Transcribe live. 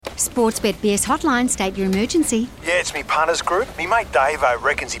Sportsbet BS hotline, state your emergency. Yeah, it's me punters group. Me mate Davo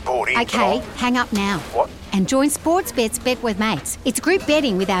reckons he bought in. Okay, hang up now. What? And join Sportsbet's Bet with Mates. It's group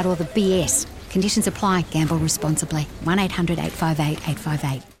betting without all the BS. Conditions apply. Gamble responsibly.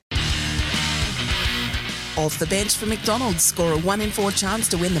 1-800-858-858. Off the bench for McDonald's, score a 1 in 4 chance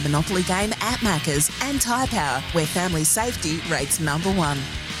to win the Monopoly game at Macca's. And Tyre Power, where family safety rates number 1. Well,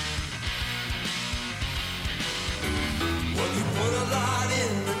 you put a lot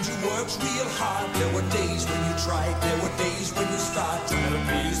in and you worked real hard. There were days when you tried, there were days when you start trying to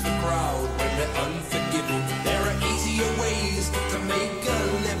please the crowd when they're unforgiving. There are easier ways to make a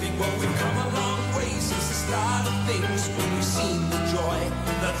living. Well, we've come a long way since the start of things. When we've seen the joy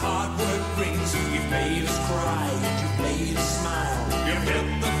that hard work brings. You've made us cry and you've made us smile. You've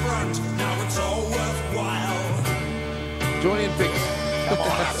hit the front, now it's all worthwhile. Join in, Picks. Come on.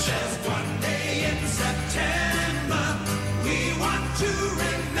 Just one day in September, we want to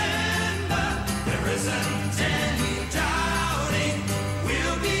remember. There isn't any doubting,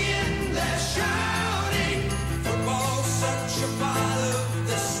 we'll be in there shouting. Football's such a part of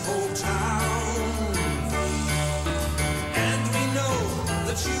this whole town, and we know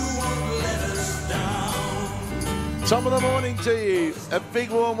that you won't let us down. Top of the morning to you. A big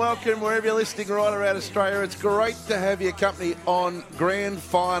warm welcome wherever you're listening right around Australia. It's great to have your company on Grand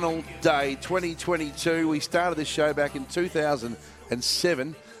Final Day 2022. We started this show back in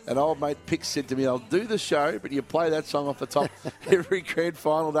 2007. And old mate Pick said to me, I'll do the show, but you play that song off the top every Grand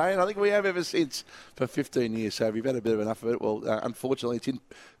Final Day. And I think we have ever since for 15 years. So we've had a bit of enough of it. Well, unfortunately, it's in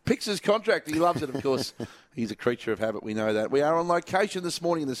Pick's contract. He loves it, of course. He's a creature of habit. We know that. We are on location this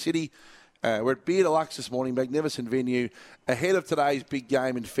morning in the city. We're at Beer Deluxe this morning, magnificent venue, ahead of today's big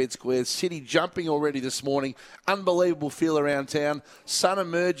game in Fed Square. City jumping already this morning, unbelievable feel around town, sun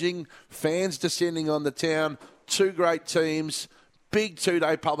emerging, fans descending on the town, two great teams, big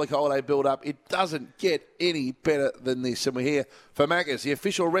two-day public holiday build-up. It doesn't get any better than this. And we're here for Macca's, the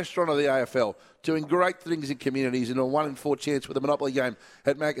official restaurant of the AFL, doing great things in communities and a 1 in 4 chance with a Monopoly game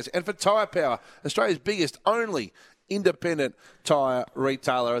at Macca's. And for Tyre Power, Australia's biggest, only independent tyre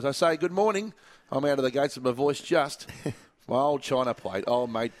retailer. As I say, good morning. I'm out of the gates with my voice just. My old China plate,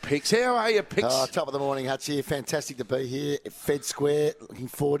 old mate Pix. How are you, Pix? Top of the morning, Hutch here. Fantastic to be here at Fed Square. Looking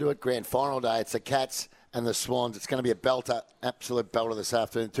forward to it. Grand Final Day. It's the Cats and the Swans. It's going to be a belter, absolute belter this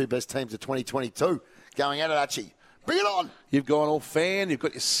afternoon. Two best teams of 2022 going at it, Hutchie. Bring it on. You've gone all fan. You've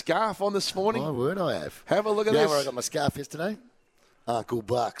got your scarf on this morning. My word, I have. Have a look at You know this. where I got my scarf yesterday? Uncle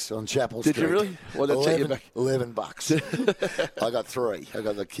Bucks on Chapel Did Street. you really? Well, that set you back. $11. I got 3. I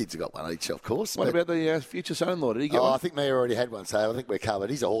got the kids have got one each, of course. What about the future son-in-law? Did he get one? I think Mia already had one, so I think we're covered.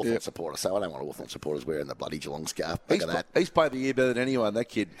 He's a Hawthorn supporter, so I don't want Hawthorn supporters wearing the bloody Geelong scarf. Look at that. He's played the year better than anyone, that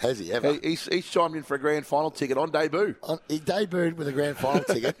kid. Has he ever? He's chimed in for a grand final ticket on debut. He debuted with a grand final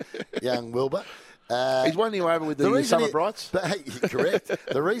ticket, young Wilbur. He's won you over with the Summer Brights. But, hey, correct.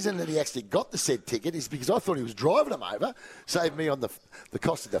 The reason that he actually got the said ticket is because I thought he was driving him over, saved me on the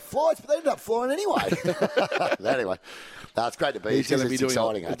cost of the flights, but they ended up flying anyway. Anyway, it's great to be. He's going to be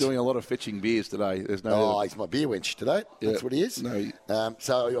doing a lot of fetching beers today. There's no. Oh, he's my beer wench today. Yeah. That's what he is. No.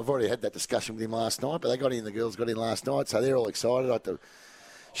 So I've already had that discussion with him last night, but the girls got in last night, so they're all excited. I had to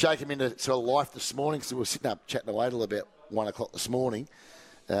shake him into sort of life this morning, so we were sitting up chatting away till about 1 o'clock this morning.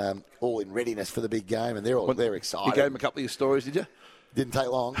 All in readiness for the big game, and they're excited. You gave them a couple of your stories, did you? Didn't take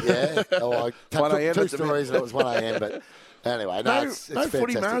long, yeah. I took 2 stories and it was 1 a.m., but anyway. No it's footy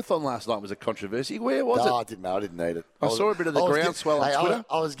fantastic. marathon last night was a controversy. Where was it? I didn't know. I didn't need it. I saw a bit of the groundswell on Twitter.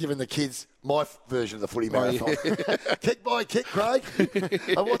 I was giving the kids my version of the footy marathon. Kick by kick, Craig.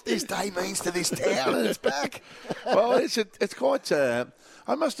 And what this day means to this town, and it's back. Well, it's quite...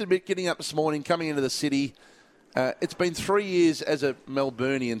 I must admit, getting up this morning, coming into the city... it's been 3 years as a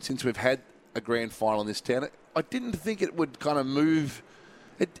Melburnian since we've had a grand final in this town. I didn't think it would kind of move.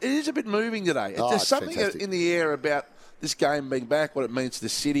 It is a bit moving today. There's something fantastic. in the air about this game being back, what it means to the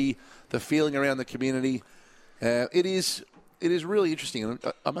city, the feeling around the community. It is really interesting.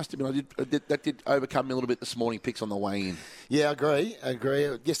 And I must admit, that did overcome me a little bit this morning, Picks on the way in. Yeah, I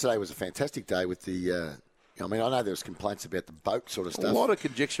agree. Yesterday was a fantastic day with the... I mean, I know there was complaints about the boat sort of stuff. A lot of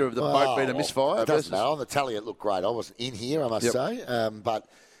conjecture of the boat being a misfire. It doesn't matter. On the tally, it looked great. I wasn't in here, I must say. But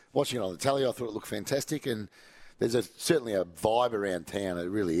watching it on the tally, I thought it looked fantastic. And there's certainly a vibe around town. It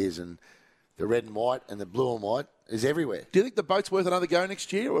really is. And the red and white and the blue and white is everywhere. Do you think the boat's worth another go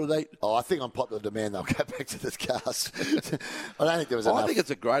next year? Or are they? Oh, I think on popular demand, they'll go back to the cars. I don't think there was enough. I think it's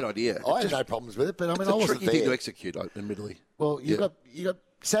a great idea. I have no problems with it, but I mean, I wasn't tricky there. thing to execute, admittedly. Well, you got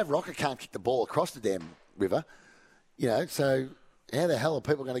Sav Rocker can't kick the ball across the damn river. You know, so how the hell are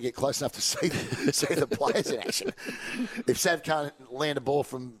people going to get close enough to see the players in action? If Sav can't land a ball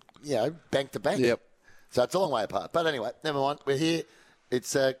from bank to bank. Yep. So it's a long way apart. But anyway, never mind. We're here.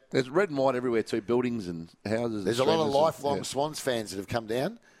 It's there's red and white everywhere too, buildings and houses. There's a lot of lifelong Swans fans that have come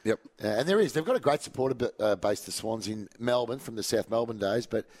down. Yep. And there is. They've got a great supporter base, the Swans, in Melbourne from the South Melbourne days.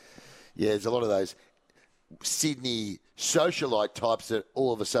 But, there's a lot of those Sydney socialite types that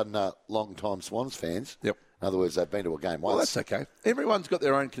all of a sudden are long-time Swans fans. Yep. In other words, they've been to a game once. Well, that's okay. Everyone's got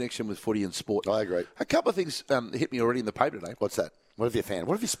their own connection with footy and sport. I agree. A couple of things hit me already in the paper today. What's that? What have you found?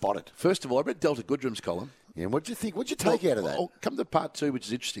 What have you spotted? First of all, I read Delta Goodrum's column. Yeah, what do you think? What did you take out of that? I'll come to part two, which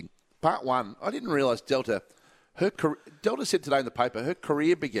is interesting. Part one, I didn't realise Delta said today in the paper, her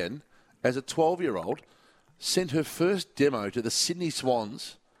career began as a 12-year-old, sent her first demo to the Sydney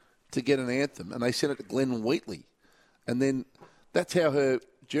Swans to get an anthem, and they sent it to Glenn Wheatley. And then that's how her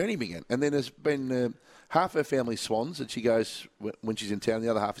journey began. And then there's been half her family Swans, and she goes when she's in town, the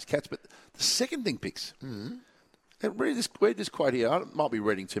other half is Cats. But the second thing, Pix, read this quote here. I might be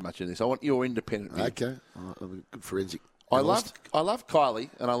reading too much in this. I want your independent view. Okay. Good forensic. I love Kylie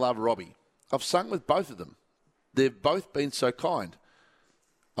and I love Robbie. I've sung with both of them. They've both been so kind.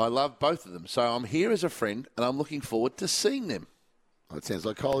 I love both of them. So I'm here as a friend and I'm looking forward to seeing them. Oh, it sounds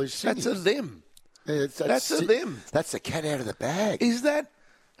like Kylie's singing. That's a them. Yeah, that's a them. That's the cat out of the bag. Is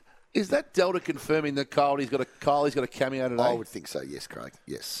that Delta confirming that Kylie's got a cameo today? I would think so, yes, Craig.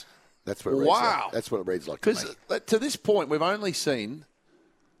 Yes. That's what it reads like. That's what it reads like to me. Because to this point, we've only seen...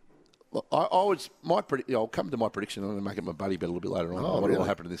 I'll come to my prediction. I'm going to make it my buddy bet a little bit later on. What will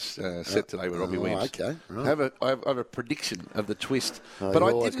happen to this set today with Robbie Williams. Okay. Right. I have a prediction of the twist. But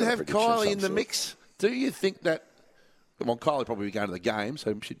I didn't have Kylie in the mix. Do you think that... Well, Kylie probably be going to the game,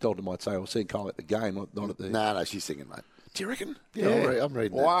 so she told her might say, I'll see Kylie at the game, not at the... No, she's singing, mate. Do you reckon? Yeah. I'm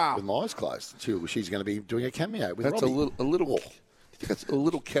reading that with my eyes closed. She's going to be doing a cameo with That's Robbie. That's a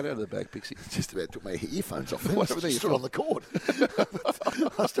little cat out of the bag, Pixie. Just about took my earphones off. I stood on the cord.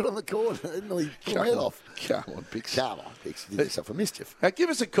 I stood on the cord. It nearly pulled my head off. Come on, Pixie. You did yourself a mischief. Now, give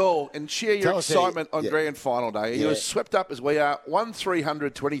us a call and share your excitement on Grand Final Day. You're as swept up as we are.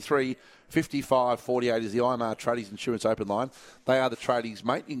 1300 23 55 48 is the IMAR Tradies Insurance Open Line. They are the tradies,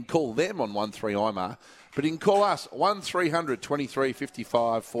 mate. You can call them on 13 IMAR. But you can call us 1300 23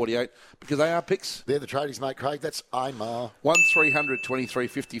 55 48 because they are picks. They're the tradies, mate, Craig. That's IMAR. 1300 23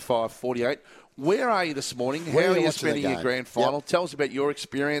 55 48. Where are you this morning? How are you spending your grand final? Yep. Tell us about your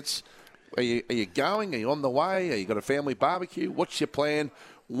experience. Are you going? Are you on the way? Are you got a family barbecue? What's your plan?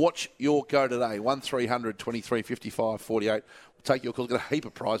 What's your go today? 1300 23 55 48. We'll take your calls. Got a heap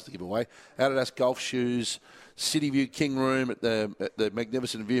of prizes to give away. Adidas golf shoes, City View King Room at the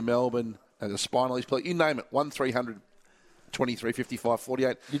Magnificent View Melbourne. The Spinalist play, you name it, 1300 23 55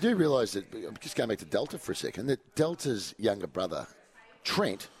 48. You do realise that, I'm just going back to Delta for a second, that Delta's younger brother,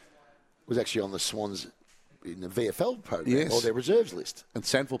 Trent, was actually on the Swans in the VFL program, or their reserves list. And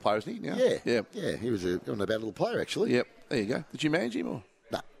Sandville players, isn't he? Now? Yeah, he was a bad little player, actually. Yep, there you go. Did you manage him? Or?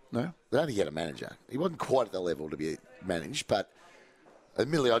 No? They only get a manager. He wasn't quite at the level to be managed, but...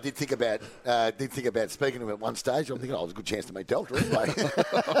 Admittedly, I did think about speaking to him at one stage. I'm thinking, there's a good chance to meet Delta anyway.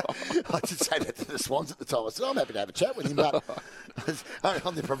 I did say that to the Swans at the time. I said, I'm happy to have a chat with him, but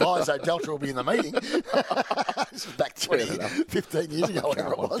on the proviso, Delta will be in the meeting. This was back 15 years ago,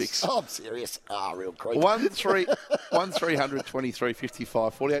 whatever it was. I'm serious. Real creep. 1300 23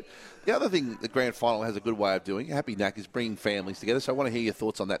 55 48. The other thing the grand final has a good way of doing, Happy Knack, is bringing families together. So I want to hear your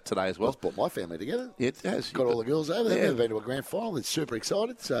thoughts on that today as well. It's brought my family together. It has. Got all the girls over. They've never been to a grand final. They're super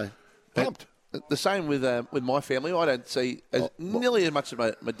excited, so pumped. The same with my family. I don't see nearly as much of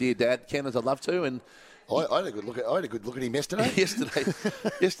my dear dad can as I'd love to. And I had a good look at him yesterday.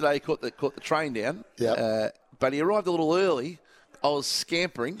 yesterday he caught the train down. Yeah. But he arrived a little early. I was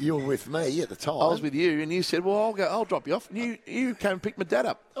scampering. You were with me at the time. I was with you, and you said, "Well, I'll drop you off." And you came and picked my dad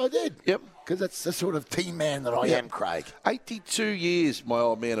up. I did. Yep. Because that's the sort of team man that I am, Craig. 82 years my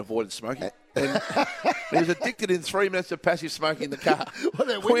old man avoided smoking. And he was addicted in 3 minutes of passive smoking in the car.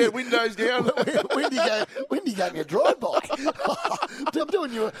 We had windows down. Wendy gave me a drive-by. I'm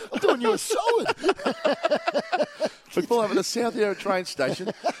doing you a solid. We pull over the South Yarra train station.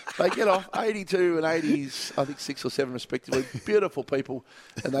 They get off 82 and 80s, I think 6 or 7 respectively. Beautiful people.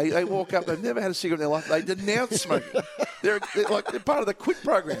 And they walk up. They've never had a cigarette in their life. They denounce smoking. They're part of the quit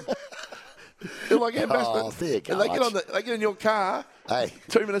program. They're like ambassadors. And they get in your car. Hey.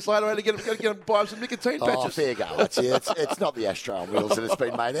 2 minutes later, I had to get them buy them some nicotine patches. Fair go. It's not the Astro on wheels that it's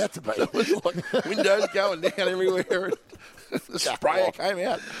been made out to be. It was like windows going down everywhere. And the sprayer came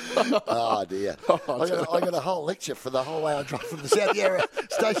out. Oh, dear. I got a whole lecture for the whole way I drove from the South Yarra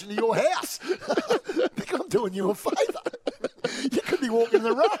station to your house. I think I'm doing you a favour. You could be walking in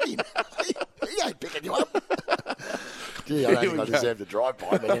the rain. He ain't picking you up. Gee, I don't think I deserve to drive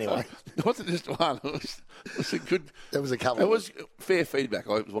by, but anyway. It wasn't just one. It was a good... There was a couple. It was fair feedback,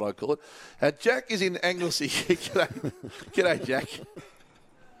 is what I call it. Jack is in Anglesey. G'day, Jack.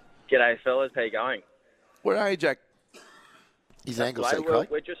 G'day, fellas. How you going? Where are you, Jack? He's in Anglesey, We're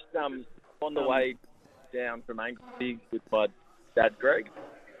Craig. just on the way down from Anglesey with my dad, Greg,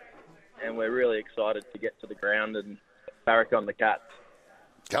 and we're really excited to get to the ground and barrack on the Cats.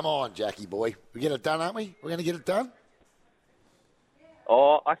 Come on, Jackie boy. We get it done, aren't we? We're going to get it done?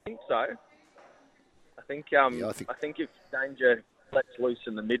 Oh, I think so. I think I think if Danger lets loose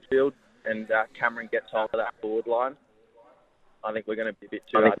in the midfield and Cameron gets hold of that forward line, I think we're going to be a bit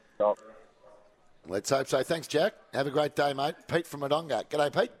too hard to stop. Let's hope so. Thanks, Jack. Have a great day, mate. Pete from Wodonga.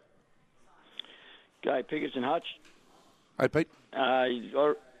 G'day, Pete. G'day, Pickers and Hutch. Hey, Pete. I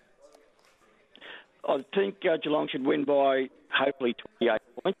think Geelong should win by hopefully 28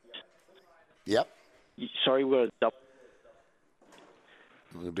 points. Yep. Sorry, we're double.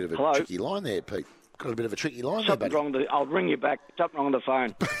 A bit of a Hello? tricky line there, Pete. Got a bit of a tricky line Something there, wrong. I'll ring you back. Something wrong on the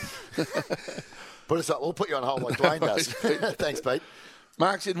phone. Put us up. We'll put you on hold like Dwayne does. Thanks, Pete.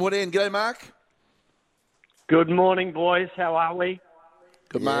 Mark's in Woodend. G'day, Mark. Good morning, boys. How are we?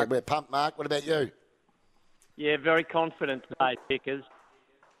 Good, Yeah, Mark. we're pumped, Mark. What about you? Yeah, very confident today, Pickers.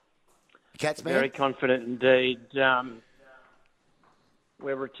 Cats, man? Very confident indeed.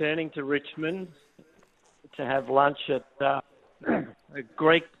 We're returning to Richmond to have lunch at a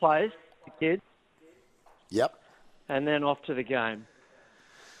Greek place, the kids, Yep. and then off to the game.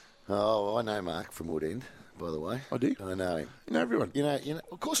 Oh, I know Mark from Woodend, by the way. I do? I know him. You know everyone. You know,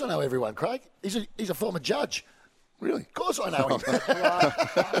 of course I know everyone, Craig. He's a former judge. Really? Of course I know him.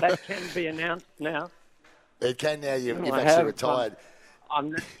 That can be announced now. It can now. You've I actually have, retired.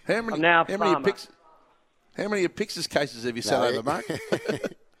 I'm How many, now how many farmer. How many Pix's cases have you sent over, Mark?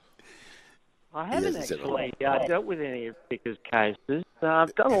 I haven't Yes, it's actually dealt with any of Pickers' cases.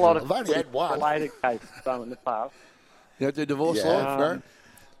 I've done a lot of I've only had one. related cases done in the past. You have to do divorce Yeah. law, Farron?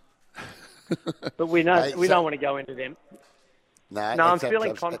 But we know Hey, we so- don't want to go into them. No, No, I'm that's-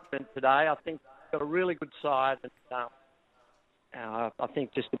 feeling that's- confident today. I think we've got a really good side, and I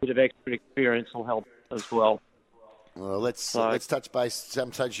think just a bit of extra experience will help as well. Well, let's touch base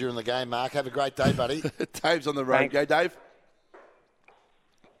some stage during the game, Mark. Have a great day, buddy. Dave's on the road. Thanks. Go, Dave.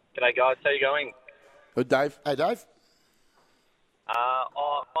 G'day, guys. How you going? Good, Dave. Hey, Dave.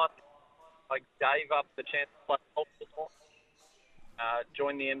 I gave up the chance to play golf this morning.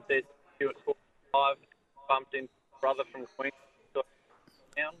 Joined the MCQ at 45. Bumped into brother from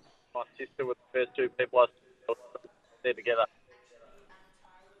Queensland. My sister was the first two people I saw there together.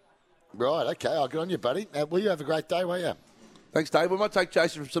 Right, okay. I'll get on you, buddy. Will you have a great day, won't you? Thanks, Dave. We might take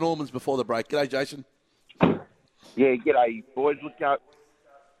Jason from St Albans before the break. G'day, Jason. Yeah, g'day, boys. Look,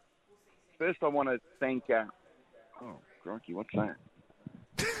 first I want to thank... oh, crikey, what's that?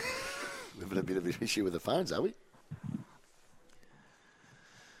 We've had a bit of an issue with the phones, are we?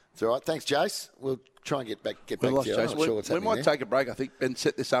 It's all right. Thanks, Jace. We'll try and get back We to lost you. I'm Jason. not sure what's We happening might there. take a break, I think, and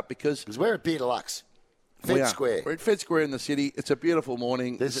set this up because we're at Beer Deluxe. we Fed are. Square. We're at Fed Square in the city. It's a beautiful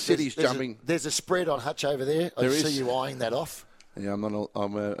morning. The city's jumping. There's a spread on Hutch over there. I There see is. you eyeing that off. Yeah, I'm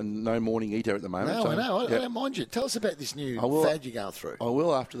a no morning eater at the moment. No, so, I know. I yeah. don't mind you. Tell us about this new I will- fad you're going through. I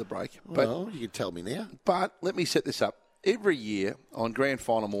will after the break. But Well, you can tell me now. But let me set this up. Every year on Grand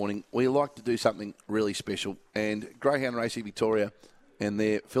Final morning, we like to do something really special. And Greyhound Racing Victoria and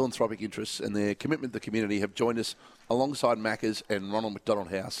their philanthropic interests and their commitment to the community have joined us alongside Macca's and Ronald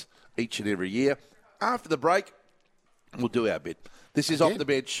McDonald House each and every year. After the break, we'll do our bit. This is Off the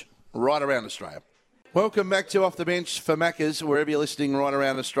Bench right around Australia. Welcome back to Off the Bench for Macca's, wherever you're listening right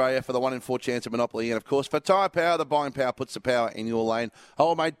around Australia for the 1 in 4 chance of Monopoly. And, of course, for Tyre Power, the buying power puts the power in your lane.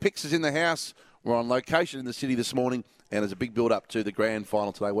 Old mate Pix is in the house. We're on location in the city this morning, and there's a big build-up to the grand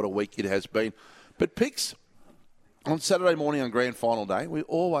final today. What a week it has been. But Pix, on Saturday morning on grand final day, we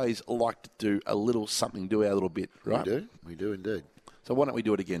always like to do a little something, do our little bit, right? We do indeed. So why don't we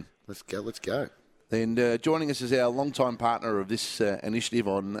do it again? Let's go. And joining us is our long-time partner of this initiative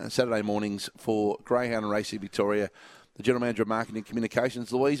on Saturday mornings for Greyhound Racing Victoria, the General Manager of Marketing and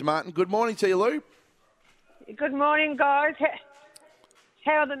Communications, Louise Martin. Good morning to you, Lou. Good morning, guys.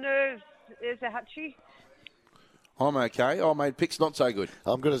 How are the nerves? Is it Hutchie? I'm okay. Oh, mate, Pick's not so good.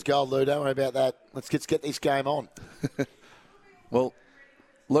 I'm good as gold, Lou. Don't worry about that. Let's get this game on. Well,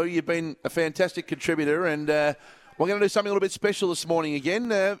 Lou, you've been a fantastic contributor, and we're going to do something a little bit special this morning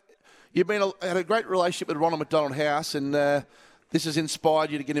again. You've had a great relationship with Ronald McDonald House, and this has inspired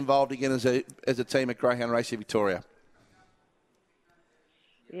you to get involved again as a team at Greyhound Racing Victoria.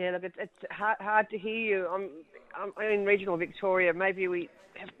 Yeah, look, it's hard to hear you. I'm in regional Victoria. Maybe we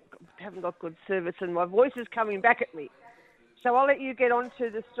haven't got good service, and my voice is coming back at me. So I'll let you get on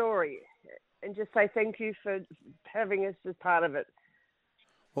to the story and just say thank you for having us as part of it.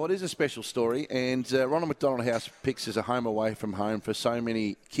 Well, it is a special story, and Ronald McDonald House Picks is a home away from home for so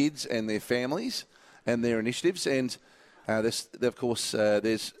many kids and their families and their initiatives. And,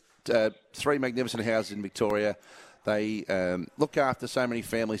 there's 3 magnificent houses in Victoria. They look after so many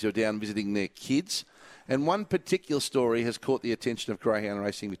families who are down visiting their kids. And one particular story has caught the attention of Greyhound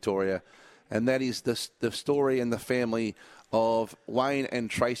Racing Victoria, and that is the story and the family of Wayne and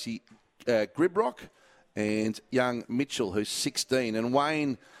Tracy Gribrock and young Mitchell, who's 16. And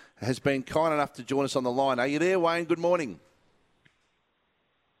Wayne has been kind enough to join us on the line. Are you there, Wayne? Good morning.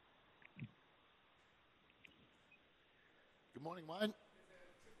 Good morning, Wayne.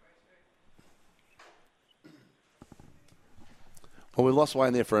 Well, we lost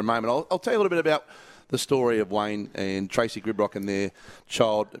Wayne there for a moment. I'll tell you a little bit about the story of Wayne and Tracy Gribrock and their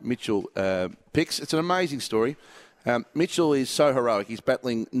child, Mitchell Picks. It's an amazing story. Mitchell is so heroic. He's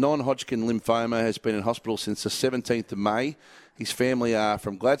battling non-Hodgkin lymphoma, has been in hospital since the 17th of May. His family are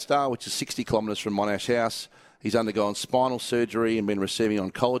from Gladstone, which is 60 kilometres from Monash House. He's undergone spinal surgery and been receiving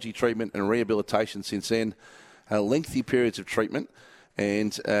oncology treatment and rehabilitation since then, lengthy periods of treatment,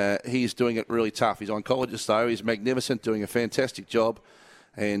 and he's doing it really tough. His oncologist, though, is magnificent, doing a fantastic job,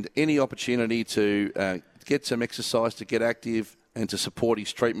 and any opportunity to get some exercise, to get active, and to support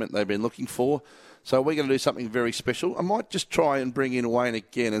his treatment they've been looking for. So we're going to do something very special. I might just try and bring in Wayne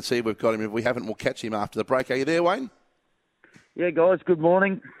again and see if we've got him. If we haven't, we'll catch him after the break. Are you there, Wayne? Yeah, guys, good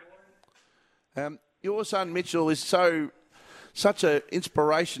morning. Your son Mitchell is such an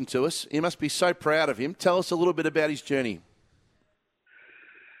inspiration to us. You must be so proud of him. Tell us a little bit about his journey.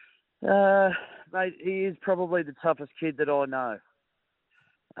 Mate, he is probably the toughest kid that I know.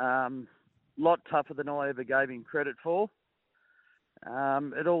 Lot tougher than I ever gave him credit for.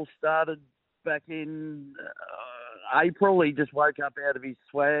 It all started back in April. He just woke up out of his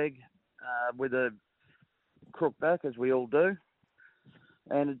swag with a crook back, as we all do.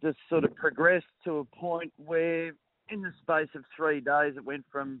 And it just sort of progressed to a point where in the space of 3 days, it went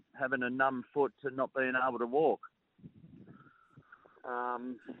from having a numb foot to not being able to walk.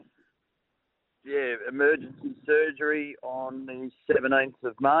 Emergency surgery on the 17th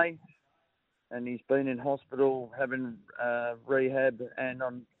of May. And he's been in hospital having rehab and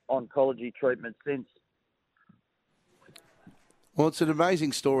on oncology treatment since. Well, it's an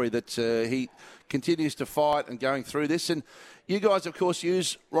amazing story that he continues to fight and going through this. And you guys, of course,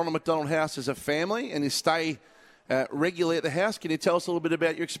 use Ronald McDonald House as a family and you stay regularly at the house. Can you tell us a little bit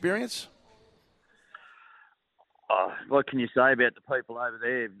about your experience? What can you say about the people over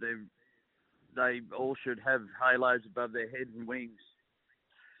there? They all should have halos above their head and wings.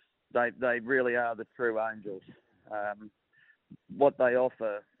 They really are the true angels. What they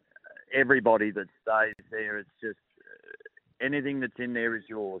offer everybody that stays there, it's just anything that's in there is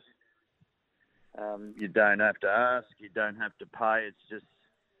yours. You don't have to ask, you don't have to pay.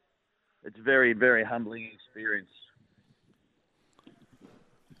 It's very, very humbling experience.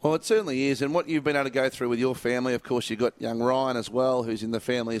 Well, it certainly is. And what you've been able to go through with your family, of course, you've got young Ryan as well, who's in the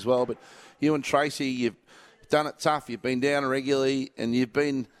family as well. But you and Tracy, you've done it tough. You've been down regularly and you've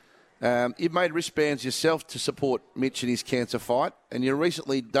made wristbands yourself to support Mitch in his cancer fight. And you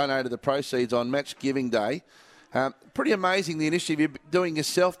recently donated the proceeds on Match Giving Day. Pretty amazing, the initiative you're doing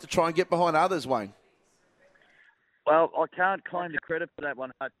yourself to try and get behind others, Wayne. Well, I can't claim the credit for that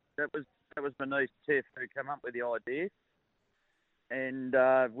one. That was my niece Tiff who came up with the idea. And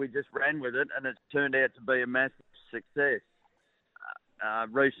we just ran with it, and it's turned out to be a massive success.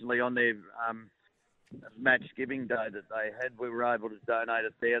 Recently on their Match Giving Day that they had, we were able to donate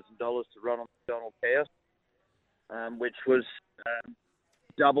 $1,000 to Ronald McDonald House, which was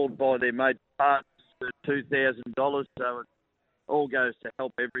doubled by their major partners to $2,000. So it all goes to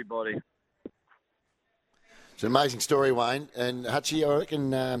help everybody. It's an amazing story, Wayne. And Hutchie, I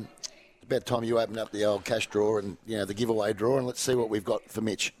reckon about time you open up the old cash drawer and the giveaway drawer, and let's see what we've got for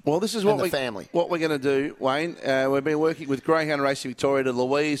Mitch. Well, this is what we're going to do, Wayne. We've been working with Greyhound Racing Victoria, to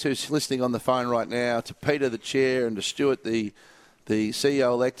Louise, who's listening on the phone right now, to Peter, the chair, and to Stuart, the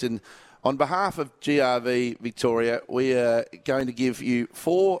CEO-elect. And on behalf of GRV Victoria, we are going to give you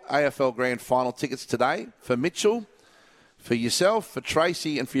 4 AFL Grand Final tickets today for Mitchell, for yourself, for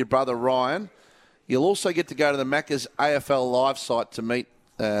Tracy, and for your brother Ryan. You'll also get to go to the Macca's AFL Live site to meet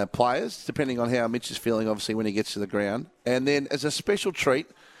players, depending on how Mitch is feeling, obviously, when he gets to the ground. And then, as a special treat,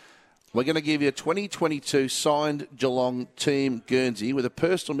 we're going to give you a 2022 signed Geelong Team Guernsey with a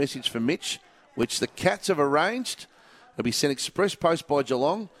personal message for Mitch, which the Cats have arranged. It'll be sent express post by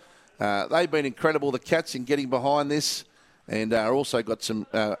Geelong. They've been incredible, the Cats, in getting behind this, and also got some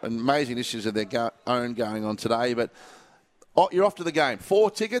amazing issues of their own going on today. But Oh, you're off to the game.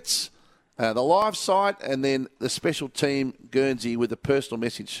 4 tickets, the live site, and then the special team Guernsey with a personal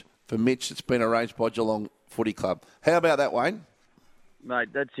message for Mitch that's been arranged by Geelong Footy Club. How about that, Wayne? Mate,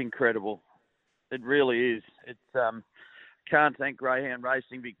 that's incredible. It really is. It's can't thank Greyhound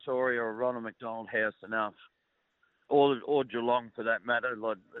Racing Victoria or Ronald McDonald House enough, or Geelong for that matter.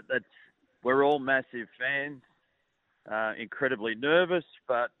 Like we're all massive fans. Incredibly nervous,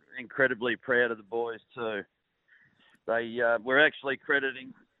 but incredibly proud of the boys too. We're actually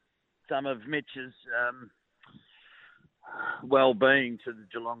crediting some of Mitch's well-being to the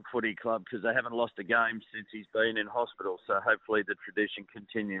Geelong Footy Club because they haven't lost a game since he's been in hospital. So hopefully the tradition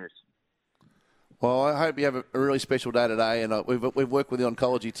continues. Well, I hope you have a really special day today, and we've worked with the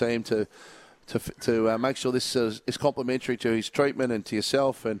oncology team to make sure this is complimentary to his treatment and to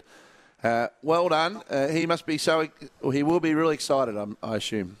yourself. And well done. He will be really excited, I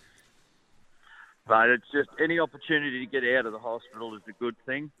assume. But it's just any opportunity to get out of the hospital is a good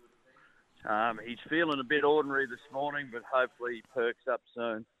thing. He's feeling a bit ordinary this morning, but hopefully he perks up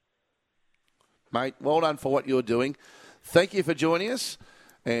soon. Mate, well done for what you're doing. Thank you for joining us.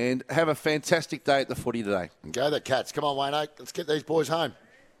 And have a fantastic day at the footy today. Go the Cats. Come on, Wayne. Let's get these boys home.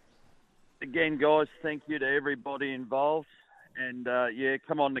 Again, guys, thank you to everybody involved. And,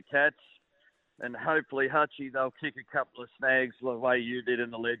 come on the Cats. And hopefully, Hutchie, they'll kick a couple of snags the way you did in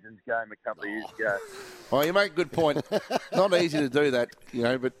the Legends game a couple of years ago. Well, you make a good point. Not easy to do that,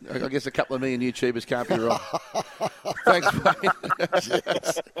 but I guess a couple of million YouTubers can't be wrong. Thanks, Wayne.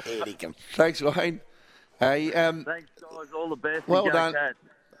 Yes. Thanks, Wayne. Hey, thanks, guys. All the best. Well done. Cats.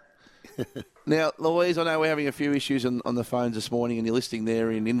 Now, Louise, I know we're having a few issues on the phones this morning, and you're listening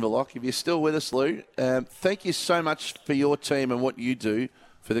there in Inverloch. If you're still with us, Lou, thank you so much for your team and what you do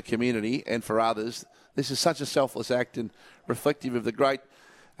for the community and for others. This is such a selfless act and reflective of the great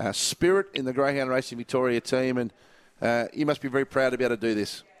spirit in the Greyhound Racing Victoria team, and you must be very proud to be able to do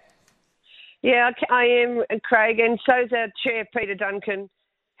this. Yeah, I am, Craig, and so's our chair, Peter Duncan,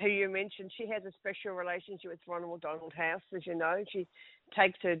 who you mentioned. She has a special relationship with Ronald McDonald House, as you know. She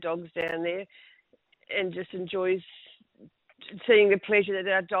takes her dogs down there and just enjoys seeing the pleasure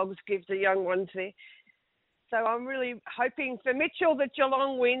that our dogs give the young ones there. So I'm really hoping for Mitchell that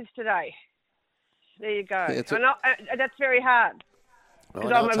Geelong wins today. There you go. Yeah, that's very hard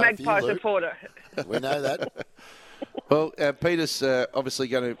because I'm a Magpie supporter. We know that. Well, Peter's obviously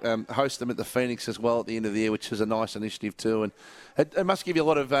going to host them at the Phoenix as well at the end of the year, which is a nice initiative too. And it must give you a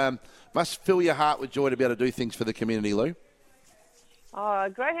lot of, must fill your heart with joy to be able to do things for the community, Lou.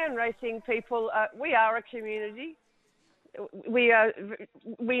 Greyhound Racing people, we are a community. We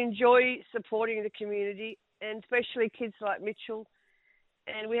enjoy supporting the community, and especially kids like Mitchell.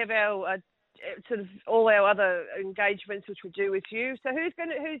 And we have our sort of all our other engagements which we do with you. So who's going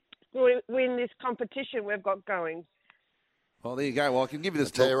to win this competition we've got going? Well, there you go. Well, I can give you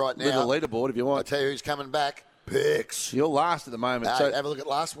this right now, little leaderboard if you want. I'll tell you who's coming back. Picks. You're last at the moment. So have a look at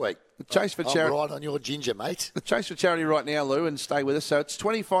last week. The chase for charity. I'm right on your ginger, mate. The chase for charity right now, Lou, and stay with us. So it's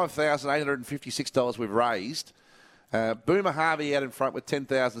 $25,856 we've raised. Boomer Harvey out in front with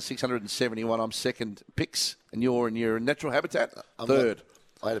 $10,671. I'm second, Picks, and you're in your natural habitat, third.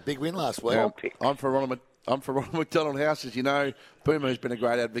 I had a big win last week. I'm for Ronald McDonald House, as you know. Boomer has been a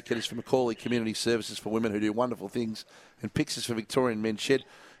great advocate. He's for Macaulay Community Services for Women who do wonderful things. And Picks is for Victorian Men's Shed.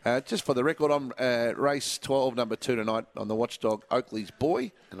 Just for the record, I'm race 12, number 2 tonight on the Watchdog Oakley's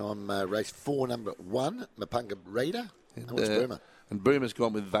Boy. And I'm race 4, number 1, Mapunga Raider. And what's Boomer? And Boomer's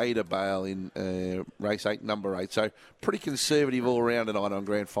gone with Vader Bale in race 8, number 8. So pretty conservative all around tonight on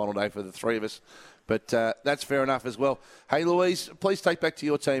grand final day for the three of us. But that's fair enough as well. Hey, Louise, please take back to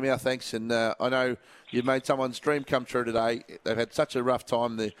your team our thanks. And I know you've made someone's dream come true today. They've had such a rough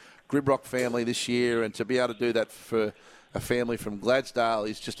time, the Gribrock family this year, and to be able to do that for a family from Gladstone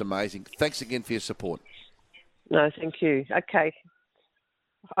is just amazing. Thanks again for your support. No, thank you. Okay.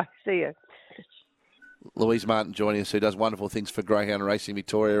 I see you. Louise Martin joining us, who does wonderful things for Greyhound Racing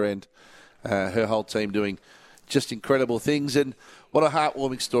Victoria, and her whole team doing just incredible things. And what a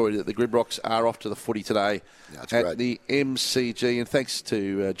heartwarming story that the Gribrocks are off to the footy today at the MCG. And thanks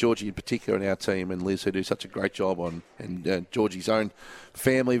to Georgie in particular and our team, and Liz, who do such a great job on, and Georgie's own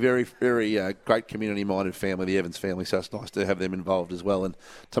family, very, very great community-minded family, the Evans family. So it's nice to have them involved as well and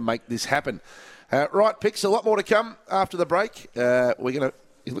to make this happen. Right, Picks, a lot more to come after the break. We're going to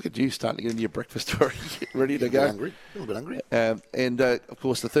look at you starting to get into your breakfast already, ready to go. A little bit hungry. And, of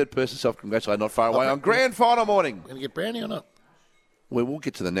course, the third person self-congratulated not far away on grand final morning. Going to get Brownie or not? Well, we'll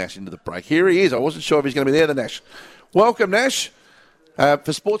get to the Nash into the break. Here he is. I wasn't sure if he's going to be there, the Nash. Welcome, Nash.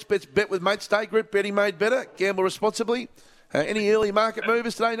 For Sports Bets, bet with Mates Day Group, betting made better. Gamble responsibly. Any early market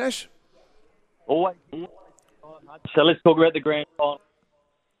movers today, Nash? Always So let's talk about the grand final.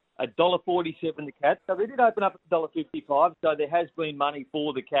 $1.47 the Cats. So they did open up at $1.55, so there has been money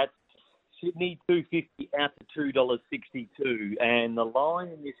for the Cats. Sydney $2.50 out to $2.62. And the line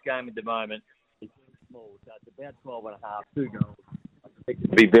in this game at the moment is small, so it's about 12.5, 2 goals. I expect it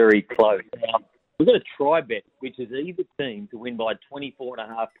to be very close. Now, we've got a try bet, which is either team to win by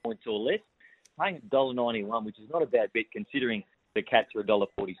 24.5 points or less, paying $1.91, which is not a bad bet considering the Cats are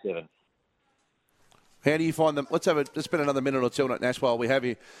 $1.47. How do you find them? Let's spend another minute or two on it, Nash, while we have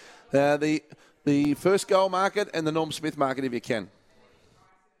you. The first goal market and the Norm Smith market, if you can.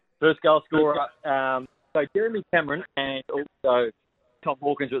 First goal scorer, so Jeremy Cameron and also Tom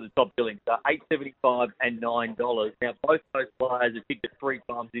Hawkins are at the top billing. So $8.75 and $9. Now, both those players have kicked it 3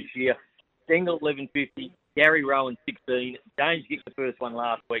 times this year. Stengel, $11.50. Gary Rowan, $16. James kicked the first one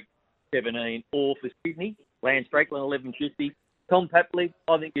last week, $17. Or for Sydney, Lance Strickland, $11.50. Tom Papley,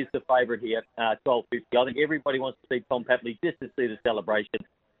 I think, is the favourite here, $12.50. I think everybody wants to see Tom Papley just to see the celebration.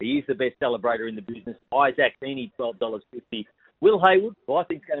 He is the best celebrator in the business. Isaac Heaney, $12.50. Will Hayward, well, I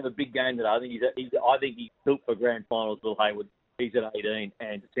think he's going to have a big game today. I think he's built for grand finals, Will Hayward. He's at 18,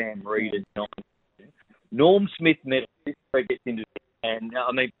 and Sam Reid at 9. Norm Smith medal. This is where it gets into it. And,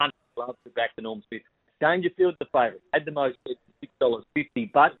 Punter loves to back to Norm Smith. Dangerfield, the favourite. Had the most bets,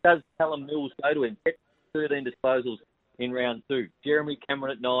 $6.50. But does Callum Mills go to him? 13 disposals in round 2. Jeremy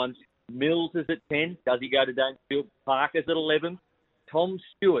Cameron at 9. Mills is at 10. Does he go to Dangerfield? Parker's at 11. Tom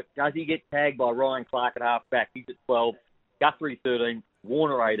Stewart, does he get tagged by Ryan Clark at half-back? He's at 12. Guthrie, 13.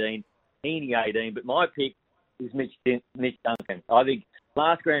 Warner, 18. Heaney, 18. But my pick is Mitch Duncan. I think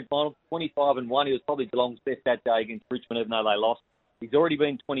last grand final, 25-1. He was probably Geelong's best that day against Richmond, even though they lost. He's already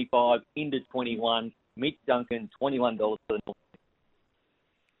been 25 into 21. Mitch Duncan, $21 for the North.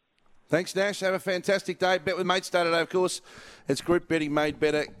 Thanks, Nash. Have a fantastic day. Bet with Mates Day today, of course. It's group betting made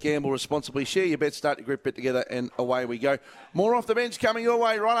better. Gamble responsibly. Share your bets, start your group bet together, and away we go. More Off the Bench coming your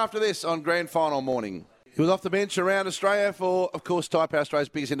way right after this on Grand Final morning. He was off the bench around Australia for, of course, Tyre Power, Australia's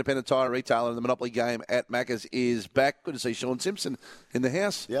biggest independent tyre retailer, and the Monopoly game at Macca's is back. Good to see Sean Simpson in the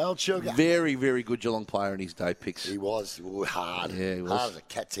house. The old sugar. Very, very good Geelong player in his day picks. He was. Hard. Yeah, he was. Hard as a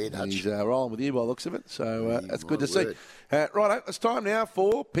cat's head. He's rolling with you by the looks of it, so that's good to see. Righto, it's time now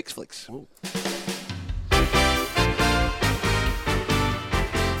for Picks Flicks.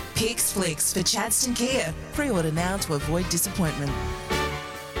 Picks Flicks for Chadstone Kia. Pre-order now to avoid disappointment.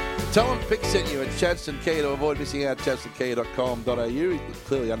 Tell him Pick sent you at Chadstone Kia to avoid missing out. ChadstoneKia.com.au. He's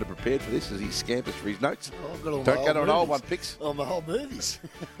clearly underprepared for this as he scampers for his notes. Don't go to an old one, Picks. On my whole movies.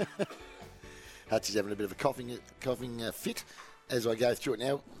 Hutch is having a bit of a coughing fit as I go through it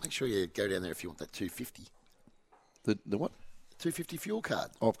now. Make sure you go down there if you want that 250. The what? 250 fuel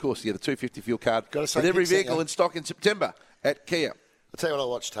card. Oh, of course, you get a 250 fuel card with say every Picks, vehicle in stock in September at Kia. I'll tell you what I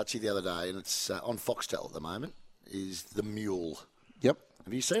watched, Hutchie, the other day, and it's on Foxtel at the moment, is The Mule. Yep.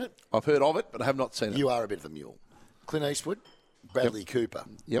 Have you seen it? I've heard of it, but I have not seen it. You are a bit of a mule. Clint Eastwood, Bradley Cooper.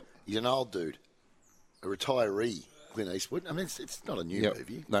 Yep. He's an old dude, a retiree, Clint Eastwood. I mean, it's not a new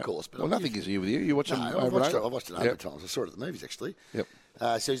movie, of course. But nothing is new with you. You watch it I've watched it 100 times. I saw it at the movies, actually. Yep.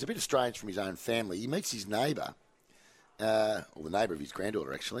 So he's a bit estranged from his own family. He meets his neighbour, or the neighbour of his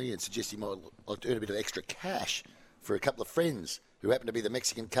granddaughter, actually, and suggests he might like to earn a bit of extra cash for a couple of friends who happen to be the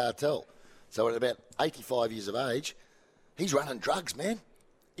Mexican cartel. So at about 85 years of age, he's running drugs, man.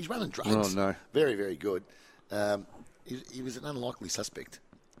 He's running drugs. Oh, no. Very, very good. He was an unlikely suspect,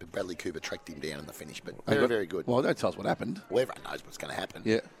 but Bradley Cooper tracked him down in the finish. But very, very good. Well, don't tell us what happened. Well, everyone knows what's going to happen.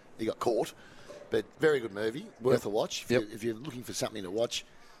 Yeah. He got caught. But very good movie. Worth a watch. If you're looking for something to watch,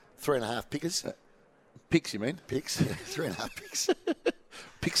 3.5 pickers. Picks, you mean? Picks. 3.5 picks.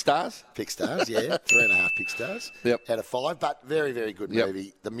 Pick stars? Pick stars, yeah. 3.5 pick stars. Yep. Out of 5, but very, very good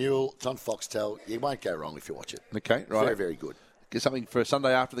movie. The Mule, it's on Foxtel. You won't go wrong if you watch it. Okay, right. Very, very good. Get something for a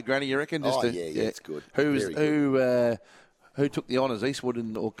Sunday after the granny, you reckon? It's good. Who took the honours,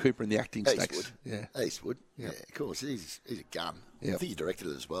 Eastwood or Cooper in the acting stakes? Eastwood. Yeah, of course. He's a gun. Yep. I think he directed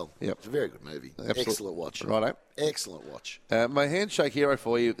it as well. Yep. It's a very good movie. Excellent watch. Righto. Excellent watch. My handshake hero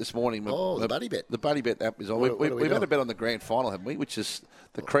for you this morning. The Buddy Bet. The Buddy Bet app is on. We've had a bet on the grand final, haven't we? Which is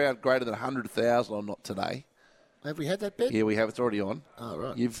the crowd greater than 100,000 on Not Today. Have we had that bet? Yeah, we have. It's already on. Oh,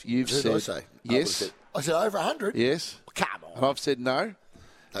 right. You've said. Did I say? yes. I said over 100? Yes. Come on. And I've said no.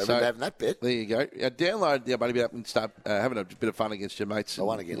 I remember having that bet. There you go. Download the Buddy Bet app and start having a bit of fun against your mates. I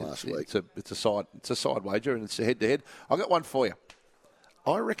won again last week. It's a side wager and it's a head-to-head. I've got one for you.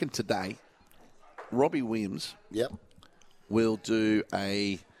 I reckon today, Robbie Williams will do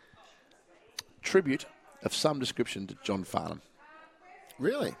a tribute of some description to John Farnham.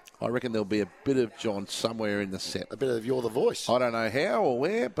 Really? I reckon there'll be a bit of John somewhere in the set. A bit of You're the Voice. I don't know how or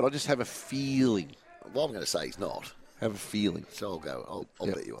where, but I just have a feeling Well, I'm going to say he's not. Have a feeling. So I'll go. I'll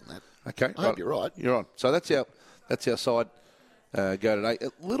bet you on that. Okay. I hope you're right. You're on. So that's our side go today.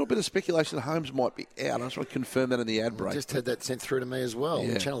 A little bit of speculation that Holmes might be out. I just want to confirm that in the ad break. I just had that sent through to me as well.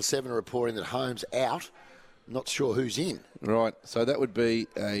 Yeah. Channel 7 are reporting that Holmes out. Not sure who's in. Right. So that would be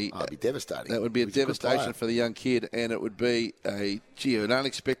It'd be devastating. That would be a He's a good devastation player. for the young kid, and it would be an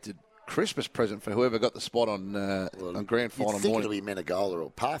unexpected Christmas present for whoever got the spot on grand final You'd think morning. it'll be Menegola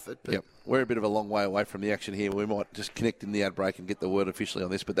or Parfitt, but Yep. We're a bit of a long way away from the action here. We might just connect in the ad break and get the word officially on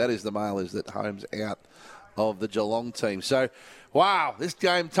this, but that is the mail, is that Holmes out of the Geelong team. So, wow, this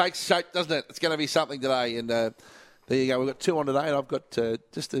game takes shape, doesn't it? It's going to be something today, and there you go. We've got 2 on today, and I've got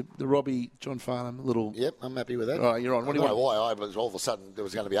just the Robbie, John Farnham little... Yep, I'm happy with that. All right, you're on. What I do you don't want? know why I was all of a sudden there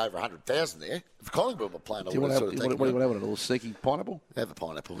was going to be over 100,000 there. If Collingwood were playing, I Do you would want have to sort have, of what do taken you want, a little sneaky pineapple? Have a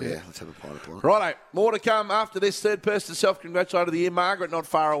pineapple, yeah. Let's have a pineapple. Righto, more to come after this third-person self-congratulator of the year. Margaret not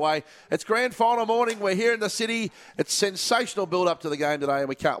far away. It's grand final morning. We're here in the city. It's sensational build-up to the game today, and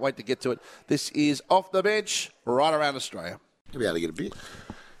we can't wait to get to it. This is Off the Bench, right around Australia. You'll be able to get a beer.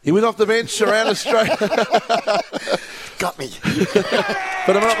 He was off the bench around Australia. Got me.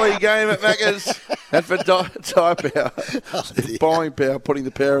 For the Monopoly game at Macca's and for Tyre Power. Buying power, putting the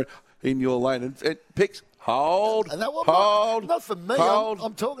power in your lane. And picks, hold, And that one, hold. not for me. hold.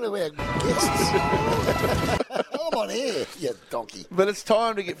 I'm talking to our guests. I'm on air, you donkey. But it's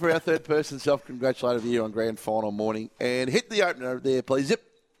time to get for our third-person self-congratulator of the year on grand final morning. And hit the opener there, please. Zip.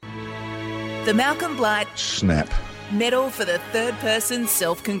 The Malcolm Blight Snap. Medal for the third person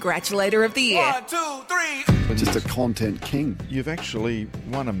self-congratulator of the year. 1, 2, 3. Just a content king. You've actually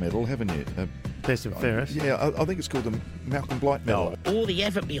won a medal, haven't you? Best and fairest. Yeah, I think it's called the Malcolm Blight Medal. All the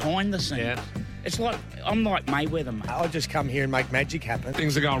effort behind the scenes. Yeah. It's like, I'm like Mayweather, mate. I just come here and make magic happen.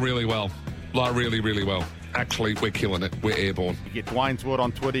 Things are going really well. Like, really, really well. Actually, we're killing it. We're airborne. You get Dwayne's Word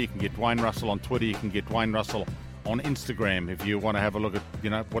on Twitter. You can get Dwayne Russell on Twitter. You can get Dwayne Russell on Instagram if you want to have a look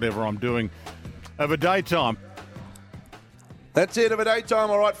at, whatever I'm doing over daytime. That's it of a daytime.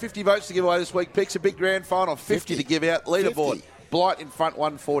 All right, 50 votes to give away this week. Picks a big grand final, 50 to give out. Leaderboard, 50. Blight in front,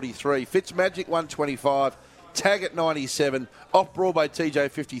 143. Fitzmagic, 125. Taggart, 97. Off Broadway,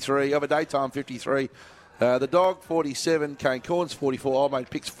 TJ, 53. Of a daytime, 53. The Dog, 47. Kane Corns, 44. Old Mate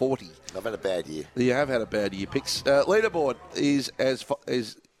Picks, 40. I've had a bad year. You have had a bad year. Picks. Leaderboard is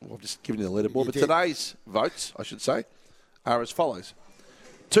well, I've just given you the leaderboard, but today's votes, I should say, are as follows.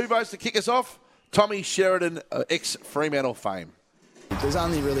 2 votes to kick us off. Tommy Sheridan, ex-Fremantle fame. There's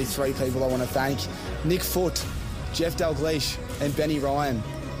only really 3 people I want to thank. Nick Foote, Jeff Dalgleish and Benny Ryan.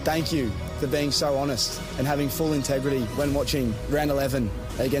 Thank you for being so honest and having full integrity when watching round 11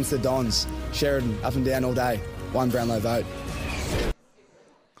 against the Dons. Sheridan, up and down all day. 1 Brownlow vote.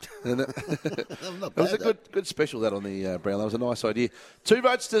 It was a good special that on the Brownlow. It was a nice idea. 2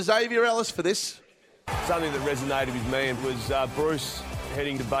 votes to Xavier Ellis for this. Something that resonated with me was Bruce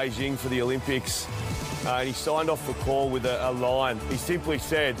heading to Beijing for the Olympics, and he signed off the call with a line. He simply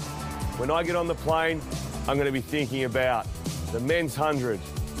said, when I get on the plane, I'm going to be thinking about the men's 100,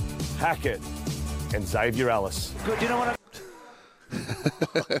 Hackett and Xavier Ellis. Good, you know what?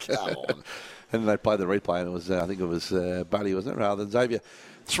 Come on. And they played the replay, and it was, I think it was Buddy, wasn't it, rather than Xavier.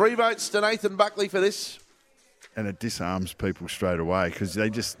 3 votes to Nathan Buckley for this. And it disarms people straight away because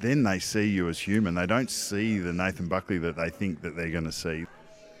then they see you as human. They don't see the Nathan Buckley that they think that they're going to see.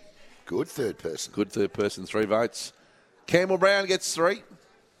 Good third person. Good third person, 3 votes. Campbell Brown gets 3.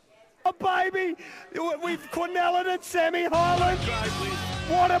 Oh, baby, we've Quinella and Sammy Highland.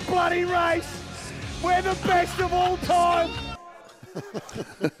 What a bloody race. We're the best of all time.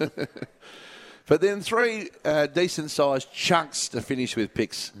 But then 3 decent-sized chunks to finish with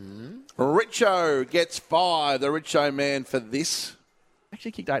picks. Richo gets 5, the Richo man for this.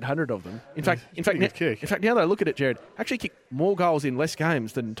 Actually kicked 800 of them. In fact, now that I look at it, Jared, actually kicked more goals in less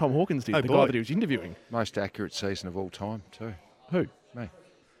games than Tom Hawkins did, guy that he was interviewing. Most accurate season of all time, too. Who? Me.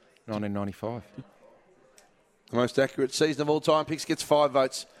 1995. The most accurate season of all time. Picks gets 5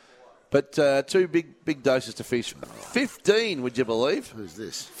 votes. But 2 big doses to fish. 15, would you believe? Who's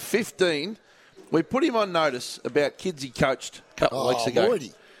this? 15. We put him on notice about kids he coached a couple of weeks ago.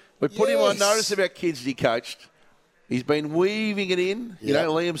 Lloydie. We put him on notice about kids he coached. He's been weaving it in, you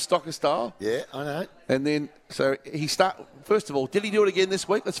know, Liam Stocker style. Yeah, I know. And then, so first of all, did he do it again this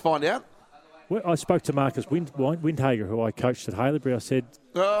week? Let's find out. Well, I spoke to Marcus Windhager, who I coached at Haileybury. I said,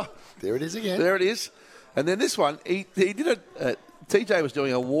 "Oh, there it is again. There it is." And then this one, he did it. TJ was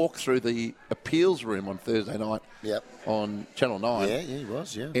doing a walk through the appeals room on Thursday night. Yep. On Channel 9. Yeah, he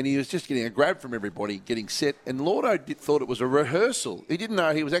was. Yeah. And he was just getting a grab from everybody, getting set. And Lordo thought it was a rehearsal. He didn't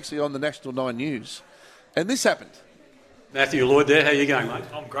know he was actually on the National 9 News. And this happened. Matthew Lloyd there. How you going, mate?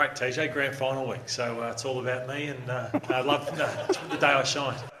 I'm great, TJ. Grand final week, so it's all about me, and I love the day I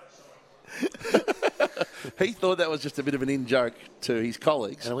shine. He thought that was just a bit of an in-joke to his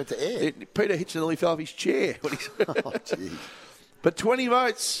colleagues. And it went to air. Peter Hitchner nearly fell off his chair. When he Oh, gee. But 20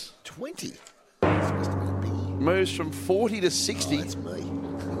 votes. 20? Moves from 40 to 60. Oh, that's me.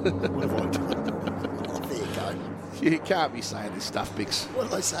 What have I done? There you go. You can't be saying this stuff, Bix. What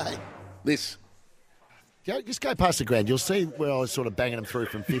did I say? This. Just go past the ground. You'll see where I was sort of banging them through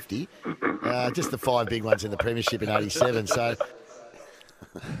from 50. Just the 5 big ones in the Premiership in 87. So,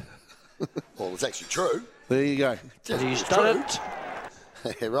 well, it's actually true. There you go. He's done it.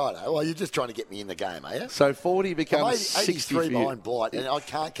 Right. Well, you're just trying to get me in the game, are you? So 40 becomes I'm 60 83 for you. behind Blight, and I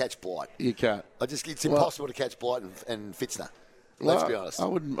can't catch Blight. You can't. It's impossible to catch Blight and Fitzner. Let's be honest. I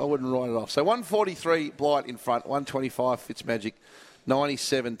wouldn't write it off. So 143 Blight in front, 125 Fitzmagic,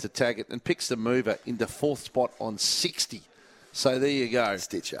 97 to Taggart, and picks the mover into 4th spot on 60. So there you go.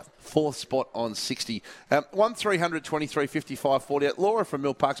 Stitch up. 4th spot on 60. 1300 23 55 48. Laura from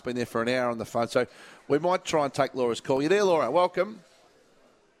Mill Park's been there for an hour on the phone, so we might try and take Laura's call. You there, Laura? Welcome.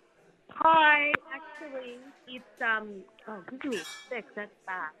 Hi, actually, it's give me a sec, that's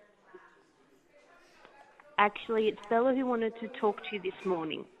bad. Actually, it's Bella who wanted to talk to you this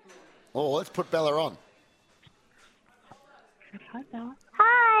morning. Oh, let's put Bella on. Hi, Bella.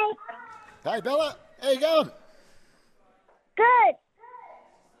 Hi. Hey, Bella. How you going? Good.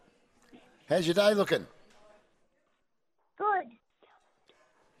 How's your day looking? Good.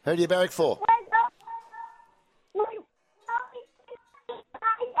 Who do you barrack for?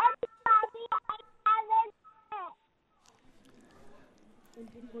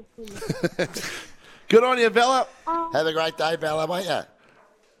 Good on you, Bella. Have a great day, Bella, won't you?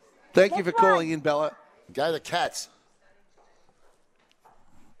 Thank you for calling in, Bella. Go the Cats.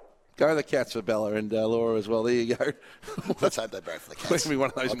 Go the Cats for Bella and Laura as well. There you go. Let's hope they barrack for the Cats. It's going to be one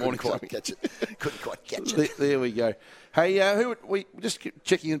of those mornings. Couldn't quite catch it. There we go. Hey, we just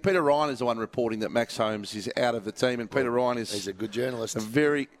checking in. Peter Ryan is the one reporting that Max Holmes is out of the team, and Peter Ryan he's a good journalist, a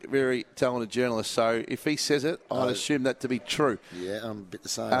very, very talented journalist. So if he says it, I'd assume that to be true. Yeah, I'm a bit the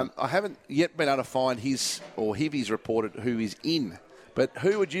same. I haven't yet been able to find his or Hivvy's reported who is in. But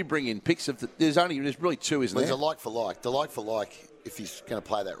who would you bring in? Picks of there's really 2, isn't there? There's a like for like. The like for like, if he's going to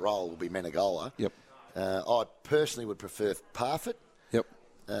play that role, will be Menegola. Yep. I personally would prefer Parfitt. Yep.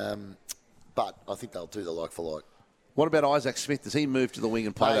 But I think they'll do the like for like. What about Isaac Smith? Does he move to the wing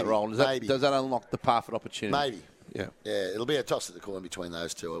and play that role? Does that unlock the Parfitt opportunity? Maybe. Yeah. Yeah, it'll be a toss at the coin between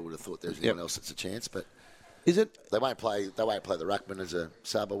those two. I would have thought there's anyone else that's a chance, but is it? They won't play the ruckman as a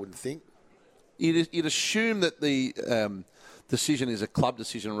sub. I wouldn't think. You'd assume that the decision is a club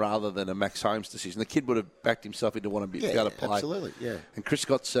decision rather than a Max Holmes decision. The kid would have backed himself into wanting to be able to play. Absolutely, yeah. And Chris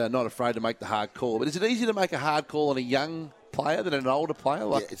Scott's not afraid to make the hard call. But is it easier to make a hard call on a young player than an older player?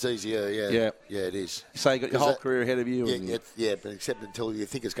 Yeah, it's easier, yeah. Yeah, it is. So you've got your whole career ahead of you. Yeah, but except until you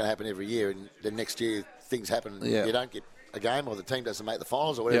think it's going to happen every year, and then next year things happen and you don't get a game or the team doesn't make the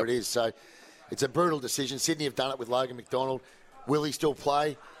finals or whatever it is. So it's a brutal decision. Sydney have done it with Logan McDonald. Will he still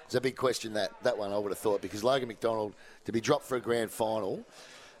play? It's a big question, that one, I would have thought, because Logan McDonald, to be dropped for a grand final,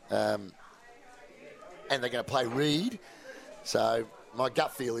 and they're going to play Reed. So my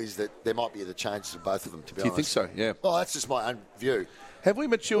gut feel is that there might be the chances of both of them, to be honest. Do you think so? Yeah. Well, that's just my own view. Have we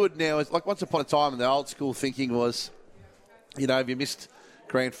matured now? Like once upon a time, the old school thinking was, if you missed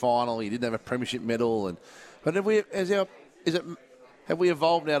grand final, you didn't have a premiership medal, but have we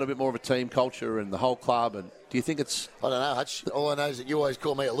evolved now to a bit more of a team culture and the whole club? And do you think it's? I don't know, Hutch. All I know is that you always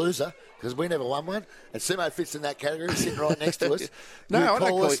call me a loser because we never won one, and Simo fits in that category, sitting right next to us. No, you I don't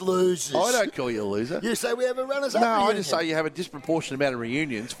call us losers. I don't call you a loser. You say we have a runners-up. No, reunion. I just say you have a disproportionate amount of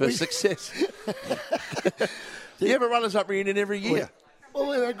reunions for success. You have a runners-up reunion every year. Well,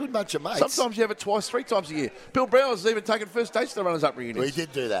 we're a good bunch of mates. Sometimes you have it twice, 3 times a year. Bill Brown has even taken first dates to the runners-up reunions. Well, he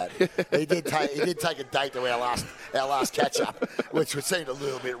did do that. he did take a date to our last catch-up, which seemed a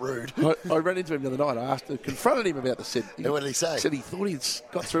little bit rude. I ran into him the other night. I confronted him about the set. And what did he say? He said he thought he'd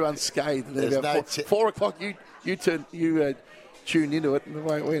got through unscathed. And then There's about no 4 o'clock, you tuned into it, and the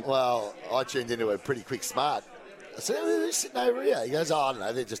way it went. Well, I tuned into it pretty quick, smart. I said, who's sitting over here? He goes, I don't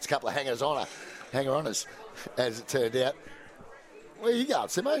know, they're just a couple of hanger-oners, as it turned out. Where you going,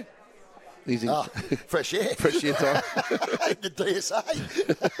 Simo? He's in fresh air. Fresh air time. The DSA.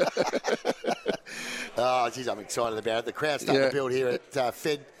 Oh, geez, I'm excited about it. The crowd's starting to build here at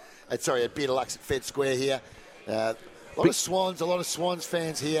Beer Deluxe at Fed Square here. A lot of Swans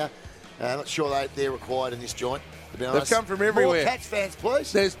fans here. Not sure they're required in this joint, to be honest. They've come from everywhere. More Cats fans,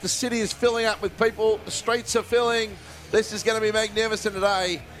 please. The city is filling up with people. The streets are filling. This is going to be magnificent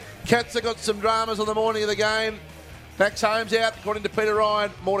today. Cats have got some dramas on the morning of the game. Max Holmes out, according to Peter Ryan.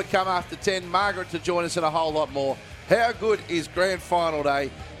 More to come after 10. Margaret to join us and a whole lot more. How good is grand final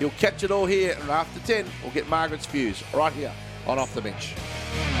day? You'll catch it all here, and after 10, we'll get Margaret's views right here on Off the Bench.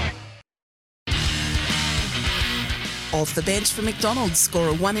 Off the bench for McDonald's. Score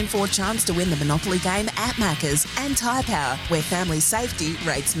a 1 in 4 chance to win the Monopoly game at Macca's. And Tyre Power, where family safety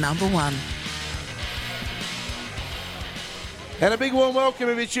rates number 1. And a big warm welcome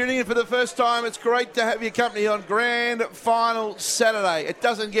if you're tuning in for the first time. It's great to have your company on Grand Final Saturday. It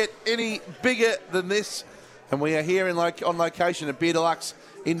doesn't get any bigger than this. And we are here on location at Beer Deluxe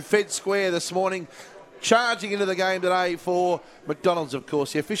in Fed Square this morning. Charging into the game today for McDonald's, of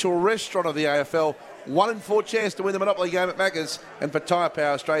course, the official restaurant of the AFL. 1 in 4 chance to win the Monopoly game at Macca's, and for Tyre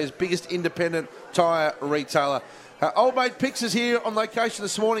Power, Australia's biggest independent tyre retailer. Old mate Pix is here on location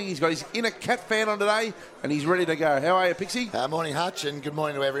this morning. He's got his inner cat fan on today, and he's ready to go. How are you, Pixie? Morning, Hutch, and good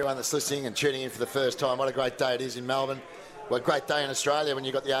morning to everyone that's listening and tuning in for the first time. What a great day it is in Melbourne. What a great day in Australia when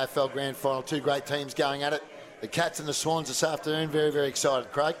you've got the AFL Grand Final. 2 great teams going at it. The Cats and the Swans this afternoon. Very, very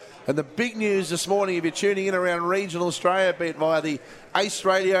excited, Craig. And the big news this morning, if you're tuning in around regional Australia, be it via the Ace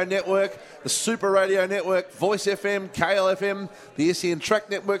Radio Network, the Super Radio Network, Voice FM, KLFM, the SEN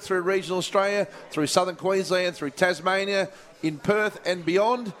Track Network through regional Australia, through southern Queensland, through Tasmania, in Perth and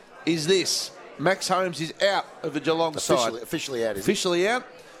beyond, is this. Max Holmes is out of the Geelong side. Officially out, Officially out.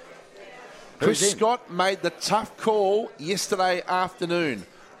 Chris Scott made the tough call yesterday afternoon,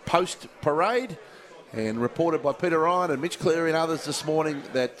 post-parade, and reported by Peter Ryan and Mitch Cleary and others this morning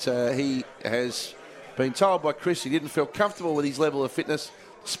that he has been told by Chris he didn't feel comfortable with his level of fitness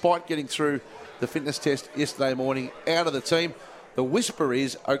despite getting through the fitness test yesterday morning, out of the team. The whisper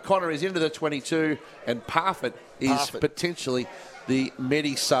is O'Connor is into the 22 and Parfitt is potentially the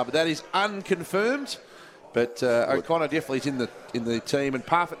Medi sub. That is unconfirmed, but O'Connor definitely is in the team, and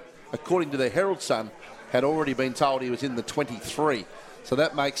Parfitt, according to the Herald Sun, had already been told he was in the 23. So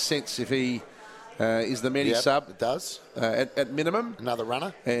that makes sense if he is the Medi sub. It does. At minimum. Another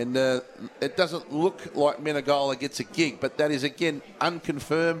runner. And it doesn't look like Menegola gets a gig, but that is, again,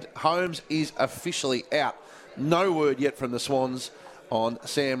 unconfirmed. Holmes is officially out. No word yet from the Swans on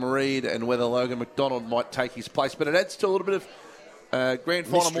Sam Reid and whether Logan McDonald might take his place. But it adds to a little bit of grand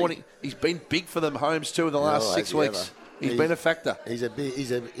final morning. He's been big for them, Holmes, too, in the last 6 weeks. He's been a factor. He'll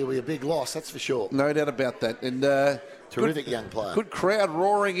be a big loss, that's for sure. No doubt about that. And terrific young player. Good crowd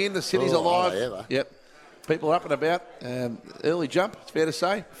roaring in. The city's alive. Yep. People are up and about. Early jump, it's fair to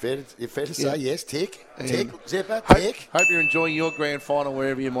say. Fair to say, yes. Tick, Zepper, tick. Hope you're enjoying your grand final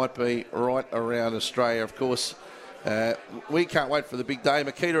wherever you might be right around Australia. Of course, we can't wait for the big day.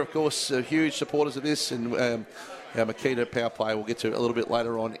 Makita, of course, huge supporters of this, and our Makita Power Play we'll get to a little bit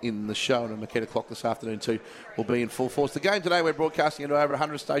later on in the show, and a Makita clock this afternoon too will be in full force. The game today, we're broadcasting into over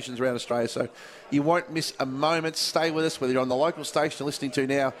 100 stations around Australia, so you won't miss a moment. Stay with us, whether you're on the local station you're listening to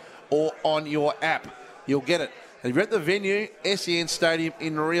now or on your app. You'll get it. And if you're at the venue, SEN Stadium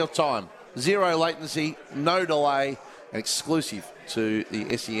in real time. 0 latency, no delay, and exclusive to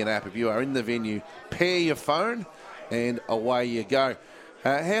the SEN app. If you are in the venue, pair your phone and away you go.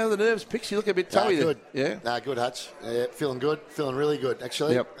 How are the nerves, Pix? You look a bit toey. Good. Yeah? Good, Hutch. Feeling good. Feeling really good,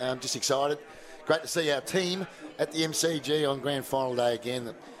 actually. Yep. Just excited. Great to see our team at the MCG on Grand Final Day again.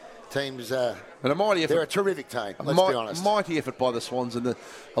 The teams, and a mighty effort. They're a terrific team, let's be honest. Mighty effort by the Swans, and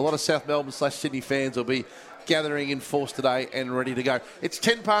a lot of South Melbourne / Sydney fans will be gathering in force today and ready to go. It's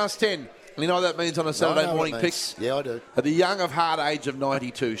 10 past 10. And you know what that means on a Saturday morning, Pix? Yeah, I do. At the young of heart age of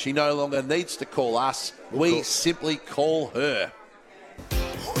 92, she no longer needs to call us. We simply call her.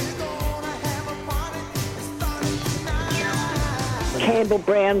 Campbell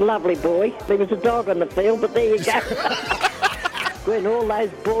Brown, lovely boy. There was a dog on the field, but there you go. When all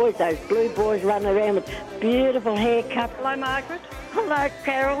those boys, those blue boys, run around with beautiful haircuts. Hello, Margaret. Hello,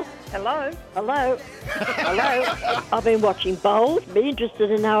 Carol. Hello. Hello. Hello. I've been watching bowls. Be interested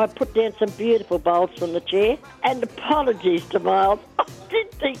to know I put down some beautiful bowls from the chair. And apologies to Miles. I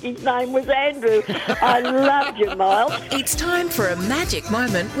didn't think his name was Andrew. I loved you, Miles. It's time for a magic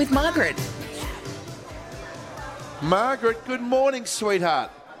moment with Margaret. Margaret, good morning, sweetheart.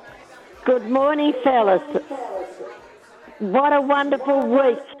 Good morning, fellas. What a wonderful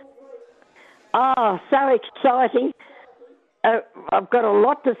week. Oh, so exciting. I've got a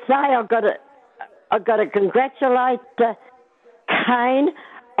lot to say. I've got to congratulate Kane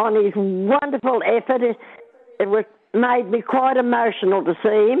on his wonderful effort. It made me quite emotional to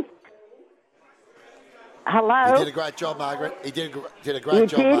see him. Hello? He did a great job, Margaret. He did a great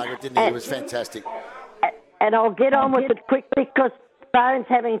job, Margaret, didn't he? It was fantastic. And I'll get on with it quickly because phone's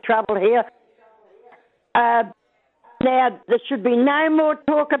having trouble here. Now, there should be no more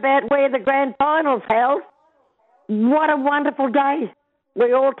talk about where the grand final's held. what a wonderful day.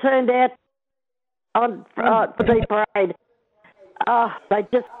 We all turned out on for the parade. Oh, they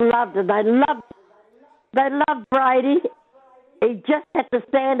just loved it. They loved Brady. He just had to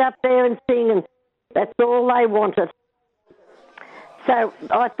stand up there and sing, and that's all they wanted. So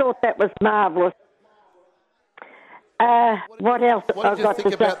I thought that was marvellous. What else What did you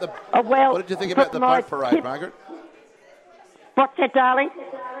think about the What did you think about the boat parade, Margaret? What's that, darling?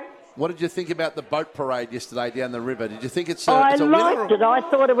 What did you think about the boat parade yesterday down the river? Did you think it's a, I it's a winner? liked it. I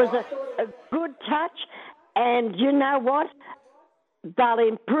thought it was a good touch, and you know what? They'll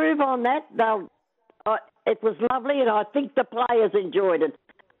improve on that. It was lovely, and I think the players enjoyed it.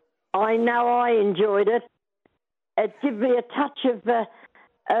 I know I enjoyed it. It gave me a touch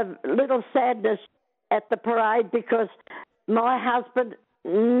of little sadness at the parade because my husband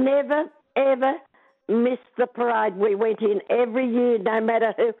never, ever missed the parade. We went in every year, no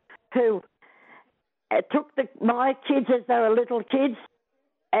matter who. It took my kids as they were little kids,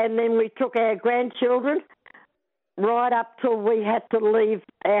 and then we took our grandchildren right up till we had to leave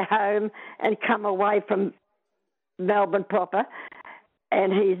our home and come away from Melbourne proper.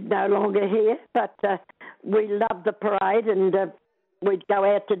 And he's no longer here, but we loved the parade, and we'd go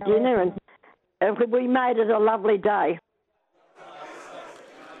out to dinner, and we made it a lovely day.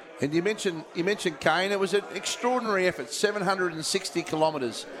 And you mentioned Kane. It was an extraordinary effort, 760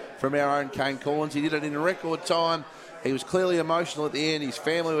 kilometres from our own Kane Corlins. He did it in a record time. He was clearly emotional at the end. His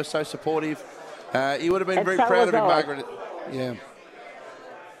family was so supportive. He would have been very proud of him, Margaret. Yeah.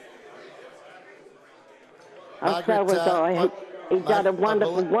 And so was I. He's done a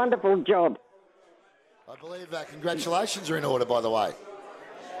wonderful, wonderful job. I believe congratulations are in order, by the way.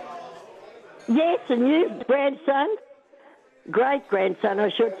 Yes, and you, grandson, great-grandson, I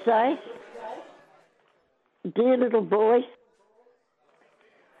should say. Dear little boy.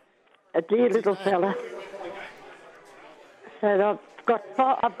 A dear little fella. So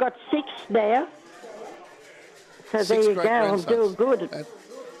I've got 6 now. So there you go. I'm doing good.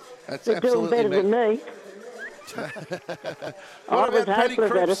 That's They're doing better than me. What about Paddy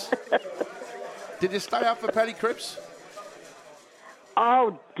Cripps? Did you stay up for Paddy Cripps?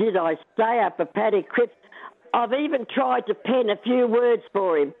 Oh, did I stay up for Paddy Cripps? I've even tried to pen a few words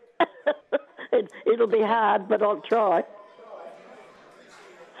for him. It'll be hard, but I'll try.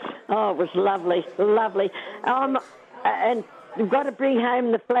 Oh, it was lovely, lovely. And we've got to bring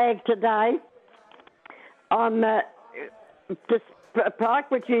home the flag today. I'm just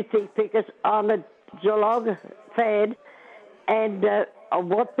like what you think, because I'm a Geelong fan, and I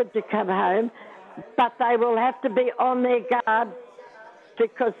want them to come home, but they will have to be on their guard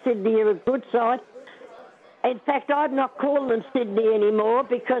because Sydney are a good side. In fact, I'm not calling them Sydney anymore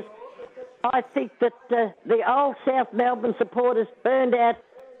because I think that the old South Melbourne supporters burned out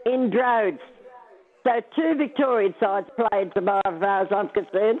in droves. So 2 Victorian sides playing tomorrow, as far as I'm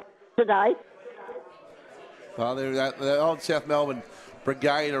concerned, today. Well, the old South Melbourne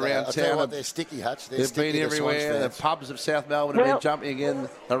brigade around I'll tell you town. what, they're sticky, Hutch. They've been everywhere. The pubs of South Melbourne have been jumping again.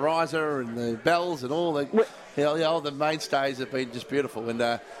 The Riser and the Bells and all the mainstays have been just beautiful. And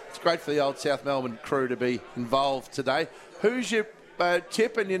it's great for the old South Melbourne crew to be involved today. Who's your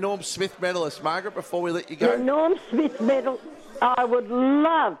tip and your Norm Smith medalist, Margaret, before we let you go? The Norm Smith medal, I would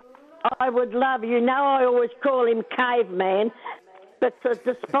love. You know I always call him Caveman. But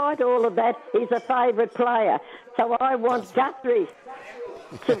despite all of that, he's a favourite player. So I want Guthrie.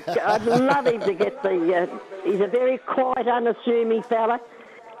 I'd love him to get he's a very quiet, unassuming fella,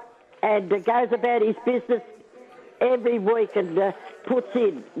 and goes about his business every week and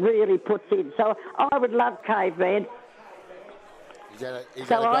really puts in. So I would love Caveman. He's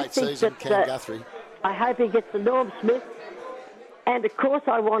had a great season, Ken Guthrie. I hope he gets the Norm Smith. And of course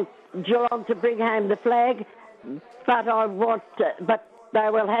I want Geelong to bring home the flag, but but they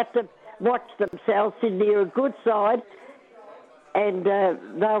will have to watch themselves. Sydney are a good side, and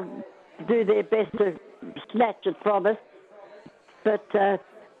they'll do their best to snatch it from us. But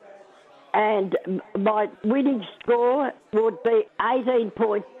and my winning score would be 18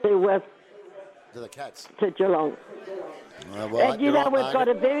 points to the Cats, to Geelong. Well, and you know we've got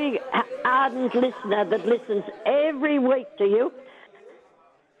a very ardent listener that listens every week to you.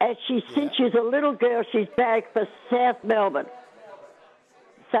 As since she's a little girl, she's back for South Melbourne.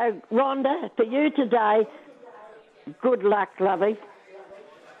 So, Rhonda, for you today, good luck, lovey.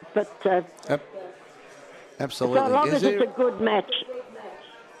 But absolutely. So long as it's a good match.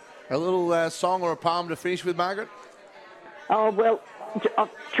 A little song or a poem to finish with, Margaret? Oh, well, I've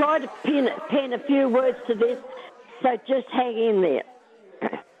tried to pen a few words to this, so just hang in there.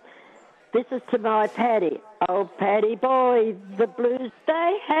 This is to my Paddy. Oh, Paddy boy, the Blues,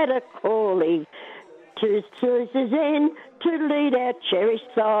 they had a calling Two choices in to lead our cherished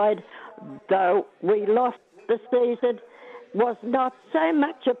side. Though we lost the season, was not so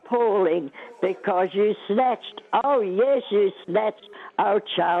much appalling because you snatched, oh yes, you snatched, oh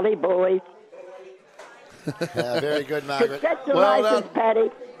Charlie boy. Very good, Margaret. Congratulations,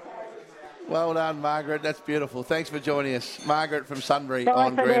 Paddy. Well done, Margaret. That's beautiful. Thanks for joining us. Margaret from Sunbury Bye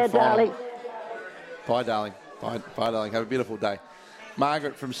on for Grand now, Final. darling. Bye, darling. Bye, darling. Have a beautiful day.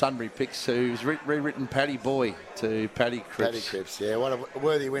 Margaret from Sunbury picks who's rewritten Paddy Boy to Paddy Cripps. Paddy Cripps, yeah. What a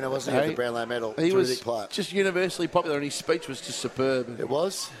worthy winner, wasn't he, of the Brownlow medal? He was Terrific player. just universally popular, and his speech was just superb. It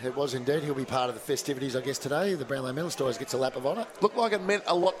was indeed. He'll be part of the festivities, I guess, today. The Brownlow medalist always gets a lap of honour. Looked like it meant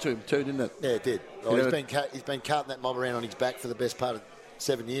a lot to him too, didn't it? Yeah, it did. Oh, he's been carting that mob around on his back for the best part of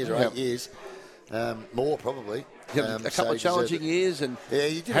 7 years or 8 years. More, probably. He had a couple of challenging years and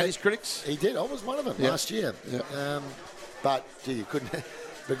he did had his critics. He did. I was one of them last year. Yeah. But, gee, you couldn't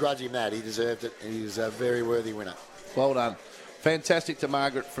begrudge him that. He deserved it. He was a very worthy winner. Well done. Fantastic to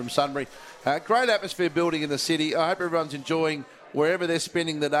Margaret from Sunbury. Great atmosphere building in the city. I hope everyone's enjoying wherever they're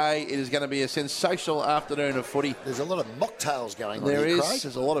spending the day. It is going to be a sensational afternoon of footy. There's a lot of mocktails going on There here, is. Craig.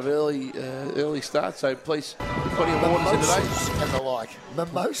 There's a lot of early starts, so please put plenty of waters in today. And the like.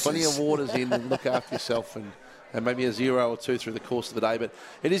 Mimosas. Plenty of waters in and look after yourself and maybe a 0 or 2 through the course of the day. But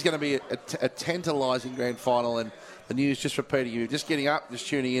it is going to be a tantalising grand final, and the news just repeating you. Just getting up, just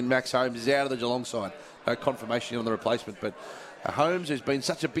tuning in, Max Holmes is out of the Geelong side. No confirmation on the replacement, but Holmes, who's been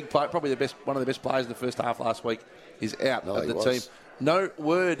such a big player, probably one of the best players in the first half last week, is out of the team. No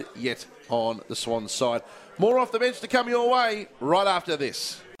word yet on the Swans side. More off the bench to come your way right after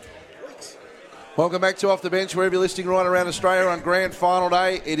this. Welcome back to Off the Bench, wherever you're listening right around Australia on Grand Final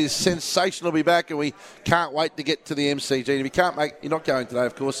Day. It is sensational to be back, and we can't wait to get to the MCG. And if you can't make, you're not going today,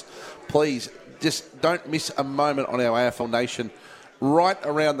 of course, please just don't miss a moment on our AFL Nation. Right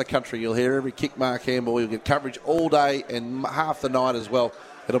around the country, you'll hear every kick, mark, handball. You'll get coverage all day and half the night as well.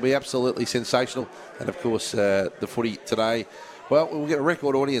 It'll be absolutely sensational. And, of course, the footy today. Well, we'll get a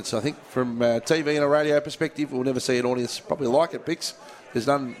record audience, I think, from TV and a radio perspective. We'll never see an audience probably like it, Pix. There's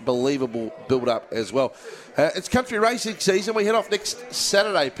an unbelievable build-up as well. It's country racing season. We head off next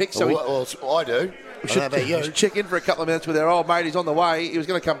Saturday, Pix. So I do. We should check in for a couple of minutes with our old mate. He's on the way. He was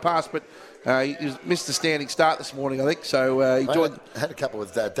going to come past, but he missed the standing start this morning, I think. So he joined. Had a couple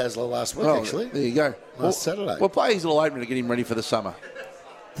with Dazzler last week, actually. There you go. Last Saturday. We'll play his little opener to get him ready for the summer.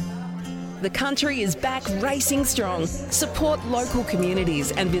 The country is back racing strong. Support local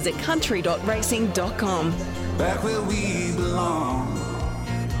communities and visit country.racing.com. Back where we belong.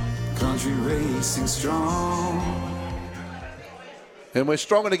 Country racing strong. And we're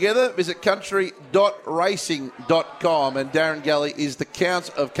stronger together. Visit country.racing.com. And Darren Galley is the Count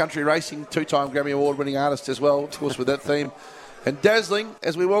of Country Racing, 2-time Grammy Award-winning artist as well, of course, with that theme. And dazzling,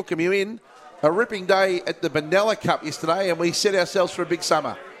 as we welcome you in, a ripping day at the Benalla Cup yesterday, and we set ourselves for a big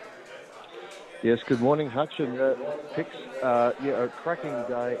summer. Yes, good morning, Hutch and Pix. A cracking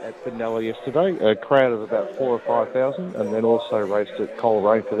day at Benalla yesterday. A crowd of about 4,000 or 5,000, and then also raced at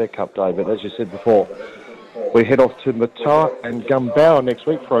Coleraine for their Cup day. But as you said before, we head off to Matawa and Gumbauer next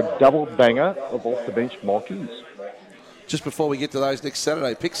week for a double banger of off-the-bench monkeys. Just before we get to those next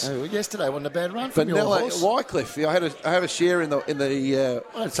Saturday picks. Yesterday wasn't a bad run from your Benalla, horse. Wycliffe. Yeah, I have a share in the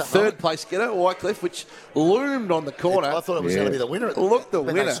third place getter, Wycliffe, which loomed on the corner. I thought it was going to be the winner. Looked the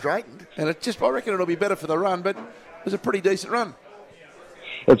when winner. they straightened. And I reckon it'll be better for the run, but it was a pretty decent run.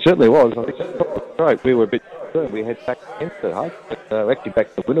 It certainly was. I think that's right. We were a bit concerned. We had back against it, Hutch. Actually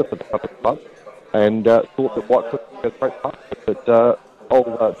back the winner for the club, and thought that Wycliffe would go straight past it. But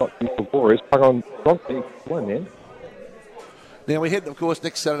not beautiful Glorious hung on strongly. Won then. Now we head, of course,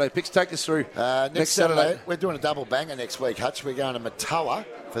 next Saturday. Picks, take us through next Saturday. We're doing a double banger next week, Hutch. We're going to Matawa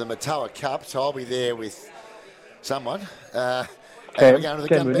for the Matawa Cup, so I'll be there with someone. And we're going to the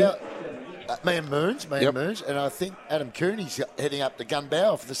Gumbauer. Me and Moons, and I think Adam Cooney's heading up to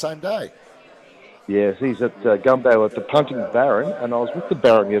Gumbauer for the same day. Yes, he's at Gumbauer at the Punting Baron, and I was with the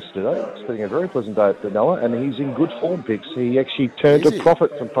Baron yesterday, spending a very pleasant day at Benalla, and he's in good form, Pix. He actually turned a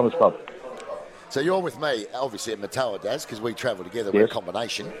profit from Punters Pub. So you're with me, obviously, at Matawa, Daz, because we travel together. We're a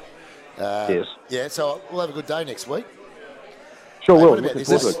combination. Yes. Yeah, so we'll have a good day next week. Sure will. Looking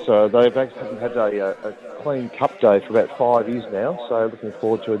forward to it. So they've actually had a clean cup day for about 5 years now, so looking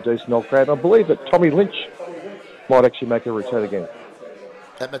forward to a decent old crowd. I believe that Tommy Lynch might actually make a return again.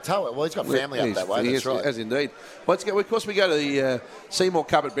 At Matawa? Well, he's got family up that way, that's right. As indeed. Well, of course, we go to the Seymour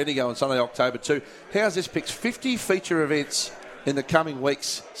Cup at Bendigo on Sunday, October 2. How's this, Picks? 50 feature events in the coming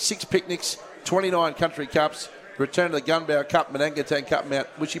weeks, 6 picnics, 29 country cups, return to the Gumbauer Cup, Manangatang Cup, Mount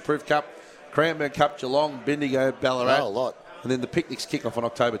Wishiproof Cup, Cranbourne Cup, Geelong, Bendigo, Ballarat. Oh, a lot. And then the picnics kick off on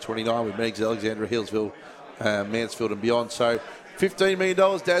October 29 with Meigs, Alexandra, Hillsville, Mansfield and beyond. So $15 million,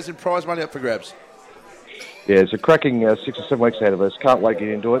 Daz, in prize money up for grabs. Yeah, it's a cracking 6 or 7 weeks ahead of us. Can't wait to get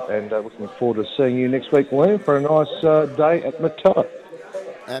into it, and looking forward to seeing you next week, William, for a nice day at Matella.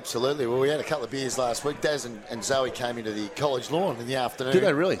 Absolutely. Well, we had a couple of beers last week. Daz and Zoe came into the college lawn in the afternoon. Did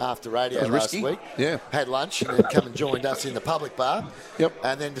they really? After radio That was last risky. week. Yeah. Had lunch and then come and joined us in the public bar. Yep.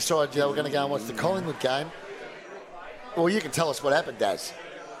 And then decided we're going to go and watch the Collingwood game. Well, you can tell us what happened, Daz.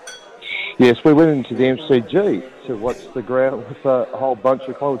 Yes, we went into the MCG to watch the ground with a whole bunch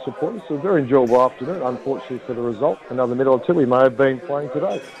of Collingwood supporters. So a very enjoyable afternoon, unfortunately for the result. Another medal or two we may have been playing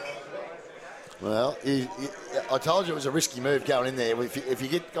today. Well, I told you it was a risky move going in there. If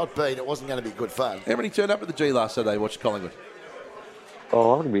you got beat, it wasn't going to be good fun. How many turned up at the G last Saturday watched Collingwood?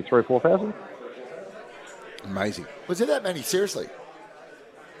 Oh, I think it'd be 3,000 or 4,000. Amazing. Was there that many? Seriously?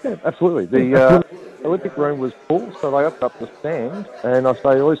 Yeah, absolutely. The Olympic room was full, so they upped up the stand, and I say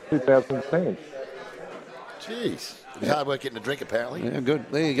at least 2,000 stands. Jeez. It was hard work getting a drink, apparently. Yeah, good.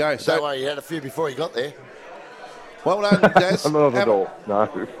 There you go. Don't worry, you had a few before you got there. Well done, Daz. Not at all,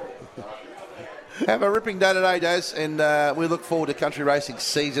 no. Have a ripping day today, Daz, and we look forward to country racing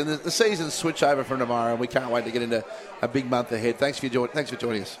season. The season's switch over from tomorrow, and we can't wait to get into a big month ahead. Thanks for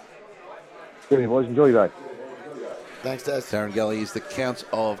joining us. Good, boys. Enjoy your day. Thanks, Daz. Darren Gully is the Count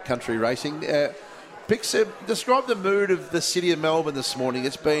of Country Racing. Pix, describe the mood of the city of Melbourne this morning.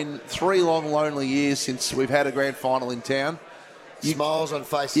 It's been 3 long, lonely years since we've had a grand final in town. Smiles on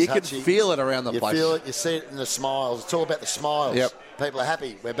faces. You can Hutchie. feel it around the place. You feel it. You see it in the smiles. It's all about the smiles. Yep. People are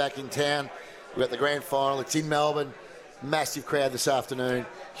happy. We're back in town. We're at the grand final. It's in Melbourne. Massive crowd this afternoon.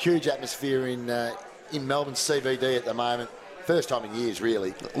 Huge atmosphere in Melbourne CBD at the moment. First time in years,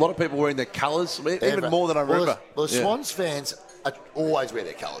 really. A lot of people wearing their colours, even more than I remember. Well, the Swans fans always wear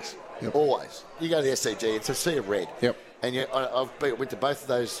their colours. Yep. Always. You go to the SCG, it's a sea of red. Yep. And I went to both of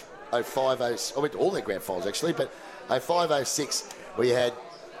those 05, I went to all their grand finals actually, but 05, 06, where you had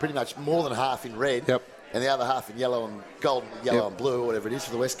pretty much more than half in red, and the other half in yellow and gold, yellow and blue, or whatever it is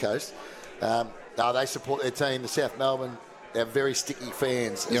for the West Coast. They support their team, the South Melbourne. They're very sticky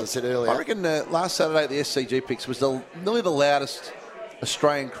fans, as I said earlier. I reckon last Saturday at the SCG Picks was nearly the loudest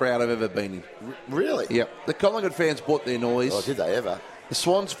Australian crowd I've ever been in. Really? Yep. The Collingwood fans brought their noise. Oh, did they ever? The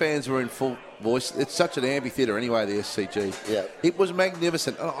Swans fans were in full voice. It's such an amphitheatre anyway, the SCG. Yeah. It was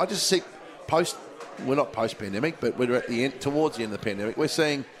magnificent. I just see we're not post-pandemic, but we're at the end, towards the end of the pandemic. We're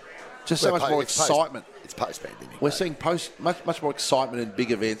seeing just so much more excitement. It's post-pandemic. We're seeing much more excitement in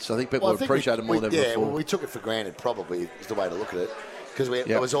big events. I think people appreciate it more than ever before. Well, we took it for granted, probably, is the way to look at it. Because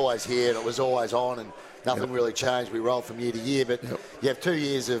it was always here and it was always on and nothing really changed. We rolled from year to year, but you have 2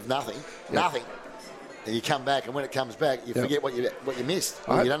 years of nothing, and you come back, and when it comes back, you forget what you missed.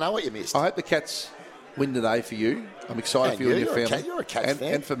 You don't know what you missed. I hope the Cats win today for you. I'm excited for you and your family. You're a Cats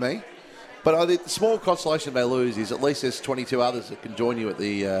fan. And for me. But I think the small consolation if they lose is at least there's 22 others that can join you at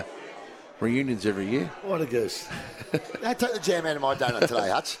the reunions every year. What a goose. Now take the jam out of my donut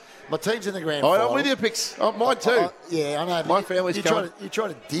today, Hutch. My team's in the grand final. I'm with you, Pix. Mine too. I know. My family's coming. You try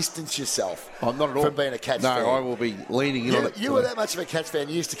to distance yourself not at all. from being a Cats fan. No, I will be leaning in on it. You were that much of a Cats fan.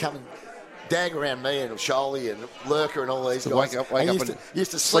 You used to come and dag around me and Sholey and Lurker and all these guys. Wake up and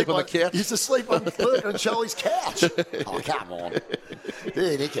used to sleep on the couch. Used to sleep on Lurker and Sholey's couch. Oh, come on.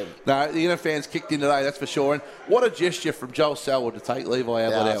 No, the inner fans kicked in today, that's for sure. And what a gesture from Joel Selwood to take Levi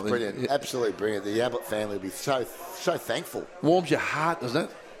Ablett out. That's brilliant. Absolutely brilliant. The Ablett family will be so thankful. Warms your heart, doesn't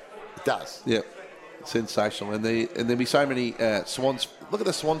it? It does. Yep. Sensational. And there'll be so many Swans. Look at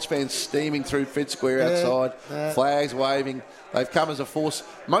the Swans fans steaming through Fed Square outside, flags waving. They've come as a force.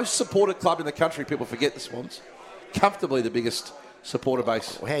 Most supported club in the country, people forget the Swans. Comfortably the biggest supporter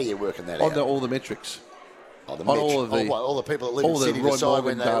base. Well, how are you working that out? On all the metrics. All the people that live in the city decide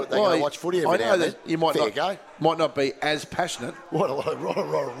when they go to watch footy every now and then. You might not be as passionate. What a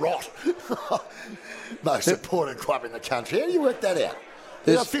rot. Most supported club in the country. How do you work that out?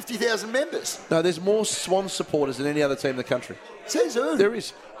 There's got 50,000 members. No, there's more Swan supporters than any other team in the country. Says who? There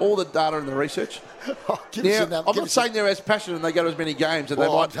is. All the data and the research. I'm not saying they're as passionate and they go to as many games. And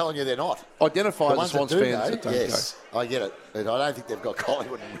I'm telling you they're not. Identify the Swans fans that don't yes, go. I get it. But I don't think they've got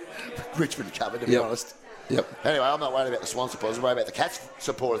Collingwood and Richmond covered, to be honest. Yep. Anyway, I'm not worried about the Swan supporters. I'm worried about the Cats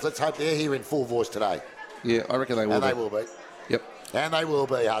supporters. Let's hope they're here in full voice today. Yeah, I reckon they will be. And they will be. Yep. And they will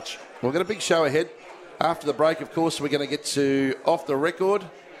be, Hutch. We've got a big show ahead. After the break, of course, we're going to get to Off the Record.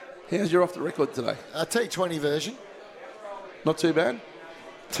 How's your Off the Record today? A T20 version. Not too bad?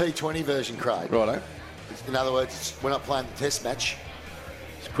 T20 version, Craig. Righto. In other words, we're not playing the test match.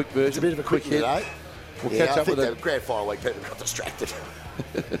 It's a quick version. It's a bit of a quick hit. We'll catch up with the grand final week. People got distracted.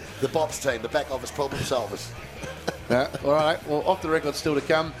 The Bops team, the back office problem solvers. All right, well, off the record still to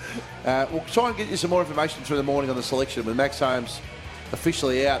come. We'll try and get you some more information through the morning on the selection with Max Holmes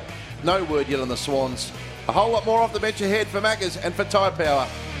officially out. No word yet on the Swans. A whole lot more off the bench ahead for Maccas and for Tyre Power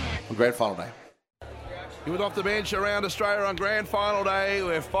on Grand Final Day. You went off the bench around Australia on Grand Final Day.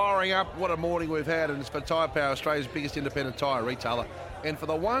 We're firing up. What a morning we've had, and it's for Tyre Power, Australia's biggest independent tyre retailer, and for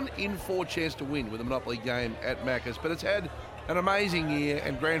the 1 in 4 chance to win with a Monopoly game at Maccas. But it's had an amazing year,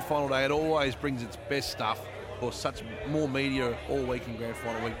 and Grand Final Day, it always brings its best stuff. Or such more media all week in Grand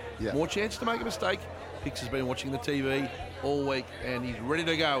Final week. Yeah. More chance to make a mistake. Hicks has been watching the TV all week, and he's ready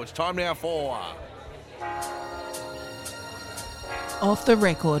to go. It's time now for... Off the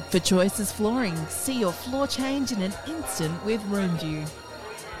record for Choices Flooring. See your floor change in an instant with Roomview.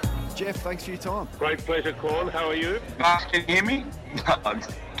 Jeff, thanks for your time. Great pleasure, Claude. How are you? Bucks, can you hear me?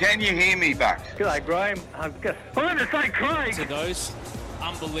 Can you hear me, Bucks? G'day, Graham. I'm going to say Craig. To those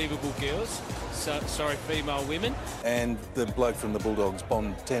unbelievable girls. Female women. And the bloke from the Bulldogs,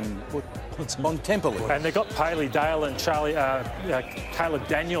 Bontempo. And they've got Paley Dale and Caleb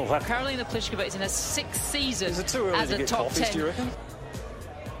Daniel. Karolina Pliskova is in her 6th season Is it too early as to a get top coffees, 10. do you reckon?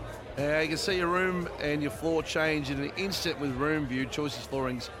 You can see your room and your floor change in an instant with Roomview. Choices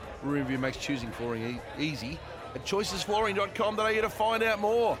Flooring's Roomview makes choosing flooring easy. At choicesflooring.com.au to find out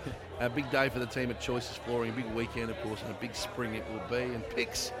more. A big day for the team at Choices Flooring. A big weekend, of course, and a big spring it will be. And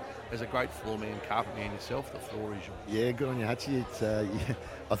Picks, as a great floor man, carpet man yourself, the floor is yours. Yeah, good on you, Hutchie. It's,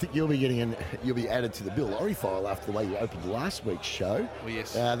 I think you'll be added to the Bill Laurie file after the way you opened last week's show. Oh,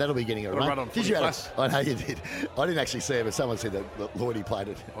 yes. That'll be getting a run run. on Did you? I know you did. I didn't actually see it, but someone said that Lloydie played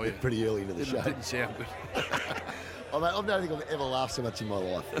it pretty early into the show. Didn't sound good. I don't think I've ever laughed so much in my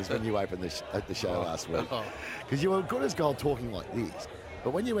life as when you opened the show last week. Because you were good as gold talking like this.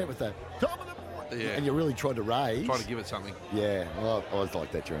 But when you went with the top of the morning and you really tried to raise. Trying to give it something. Yeah, well, I was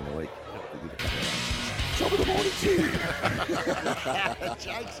like that during the week. Top of the morning, too.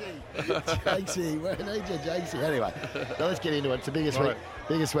 Jakesy. We need you, Jakesy. Anyway, so let's get into it. It's the biggest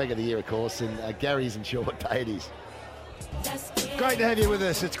week of the year, of course, and Gary's and sure what day it is. Great to have you with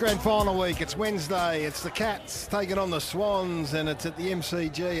us. It's Grand Final week. It's Wednesday. It's the Cats taking on the Swans, and it's at the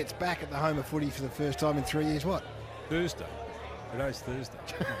MCG. It's back at the home of footy for the first time in 3 years. What? Thursday. Today's Thursday.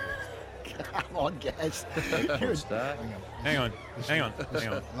 Come on, Gaz. Hang on.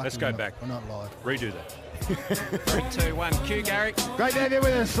 Let's go back. We're not live. Redo that. 3, 2, 1. Cue, Gary. Great to have you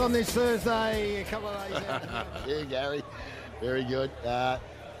with us on this Thursday. A couple of days out. Yeah, Gary. Very good.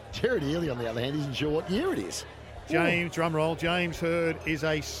 Jared Healy, on the other hand, isn't sure what year it is. James, drum roll, James Hird is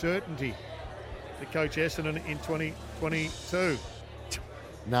a certainty to coach Essendon in 2022.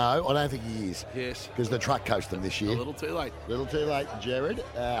 No, I don't think he is. Yes. Because the truck coached them this year. A little too late. Jared.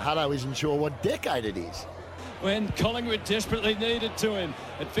 Hutto isn't sure what decade it is. When Collingwood desperately needed to him.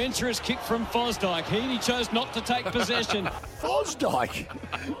 Adventurous kick from Fosdyke. Heaney chose not to take possession. Fosdyke?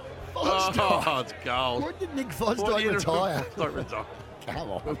 Oh, it's gold. When did Nick Fosdyke retire? Don't retire.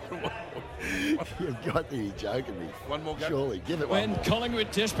 Come on. You've got to be joking me. One more go. Surely, give it When one more. Collingwood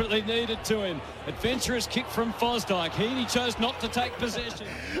desperately needed to him. Adventurous kick from Fosdyke. Heaney chose not to take possession.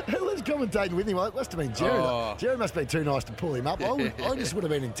 Who was commentating with him? It must have been Jared. Oh. Jared must have been too nice to pull him up. I just would have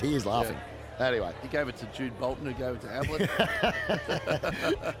been in tears laughing. Anyway. He gave it to Jude Bolton, who gave it to Ablett.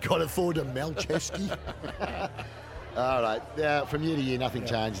 Got it forward to Malcheski. All right. Now, from year to year, nothing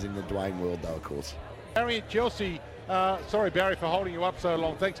changes in the Dwayne world, though, of course. Barry at Chelsea. Sorry, Barry, for holding you up so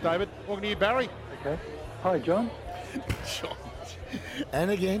long. Thanks, David. Welcome to you, Barry. Okay. Hi, John.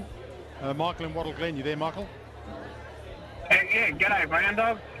 And again. Michael in Wattle Glen. You there, Michael? Yeah, g'day, Brown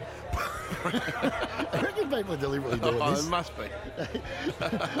Dog. I reckon people are deliberately doing this. It must be.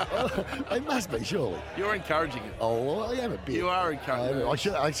 It must be, surely. You're encouraging it. Oh, well, I am a bit. You are encouraging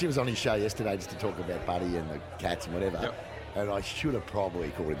it. I actually was on his show yesterday just to talk about Buddy and the Cats and whatever. Yep. And I should have probably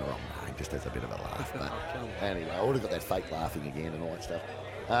called him the wrong name, just as a bit of a laugh. But anyway, I would have got that fake laughing again and all that stuff.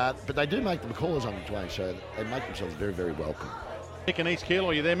 But they do make the callers on the Dwayne show. They make themselves very, very welcome. Mick in East Kiel.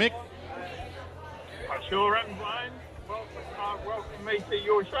 Are you there, Mick? I sure am, Wayne. Welcome me to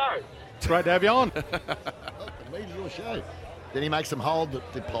your show. It's great to have you on. Welcome me to your show. Then he makes them hold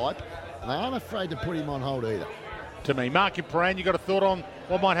the pipe, and they aren't afraid to put him on hold either. To me, Mark in Paran, you got a thought on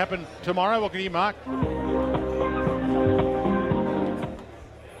what might happen tomorrow? What can you, Mark?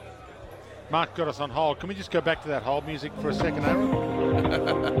 Mark got us on hold. Can we just go back to that hold music for a second, Aaron?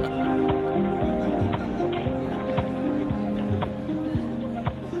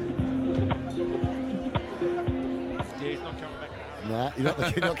 He's not coming back. No,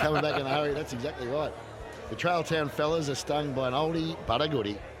 you're not coming back in a hurry. That's exactly right. The Trailtown fellas are stung by an oldie but a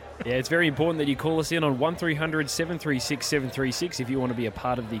goodie. Yeah, it's very important that you call us in on 1300 736 736 if you want to be a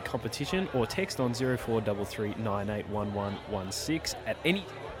part of the competition, or text on 0433 981116 at any.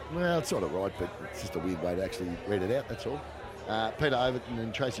 Well, it's sort of right, but it's just a weird way to actually read it out, that's all. Peter Overton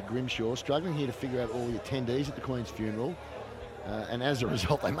and Tracy Grimshaw struggling here to figure out all the attendees at the Queen's funeral. And as a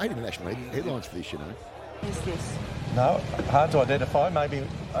result, they made international headlines for this, you know. Who's this? No, hard to identify. Maybe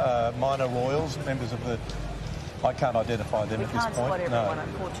minor royals, members of the... I can't identify them at this point. We can't spot everyone,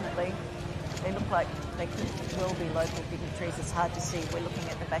 unfortunately. They look like they could well be local dignitaries. It's hard to see. We're looking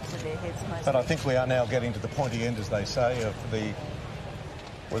at the backs of their heads mostly. But I think we are now getting to the pointy end, as they say, of the...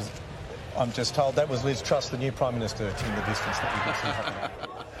 I'm just told that was Liz Truss, the new Prime Minister, in the distance that you can see happening.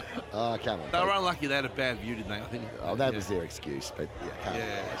 Oh, come on. They were unlucky they had a bad view, didn't they? I think. Oh, that was their excuse, but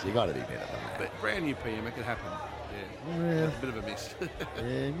you got to be better than that. But brand new PM, it could happen. Yeah. That's a bit of a miss.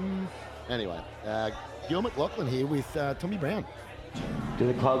 Anyway, Gil McLaughlin here with Tommy Brown. Do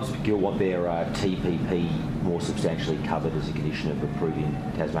the clubs, Gil, want their TPP more substantially covered as a condition of approving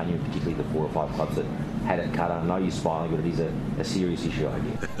Tasmania, particularly the 4 or 5 clubs that had it cut? I know you're smiling, but it is a serious issue, I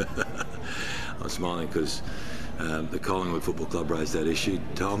guess. I'm smiling because the Collingwood Football Club raised that issue,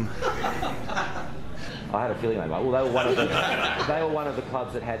 Tom. I had a feeling they might. Well, they were one of the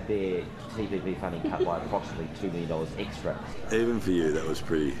clubs that had their TPP funding cut by approximately $2 million extra. Even for you, that was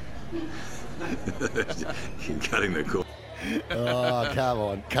pretty... You're cutting the cord. Oh, come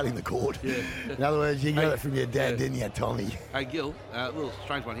on, cutting the cord. Yeah. In other words, you got it from your dad, didn't you, Tommy? Hey, Gil, a little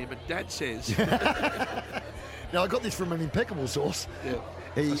strange one here, but Dad says... Now, I got this from an impeccable source. Yeah.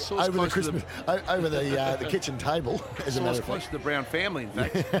 He, over the Christmas, over the kitchen table, as a matter of close fact. to the Brown family, in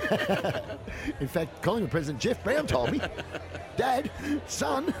fact. In fact, Collingwood President Jeff Brown told me, Dad,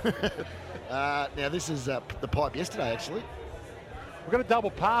 son. Now, this is the pipe yesterday, actually. We've got a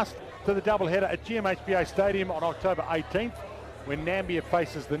double pass to the doubleheader at GMHBA Stadium on October 18th when Nambia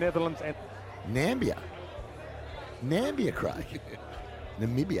faces the Netherlands. And Nambia, Craig.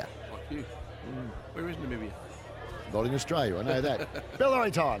 Namibia. Like you. Where is Namibia? Not in Australia, I know that.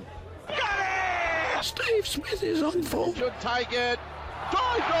 Bellary time. Steve Smith is on form. Should take it.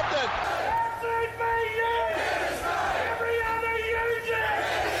 Try, dropped it.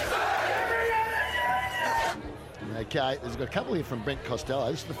 Okay, there's got a couple here from Brent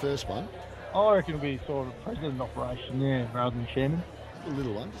Costello. This is the first one. I reckon it'll be sort of president operation there rather than chairman. Just a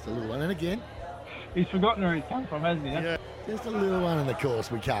little one. And again, he's forgotten where he's come from, hasn't he? Yeah. Just a little one, and of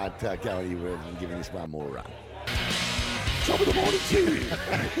course we can't go anywhere than giving this one more run. Top of the morning too.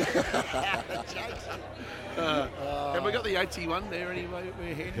 Have we got the 81 there anyway?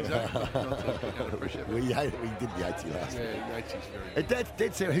 We're handy. We did the 80 last night. Yeah, the 80's very good.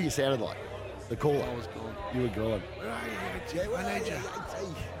 Dad said who you sounded like. The caller. I was gone. You were gone. Where are you? I need you.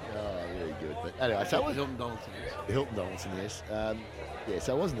 Oh, very good. But anyway, so it was Hilton Donaldson. Hilton Donaldson, yes.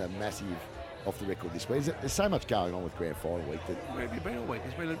 So it wasn't a massive off the record this week. There's so much going on with grand final week that. Where have you been all week?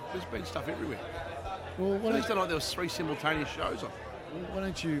 There's been stuff everywhere. Well, Thursday night there was 3 simultaneous shows on. Well, why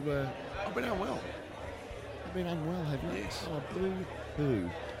don't you? I've been unwell. You've been unwell, have you? Yes. Oh, boo.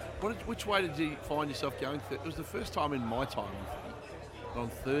 Which way did you find yourself going? It was the first time in my time. On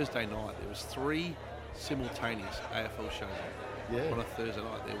Thursday night, there was 3 simultaneous AFL shows on. Yeah. On a Thursday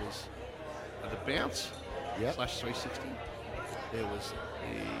night, there was the Bounce / 360. There was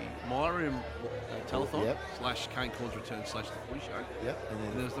the My Room telethon / Kane Corns Return / the Footy Show. Yep. And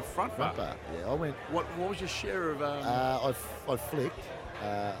then there was the front bar. Yeah, I went. What was your share of? I flicked.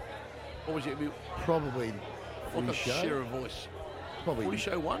 What was your? Probably. What the show? Share of voice? Probably Footy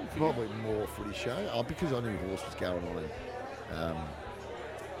Show 1. Probably more Footy Show. Because I knew Horse was going on, and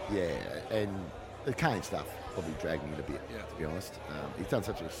and the Kane stuff probably dragged me in a bit. Yeah. To be honest, he's done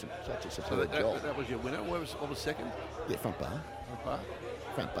such a superb job. That was your winner. What was second? Yeah, front bar.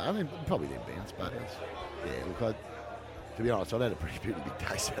 Front bar. Then probably then Bounce, but yeah. Look, to be honest, I'd had a pretty big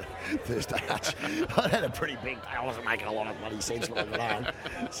day Thursday. I'd had a pretty big day. I wasn't making a lot of bloody sense when I got home.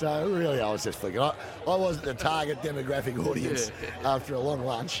 So really, I was just thinking. I wasn't the target demographic audience after a long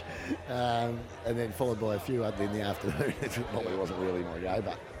lunch, and then followed by a few in the afternoon. It probably wasn't really my go,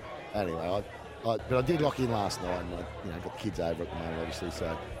 but anyway, but I did lock in last night, and I got the kids over at the moment, obviously.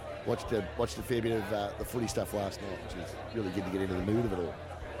 So watched a fair bit of the footy stuff last night, which is really good to get into the mood of it all.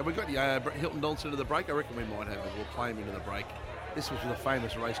 Have we got Hilton Donaldson into the break? I reckon we might have. We'll play him into the break. This was the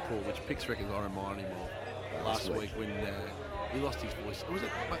famous race call, which Pix reckons I reminded him of last week when he lost his voice. Was it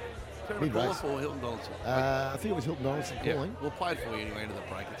Terry McAuliffe or Hilton Donaldson? I think it was Hilton Donaldson calling. We'll play it for you anyway into the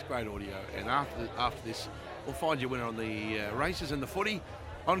break. It's great audio. And after this, we'll find your winner on the races and the footy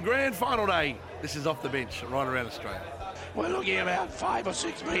on grand final day. This is Off the Bench, right around Australia. We're looking about 5 or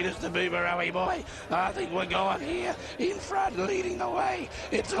 6 metres to Boobarowie boy. I think we're going here in front, leading the way.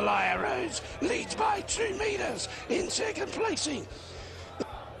 It's Elia Rose, leads by 2 metres in second placing.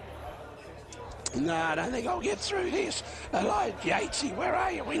 No, I don't think I'll get through this. Elijah Yatesy, where are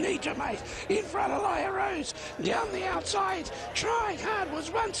you? We need you, mate. In front of Elia Rose, down the outside, trying hard,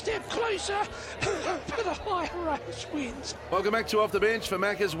 was 1 step closer, but Elia Rose wins. Welcome back to Off the Bench for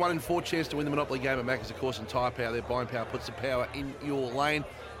Macca's. 1 in 4 chance to win the Monopoly game at Macca's, of course, and Tyre Power. Their buying power puts the power in your lane.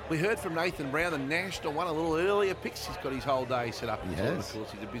 We heard from Nathan Brown, the National one, a little earlier. Picks, he's got his whole day set up. He has. has. Of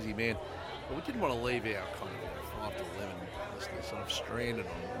course, he's a busy man. But we didn't want to leave our kind of 5 to 11 listeners sort of stranded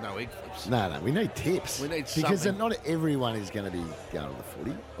on no egg flips. No, we need tips. We need because something. not everyone is going to be going to the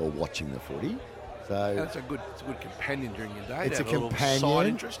footy or watching the footy. So And it's a good companion during your day. it's to a have little companion. side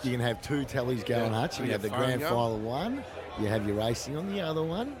interest. You can have 2 tellies going, Hutch. You can have the phone grand going. final one. You have your racing on the other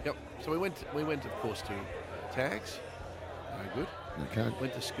one. Yep. So we went of course, to tags. No good. Okay.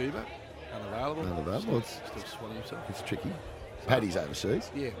 Went to scuba. Unavailable. Unavailable. Still swelling himself. It's tricky. Paddy's overseas.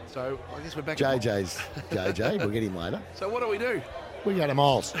 Yeah. So I guess we're back. JJ's JJ. We'll get him later. So what do? We go to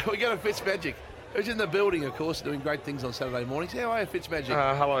Miles. We go to Fitzmagic, who's in the building, of course, doing great things on Saturday mornings. How are you,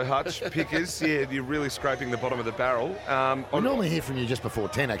 Fitzmagic? Hello, Hutch. Pickers. Yeah, you're really scraping the bottom of the barrel. We normally hear from you just before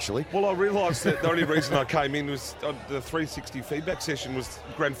 10, actually. Well, I realised that the only reason I came in was the 360 feedback session was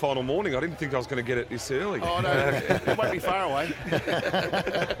grand final morning. I didn't think I was going to get it this early. Oh, no, it won't be far away.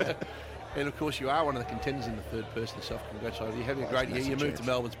 And, of course, you are one of the contenders in the third person yourself. Congratulations. You're having a great year. Your move to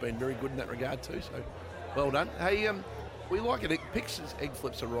Melbourne's been very good in that regard too, so well done. Hey, we like it. Pix's egg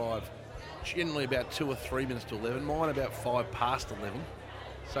flips arrive generally about 2 or 3 minutes to 11. Mine about 5 past 11.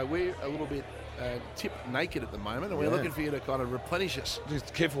 So we're a little bit tip naked at the moment, and we're looking for you to kind of replenish us.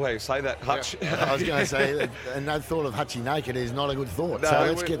 Just careful how you say that, Hutch. Yeah. I was going to say, no thought of Hutchie naked is not a good thought. So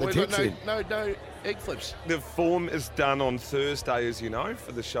let's get the tips in. No egg flips. The form is done on Thursday, as you know,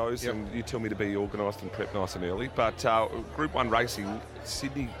 for the shows, and you tell me to be organised and prep nice and early. But Group 1 racing,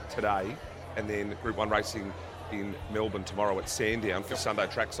 Sydney today, and then Group 1 racing in Melbourne tomorrow at Sandown for Sunday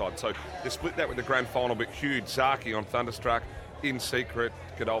trackside. So they split that with the grand final, but huge. Zaki on Thunderstruck, In Secret,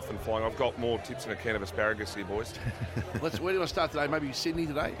 Godolphin flying. I've got more tips in a can of asparagus here, boys. Where do you want to start today? Maybe Sydney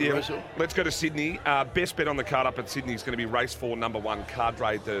today? Yeah, let's go to Sydney. Best bet on the card up at Sydney is going to be race 4, number 1,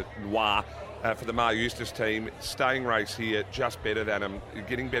 Cadre de Noir. For the Mar Eustace team, staying race here, just better than them,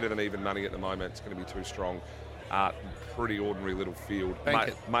 getting better than even money at the moment. It's going to be too strong. Pretty ordinary little field.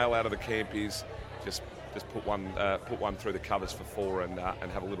 Mail out of the camp is just put one through the covers for 4 and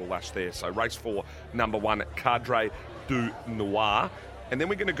have a little lash there. So race 4, number 1, Cadre du Noir. And then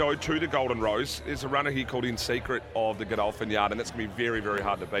we're going to go to the Golden Rose. There's a runner here called In Secret of the Godolphin Yard, and that's going to be very, very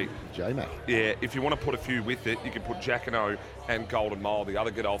hard to beat. J-Mac. Yeah, if you want to put a few with it, you can put Jacquino and Golden Mile, the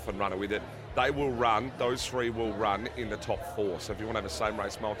other Godolphin runner, with it. They will run, those 3 will run in the top 4. So if you want to have a same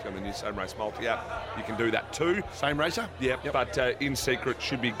race multi on the new same race multi app, you can do that too. Same racer? Yep. But In Secret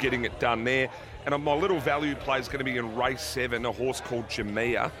should be getting it done there. And my little value play is going to be in race 7, a horse called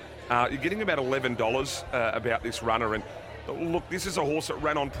Jamea. You're getting about $11 about this runner. And look, this is a horse that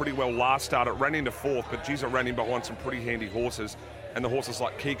ran on pretty well last start. It ran into 4th, but geez, it ran in behind some pretty handy horses. And the horses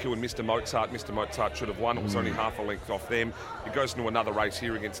like Kiku and Mr. Mozart. Mr. Mozart should have won. It was only half a length off them. It goes into another race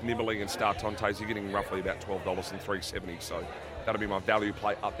here against Nibbling and Star Tontes. You're getting roughly about $12 and $3.70. So that'll be my value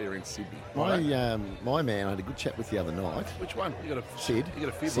play up there in Sydney. My man, I had a good chat with the other night. Which one? You got a Sid. You got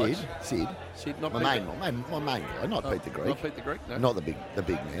a few Sid, not my main guy, not Pete the Greek. Not Pete the Greek, no. Not the big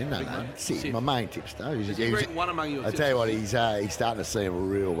man, no. Sid, my main tipster. He's one among your I tell you what, he's starting to see him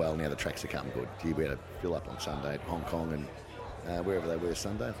real well now. The tracks are coming good. He'll be able to fill up on Sunday at Hong Kong and wherever they were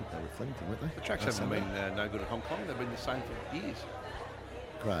Sunday. I think they were Flemington, weren't they? The tracks haven't been no good at Hong Kong. They've been the same for years.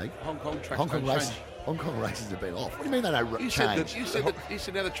 Craig. Hong Kong tracks Hong Kong races have been off. What do you mean they don't change? You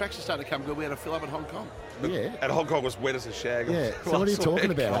said now the tracks are starting to come good. We had to fill up at Hong Kong. Yeah. And Hong Kong was wet as a shag. Yeah. So what are you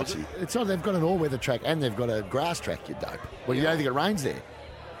talking about, actually? It's not. They've got an all-weather track and they've got a grass track. You dope. Well, you don't think it rains there.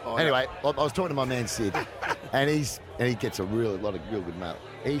 Oh, anyway, I was talking to my man Sid, and he gets a lot of real good mail.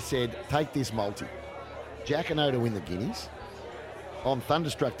 He said, take this multi, Jacquino to win the Guineas, on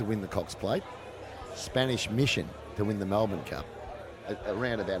Thunderstruck to win the Cox Plate, Spanish Mission to win the Melbourne Cup,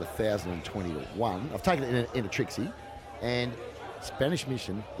 around about 1,020 to 1. I've taken it in a Trixie, and Spanish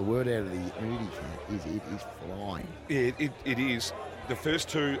Mission, the word out of the community is it is flying. Yeah, it is. The first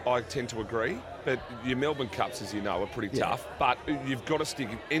 2, I tend to agree, but your Melbourne Cups, as you know, are pretty tough. But you've got to stick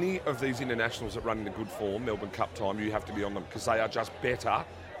in any of these internationals that run into good form, Melbourne Cup time, you have to be on them because they are just better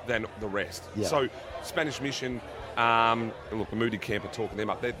than the rest. Yeah. So Spanish Mission Look, the Moody camp are talking them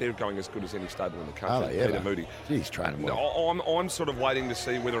up. They're going as good as any stable in the country. Oh, Peter yeah. Moody. He's training well. I'm sort of waiting to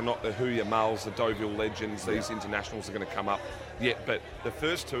see whether or not the Huya Males, the Deauville Legends, these internationals are going to come up yet. But the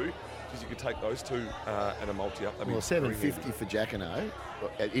first two, because you could take those two and a multi up. Well, $7.50 for Jacquinot,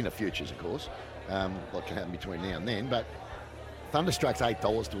 in the futures, of course. What can happen between now and then. But Thunderstruck's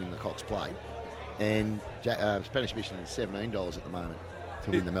 $8 to win the Cox Plate. And Spanish Mission is $17 at the moment to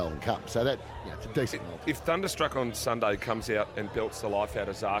win the Melbourne Cup. So that, it's a decent multi. If Thunderstruck on Sunday comes out and belts the life out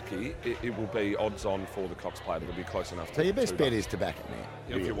of Zaki, it will be odds on for the Cox Plate. It'll be close enough. So your best bet is to back it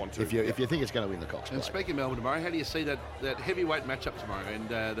now. If you want to. If you think it's going to win the Cox Plate. And speaking of Melbourne tomorrow, how do you see that heavyweight matchup tomorrow and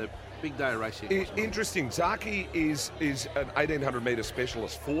the big day of racing? Interesting. Zaki is an 1,800 metre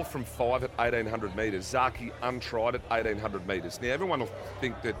specialist, 4 from 5 at 1,800 metres. Zaki untried at 1,800 metres. Now, everyone will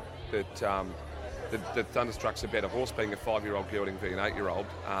think that Thunderstruck's a better horse, being a 5-year-old gelding being an 8-year-old.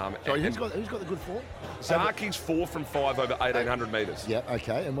 Sorry, who's got the good form? Zaki's 4 from 5 over 1,800 metres. Yeah,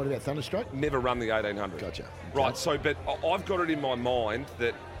 okay. And what about Thunderstruck? Never run the 1,800. Gotcha. Right, so, but I've got it in my mind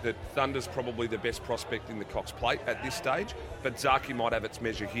that Thunder's probably the best prospect in the Cox Plate at this stage, but Zaki might have its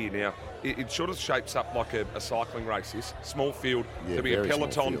measure here. Now, it sort of shapes up like a cycling race, this. Small field, there'll be a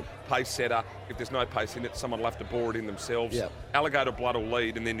peloton pace setter. If there's no pace in it, someone will have to bore it in themselves. Yep. Alligator Blood will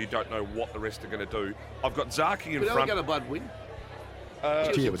lead, and then you don't know what the rest are going to do. I've got Zaki in front. Alligator Blood win?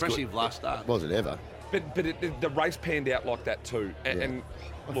 It was impressive last start. Was it ever? But the race panned out like that too. And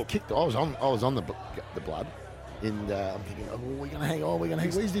look, I was on the Blood. And I'm thinking, we're going to hang on,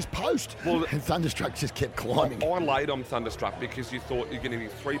 where's this post? Well, and Thunderstruck just kept climbing. I laid on Thunderstruck because you thought you're going to be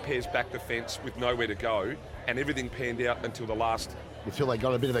 3 pairs back the fence with nowhere to go, and everything panned out until the last... Until they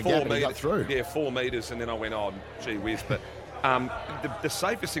got a bit of a gap and he got through. Yeah, 4 metres, and then I went, oh, gee whiz. But the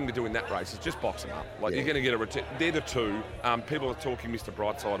safest thing to do in that race is just box them up. Like, you're going to get a return. They're the two. People are talking Mr.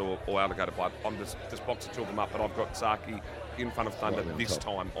 Brightside or Alligator Blood. I'm just box the two of them up, but I've got Zaki in front of Thunder this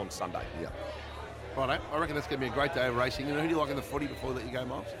time on Sunday. Yeah. Right, I reckon that's going to be a great day of racing. And who do you like in the footy before we let you go,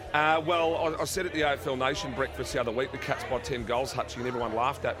 Miles? Well, I said at the AFL Nation breakfast the other week, the Cats by 10 goals, Hutchie, and everyone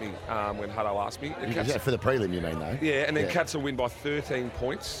laughed at me when Hutto asked me. For the prelim, you mean, though? Yeah, and then Cats will win by 13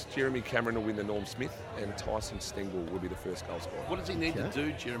 points. Jeremy Cameron will win the Norm Smith, and Tyson Stengel will be the first goal scorer. What does he need to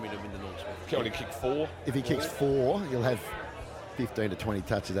do, Jeremy, to win the Norm Smith? Can only kick 4. If he kicks 4, he'll have 15 to 20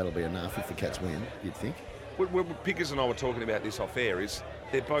 touches. That'll be enough if the Cats win, you'd think. What Pickers and I were talking about this off air is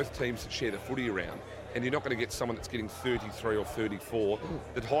they're both teams that share the footy around. And you're not going to get someone that's getting 33 or 34.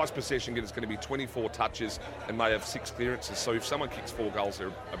 The highest possession getter is going to be 24 touches and may have 6 clearances. So if someone kicks 4 goals, they're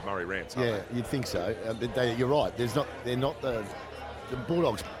a Murray Rance. Yeah, you'd think so. But you're right. They're not the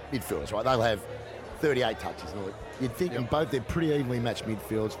Bulldogs midfielders, right? They'll have 38 touches. You'd think in both they're pretty evenly matched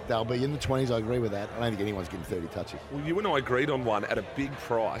midfields. They'll be in the 20s. I agree with that. I don't think anyone's getting 30 touches. Well, you and I agreed on one at a big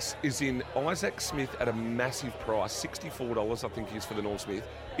price. Is in Isaac Smith at a massive price, $64. I think he is for the Norm Smith.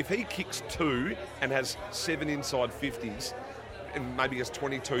 If he kicks 2 and has 7 inside 50s, and maybe has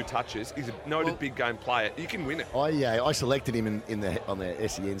 22 touches, he's a noted big game player. You can win it. I selected him on the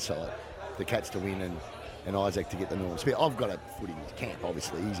SEN side, the Cats to win and Isaac to get the Norm Smith. I've got a foot in his camp,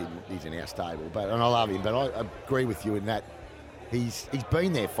 obviously. He's in our stable, and I love him. But I agree with you in that he's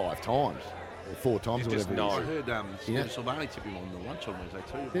been there 5 times, or 4 times, or whatever. I heard Silvani tip him on the lunch on Wednesday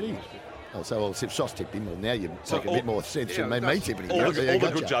too. Did he? Oh, so Sos tipped him. Well, now you make a bit more sense than me tipping him. All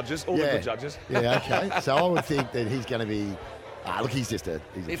the good judges. All the good judges. Yeah, okay. So I would think that he's going to be. Look, he's a.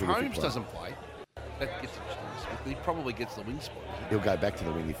 If Holmes doesn't play, that gets interesting. He probably gets the wing spot. He'll go back to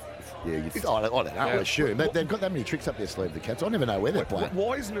the wing I don't know. I assume they've got that many tricks up their sleeve. The Cats. I never know where they're playing.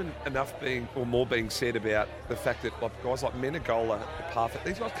 Why isn't enough more being said about the fact that guys like Menegola, Parfitt,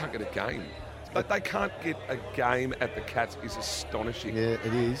 these guys can't get a game. But they can't get a game at the Cats is astonishing. Yeah,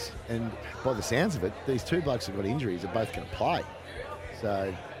 it is. And by the sounds of it, these 2 blokes have got injuries are both going to play.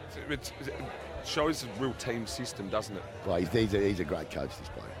 So it shows a real team system, doesn't it? Well, he's a great coach, this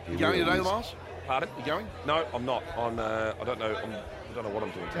bloke. You going today, Miles? Pardon? You going? No, I'm not. I don't know. I don't know what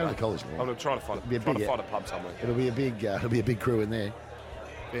I'm doing today. Go to college. I'm trying to find a pub somewhere. It'll be a big crew in there.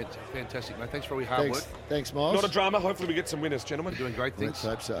 Fantastic, mate. Thanks for all your hard work. Thanks, Miles. Not a drama. Hopefully we get some winners, gentlemen. You're doing great things. Let's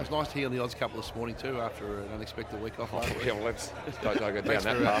hope so. It was nice to hear on the odds couple this morning too after an unexpected week off. Yeah, well, let's don't go down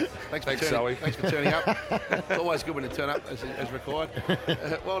that path. Thanks, Zoe. Thanks for turning up. It's always good when you turn up as required.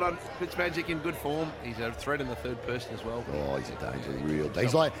 Well done, Fitzmagic in good form. He's a threat in the third person as well. Oh, he's a danger, real.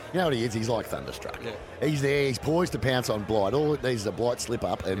 He's like, you know what he is? He's like Thunderstruck. Yeah. He's there. He's poised to pounce on Blight. All it needs is a Blight slip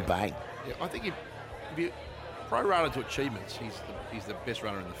up and bang. Yeah, I think if you pro-rata to achievements, he's the best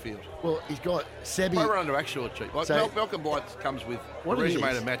runner in the field. Well, he's got Sebi. Pro-rata to actual achievement. Like Malcolm Blight comes with a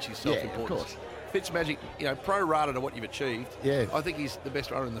resume to match his self-importance. Yeah, of course. Fitzmagic, pro-rata to what you've achieved, Yeah. I think he's the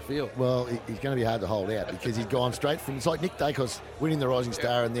best runner in the field. Well, he's going to be hard to hold out because he's gone straight from... It's like Nick Dacos winning the Rising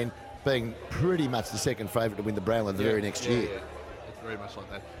Star and then being pretty much the second favourite to win the Brownlow the very next year. Yeah. It's very much like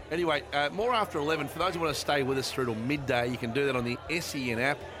that. Anyway, more after 11. For those who want to stay with us through till midday, you can do that on the SEN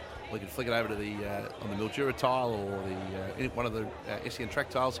app. Or you can flick it over to the on the Mildura tile or one of the SEN track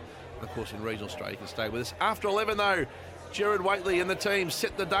tiles. And of course, in regional Australia, you can stay with us. After 11, though, Gerard Whateley and the team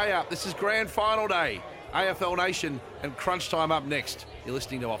set the day up. This is grand final day. AFL Nation and crunch time up next. You're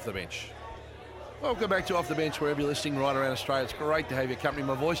listening to Off the Bench. Welcome back to Off the Bench, wherever you're listening right around Australia. It's great to have your company.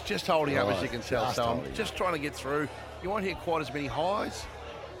 My voice just holding up, as you can tell. So I'm just trying to get through. You won't hear quite as many highs.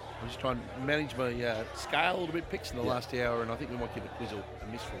 I'm just trying to manage my scale a little bit, picks in the last hour, and I think we might give a quiz a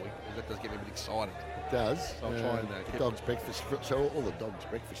miss for a week, because that does get me a bit excited. It does. So I'll try and the dog's breakfast. So all the dog's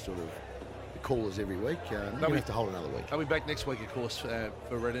breakfast sort of callers every week. You have to hold another week. I'll be back next week, of course, for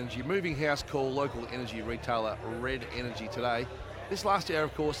Red Energy. Moving house call, local energy retailer Red Energy today. This last hour,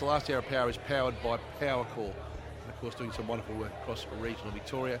 of course, the last hour of power is powered by PowerCall. And of course, doing some wonderful work across regional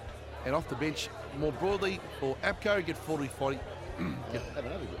Victoria. And Off the Bench, more broadly, for APCO, get 40-40. And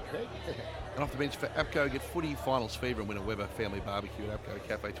off the bench for APCO, get footy finals fever and win a Weber family barbecue at APCO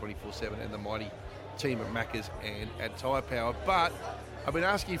Cafe 24/7 and the mighty team at Macca's and at Tyre Power. But I've been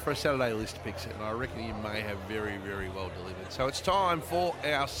asking for a Saturday list picks, and I reckon you may have very, very well delivered. So it's time for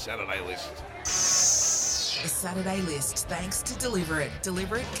our Saturday list. The Saturday list, thanks to Deliver It.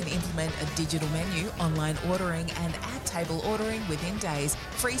 Deliver It can implement a digital menu, online ordering, and at table ordering within days.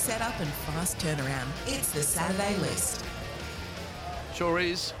 Free setup and fast turnaround. It's the Saturday list. Sure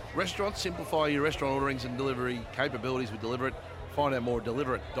is. Restaurants, simplify your restaurant orderings and delivery capabilities with Deliver It. Find out more at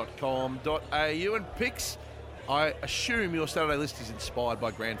deliverit.com.au. And picks, I assume your Saturday list is inspired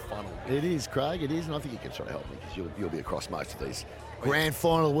by Grand Final. It is, Craig, it is, and I think you can sort of help me because you'll be across most of these Grand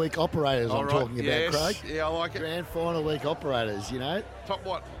Final week operators I'm talking about, Craig. Yeah, I like it. Grand Final week operators, Top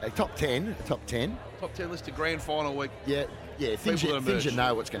what? Top 10. Top 10. Top 10 list of Grand Final week. Yeah, things you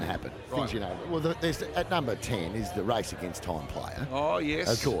know what's going to happen. Right. Things you know. Well, at number 10 is the race against time player. Oh,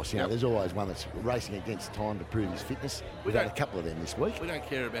 yes. Of course, there's always one that's racing against time to prove his fitness. We've had a couple of them this week. We don't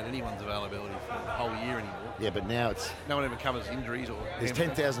care about anyone's availability for the whole year anymore. Yeah, but now it's... No one ever covers injuries or... There's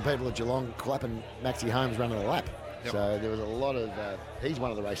 10,000 people at Geelong clapping Maxi Holmes running a lap. Yep. So there was a lot of... he's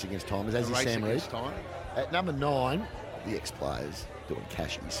one of the race against timers, as is Sam Reid. At number 9, the ex-players doing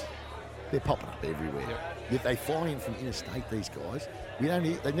cashies. They're popping up everywhere. Yep. They fly in from interstate, these guys. They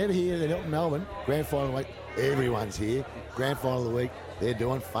never hear they're not in Melbourne. Grand final week, everyone's here. Grand final of the week, they're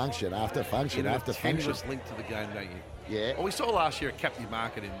doing function after function after function. Continuous link to the game, don't you? Yeah. Well, we saw last year at Captive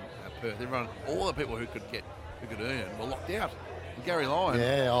Market in Perth. Everyone, all the people who could earn were locked out. And Gary Lyon.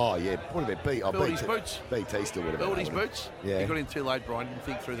 Yeah, What about BT's boots. BT still would have BT's boots. Yeah. He got in too late, Brian. Didn't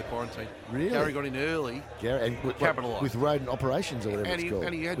think through the quarantine. Really? Gary got in early. And capitalised. With rodent operations or whatever and it's called.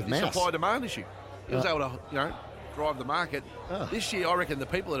 And he had with the mouse. supply-demand issue. He was able to, drive the market. This year, I reckon the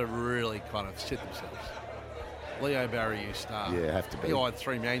people that have really kind of set themselves. Leo Barry, you star. Yeah, have to be. He had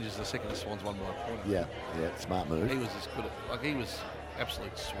 3 majors. The second the Swans won by a point. Yeah, smart move. He was as good at, he was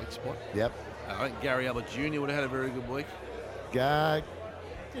absolute sweet spot. Yep. I think Gary Ablett Jr. would have had a very good week. Did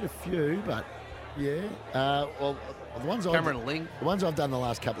a few, but yeah. Well, the ones I've done the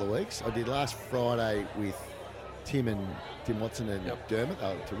last couple of weeks, I did last Friday with Tim Watson and Dermot.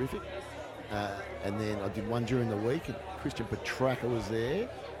 They were terrific. And then I did one during the week, and Christian Petraka was there.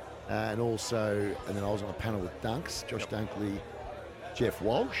 And then I was on a panel with Dunks, Josh Dunkley, Jeff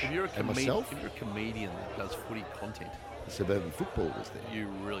Walsh, and myself. If you're a comedian that does footy content, Suburban Football was there. You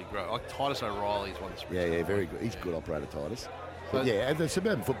really grow. Like Titus O'Reilly's one that's Yeah, very good. He's a good operator, Titus. But and the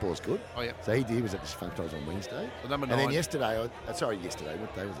Suburban Football is good. Oh, yeah. So he was at this function on Wednesday. So number 9. And then yesterday, what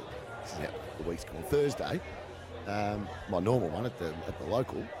day was it? This is how the week's gone. Thursday, my normal one at the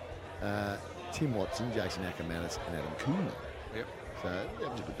local, Tim Watson, Jason Ackermanis, and Adam Coolman. Yep. So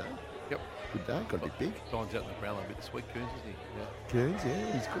that was a good day. Yep. Good day. Got a bit big. Don's out in the Brownlow a bit this week, Coons, isn't he? Yeah. Coons,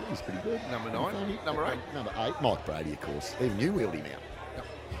 yeah, he's good. He's pretty good. Number 9. Number 8. Number 8, Mike Brady, of course. Even you wheeled him out. Yep.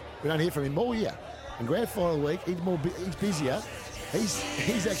 We don't hear from him all year. In grand final week, he's busier.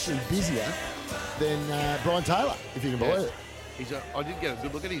 He's actually busier than Brian Taylor, if you can believe it. I did get a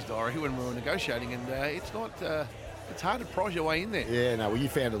good look at his diary when we were negotiating, and it's not. It's hard to prize your way in there. Yeah, no. Well, you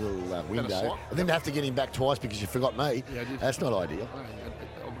found a little window. I didn't have to get him back twice because you forgot me. Yeah, I did. That's not ideal.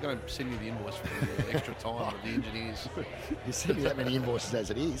 I'm going to send you the invoice for the extra time of the engineers. You send me that many invoices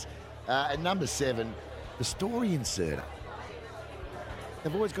as it is. At number 7, the story inserter.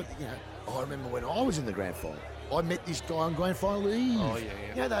 They've always got, I remember when I was in the grand final, I met this guy on grand final eve. Oh, yeah.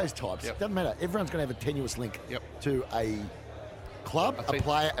 You know those types. Yep. Doesn't matter. Everyone's going to have a tenuous link to a club, a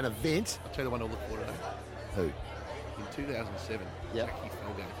player, an event. I'll tell you the one to look for today. Who? In 2007, Yep. Jackie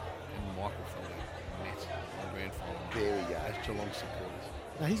Felgate and Michael Felgate met on grand final. There we go. As Geelong supporters.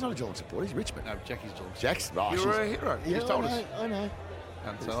 No, he's not a Geelong supporter. He's Richmond. No, Jackie's Geelong. Jack's right. You're a hero. Yeah, She's told I know, us. I know.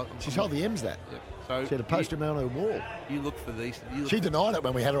 So She told the M's that. Yep. So She had a poster on her wall. You look for these. You look She denied it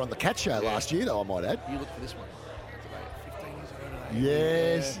when we had her on the Cat Show last year, though, I might add. You look for this one. Today, 15 years ago today.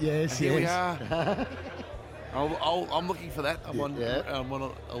 Yes, yes, And here we yes. are. I'm looking for that. I'm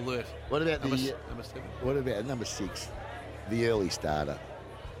on alert. What about number the number 7? What about number 6, the early starter?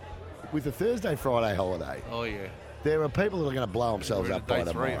 With the Thursday, Friday holiday, Oh yeah. there are people that are going to blow themselves We're up in by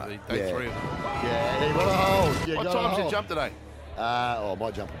day 3 tomorrow. of the day 3 of them. Yeah, you got to hold. You What gotta time's your hold. jump today?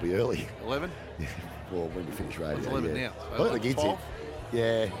 My jump will be early. 11. Well, when we finish radio. It's 11 yeah. now. I So think the kids 12?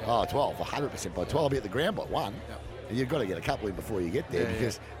 Yeah. 12. 100% by 12. I'll be at the ground by 1. And you've got to get a couple in before you get there Yeah,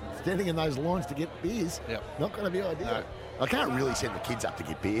 because standing in those lines to get beers, not going to be ideal. No. I can't really send the kids up to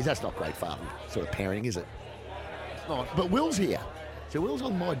get beers. That's not great father sort of parenting, is it? It's not. But Will's here. So Will's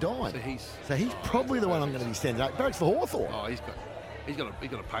on my dime. So he's probably the one I'm going to be sending up. Barracks for Hawthorn. Oh, he's got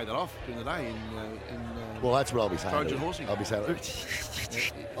to pay that off during the day in Well, that's what I'll be saying. Trojan horsing. I'll be saying,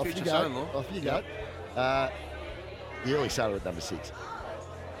 off you Future go. son-in-law. Off you go. The early starter at number 6.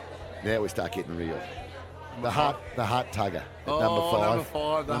 Now we start getting real. The heart tugger at number 5. Number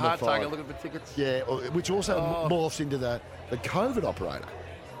 5. The Number heart 5. tugger looking for tickets. Yeah, which also morphs into the COVID operator.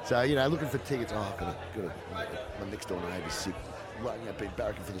 So, looking for tickets. Oh, I've got my next door neighbour's sick. Well, been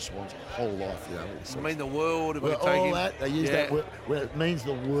barracking for the Swans whole life, I mean, the world. Well, all that, they use that word, where it means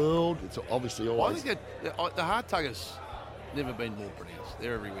the world. It's obviously Well, I always... think that the heart tuggers never been more pronounced.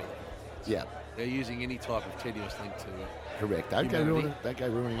 They're everywhere. Yeah. They're using any type of tenuous link to Correct. Don't go ruining it.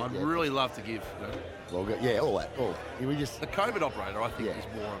 I'd really love to give. Well, all that. We just... The COVID operator, I think, is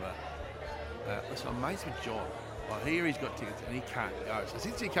more of a... listen, I'm mates with John. I hear he's got tickets and he can't go. So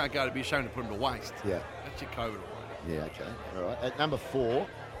since he can't go, it'd be a shame to put him to waste. Yeah. That's your COVID operator. Yeah, okay. All right. At number 4,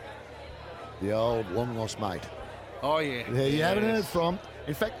 the old long-lost mate. Oh, yeah. Yeah, you haven't heard from.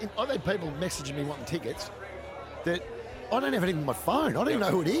 In fact, I've had people messaging me wanting tickets that I don't have anything on my phone. I don't even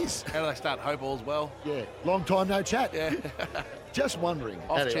know who it is. How do they start? Hope all's well. Yeah. Long time no chat. Yeah. Just wondering.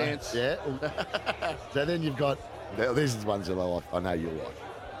 Off chance. Yeah. So then you've got... These are the ones that I know you'll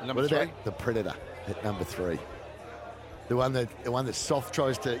like. Number what 3? about the Predator at number 3? The one that soft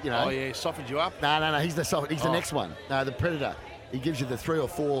tries to, Oh, yeah, softened you up? No, he's the soft. He's the next one. No, the Predator. He gives you the 3 or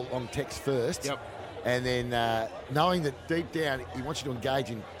 4 long texts first. Yep. And then knowing that deep down he wants you to engage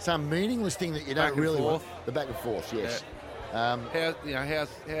in some meaningless thing that you don't really want. The back and forth, yes. How's your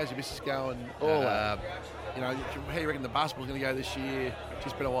business going? All that. How you reckon the basketball's going to go this year?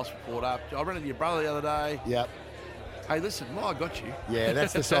 Just been a while report up. I ran into your brother the other day. Yep. Hey, listen, I got you. Yeah,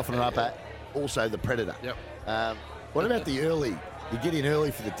 that's the softener up. Also the Predator. Yep. What about the early? You get in early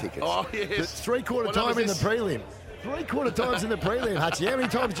for the tickets. Oh, yes. The 3/4 What time number in the is this? prelim. 3/4 times in the prelim, Hutchie. How many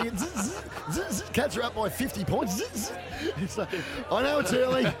times do you Cats are up by 50 points? It's like, I know it's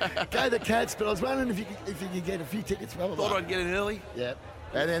early. Go the Cats, but I was wondering if you could get a few tickets. Blah, blah, blah. Thought I'd get in early. Yeah.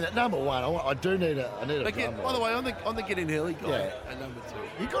 And then at number 1, I do need a By the way, on the get in early guy at number 2.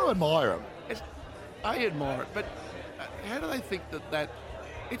 You've got to admire them. I admire it, but how do they think that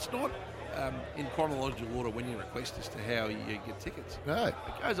it's not in chronological order when you request as to how you get tickets? No. It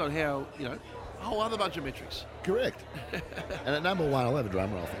goes on how, a whole other bunch of metrics. Correct. And at number 1, I'll have a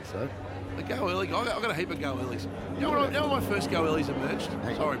drum roll, I think so. The go early, I've got a heap of go earlys. You know when my first go earlys emerged?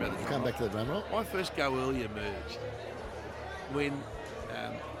 Sorry about that. Come back to the drum roll. My first go early emerged when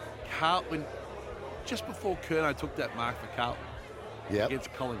Carlton, just before Curnow took that mark for Carlton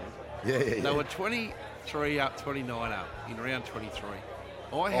against Collingwood. Yeah. They were 23 up, 29 up in round 23.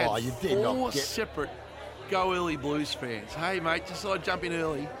 I had you did not 4 separate go early Blues fans. Hey, mate, just thought I'd jump in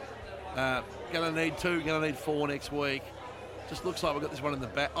early. Going to need 2, going to need 4 next week. Just looks like we've got this one in the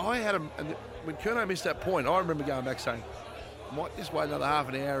back. I had him, and when Curnow missed that point, I remember going back saying, might just wait another half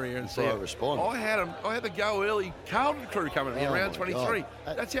an hour here and see. I respond. I had the go early Carlton crew coming in round 23.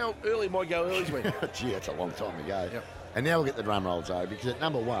 That's how early my go earlys went. Gee, that's a long time ago. Yep. And now we'll get the drum roll, Zoe, because at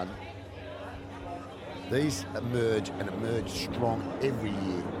number 1, these emerge and emerge strong every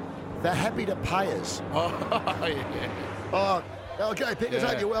year. They're happy to pay us. Oh, yeah. Oh, okay, Pickers,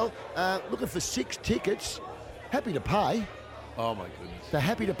 hope you're well. Looking for 6 tickets. Happy to pay. Oh, my goodness. They're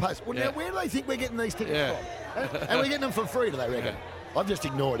happy to pay. Well, now, where do they think we're getting these tickets from? And we're getting them for free, do they reckon? I've just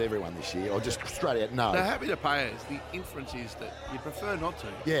ignored everyone this year, or just straight out no. They're happy to pay us. The inference is that you prefer not to.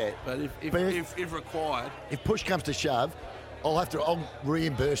 Yeah. But if required... If push comes to shove, I'll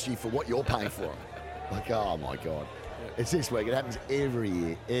reimburse you for what you're paying for them. Like, oh, my God. It's this week. It happens every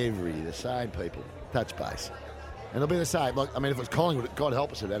year. The same people. Touch base. And it'll be the same. Like, I mean, if it was Collingwood, God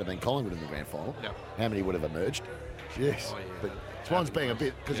help us if it had been Collingwood in the grand final. Yep. How many would have emerged? Yes. Oh, yeah. But Swans being a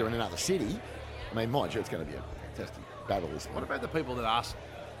bit, because they're in another city, I mean, mind you, it's going to be a fantastic battle this What one. about the people that ask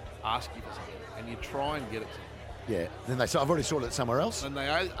you for something and you try and get it to them? Yeah. Then they say, I've already sorted it somewhere else. And they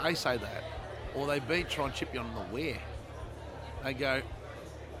A, say that, or they B, try and chip you on the where. They go,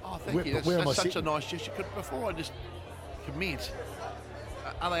 oh, thank you, where am I that's such sitting? a nice gesture. Before I just commit,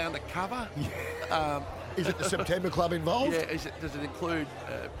 are they undercover? Is it the September Club involved? Yeah, does it include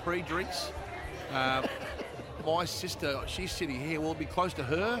pre-drinks? My sister, she's sitting here. Will it be close to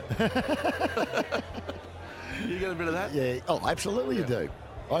her? You get a bit of that? Yeah. Oh, absolutely you do.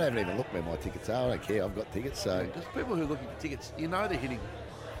 I haven't even looked where my tickets are. I don't care. I've got tickets, so... Because people who are looking for tickets, you know they're hitting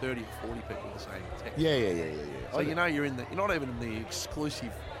 30 or 40 people with the same text. Yeah. So you know you're not even the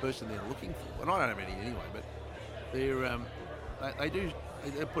exclusive person they're looking for. And I don't have any anyway, but they're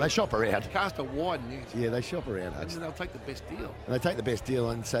they shop around. Cast a wide net. Yeah, they shop around. And then they'll take the best deal. And they take the best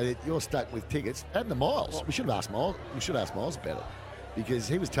deal and say that you're stuck with tickets. And the Miles. We should have asked Miles. We should ask Miles about it. Because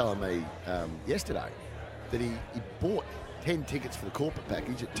he was telling me yesterday that he bought 10 tickets for the corporate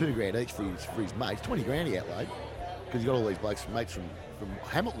package at $2,000 each for his mates. 20 grand he outlaid. Because he got all these blokes from mates from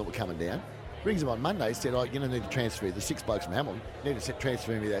Hamilton that were coming down. Rings him on Monday, said, you're going to need to transfer the 6 blokes from Hamilton. You need to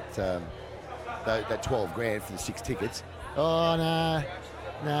transfer me that 12 grand for the 6 tickets. Oh,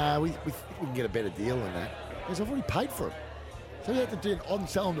 no, we can get a better deal than that. Because I've already paid for them. So you have to do it on,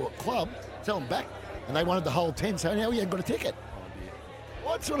 sell them to a club, sell them back. And they wanted the whole 10, so now we haven't got a ticket.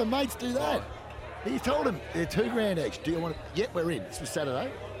 What sort of mates do that? He told him they're $2,000 each. Do you want it? Yep, we're in. This was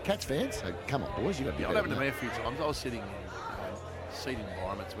Saturday. Cats fans, so come on, boys, you got to be It better happened than to me that. a few times. I was sitting in seated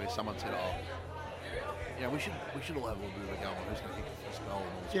environments where someone said, we should all have a little bit of a go on who's going to kick the first goal.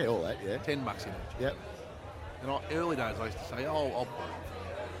 Yeah, all that, yeah. $10 in it. Yep. And early days I used to say, I'll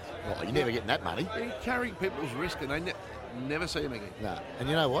Well, you're never getting that money. You're carrying people's risk and they never see them again. No. And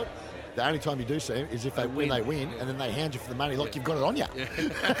you know what? The only time you do see them is if when they win, and then they hand you for the money like you've got it on you.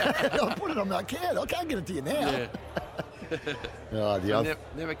 Yeah. I'll put it on my account. I can't get it to you now. Yeah. So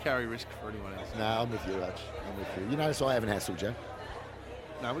never carry risk for anyone else. No, I'm with you, Raj. I'm with you. You notice I haven't hassled you.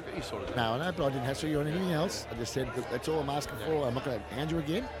 No, we've got you sorted. No, I know, but I didn't hassle you on anything else. I just said, look, that's all I'm asking for. I'm not going to hand you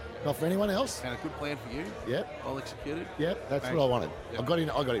again. Not for anyone else. And a good plan for you. Yep. Well executed. Yep, that's Thanks. what I wanted. Yep.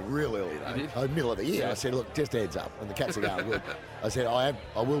 I got in real early though. You did? Middle of the year. Yeah. I said, look, just heads up. And the Cats are going good. I said,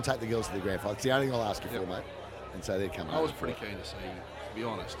 I will take the girls to the grand final. It's the only thing I'll ask you for, mate. And so they're coming. I was pretty keen to see you, to be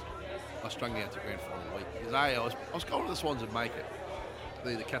honest. I strung out to grand final week. Because I was going to the Swans would make it.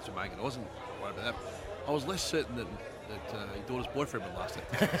 The Cats would make it. I wasn't worried about that. I was less certain that your daughter's boyfriend would last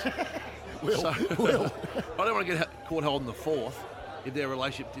that. Will. I don't want to get caught holding the fourth if their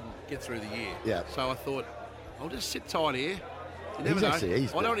relationship didn't get through the year. Yeah. So I thought, I'll just sit tight here. You never He's know. actually-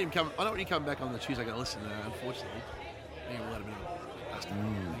 he's I don't want him come. I don't want you come back on the Tuesday. Going, listen, unfortunately, we had a bit of a dust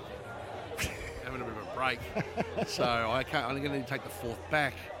having a bit of a break. So I'm going to need to take the fourth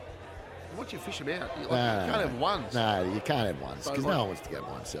back. Once you fish them out, you can't have ones. No, you can't have ones So because like- no one wants to go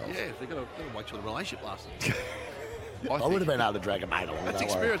by himself. Yeah, they've got to wait till the relationship lasts. I would have been able to drag a mate along. That's don't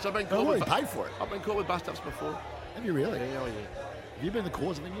experience. worry. I've been I've caught already with paid for it. I've been caught with bust ups before. Have you really? Yeah, Have you been the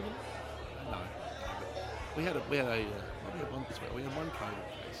cause of any of them? No. We had one COVID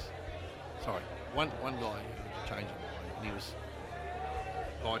case. Sorry, one guy changed it, and he was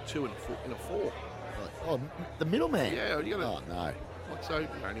by 2 and 4 in a 4. Oh, the middleman. Yeah, you got to. Oh no. So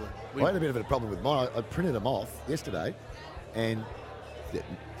anyway, I had a bit of a problem with mine. I printed them off yesterday, and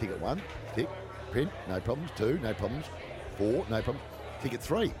ticket 1, tick, print, no problems. 2, no problems. 4, no problems. Ticket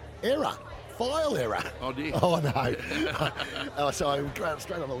 3, error. File error. Oh dear. Oh no. So I ran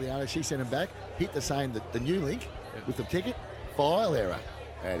straight on Liliana. She sent him back. Hit the same, the new link with the ticket. File error.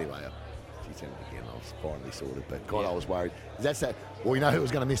 Anyway, she sent it again. I was finally sorted, but God, I was worried. That's that. Well, you know who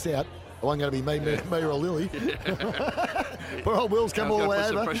was going to miss out? It wasn't going to be me or Lily. Poor old Will's come all the way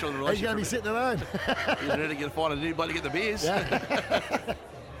over. He's going to be sitting at home. You need to find anybody to get the beers.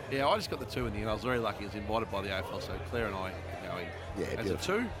 Yeah. I just got the 2 in the end. I was very lucky. I was invited by the AFL, so Claire and I are going as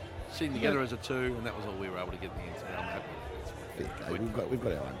beautiful. a 2, sitting together as a 2, and that was all we were able to get in the end. So I'm happy. We've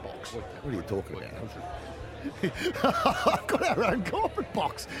got our own box. What are you talking about? I've got our own corporate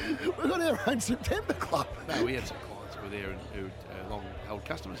box. We've got our own September club. No, we had some clients who were there and who long-held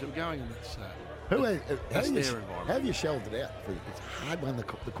customers who were going, and that's How their environment. have you shelved it out? It's hard when the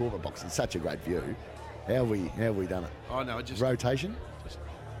corporate box is such a great view. How have we done it? Oh no, just rotation,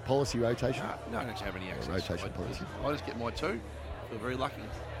 policy rotation. No, I don't actually have any access. Rotation policy. I just get my 2. Feel very lucky.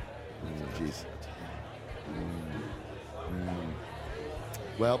 Jeez.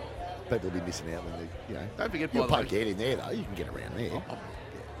 Well, people will be missing out when they, Don't forget, you'll by the poke your head in there though. You can get around there.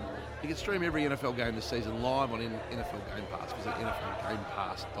 You can stream every NFL game this season live on NFL Game Pass. Visit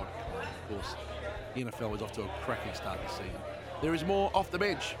NFLGamePass.com. Of course, the NFL is off to a cracking start this season. There is more Off the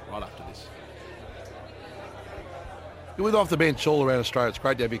Bench right after this. You're with Off the Bench all around Australia. It's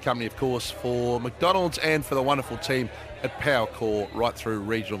great to have your company, of course, for McDonald's and for the wonderful team at Powercore right through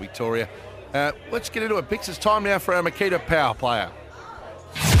regional Victoria. Let's get into it, Bix. It's time now for our Makita Power Player.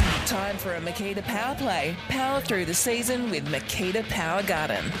 Time for a Makita Power Play. Power through the season with Makita Power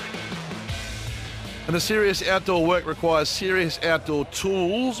Garden. And the serious outdoor work requires serious outdoor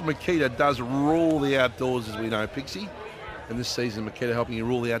tools. Makita does rule the outdoors, as we know, Pixie. And this season, Makita helping you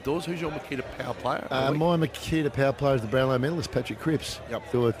rule the outdoors. Who's your Makita Power Player? My Makita Power Player is the Brownlow medalist, Patrick Cripps. Yep.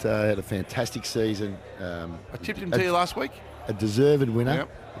 Thought had a fantastic season. I tipped him to you last week. A deserved winner. Yep.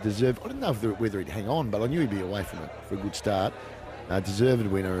 I didn't know whether he'd hang on, but I knew he'd be away from it for a good start. Deserved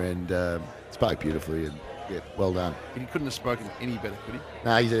winner and spoke beautifully and well done. He couldn't have spoken any better, could he?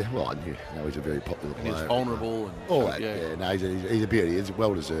 No, I knew. No, he's a very popular player. And he's vulnerable and all that. Yeah, no, he's a beauty. He's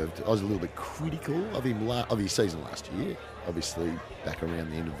well deserved. I was a little bit critical of him of his season last year. Obviously, back around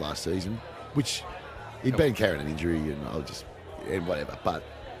the end of last season, which he'd been carrying an injury and whatever. But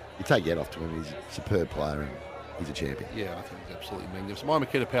you take that off to him. He's a superb player and he's a champion. Yeah, I think he's absolutely magnificent. My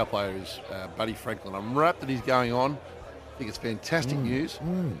Makita Power Player is Buddy Franklin. I'm rapt that he's going on. I think it's fantastic news.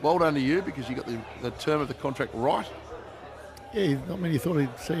 Well done to you because you got the term of the contract right. Yeah, not many thought he'd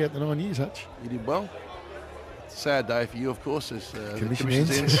see out the 9 years, Hutch. You did well. It's a sad day for you, of course, as commission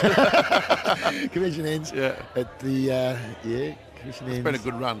ends. Commission ends. Yeah. At the commission ends. It's been a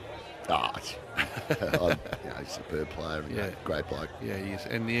good run. He's a superb player. Great bloke. Yeah, he is.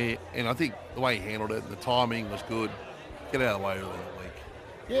 And I think the way he handled it, the timing was good. Get out of the way early in the week.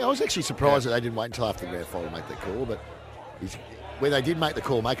 Yeah, I was actually surprised that they didn't wait until after the grand final to make that call, but when they did make the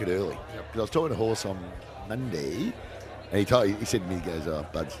call, make it early. Because I was talking to Horse on Monday, and he said to me, he goes, "Oh,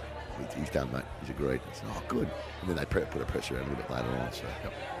 Buds, he's done, mate. He's agreed." I said, "Oh, good." And then they put a pressure on a little bit later on. So,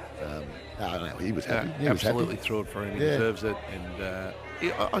 no, he was happy. He absolutely was happy. thrilled for him. He deserves it. And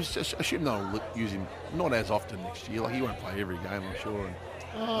I assume they'll use him not as often next year. Like he won't play every game, I'm sure, and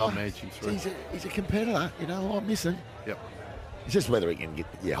they'll manage him through. He's a competitor. I'm missing. Yep. It's just whether he can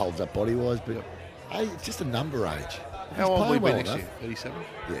holds up body-wise, but hey, it's just a number age. How old will he be next year? 37?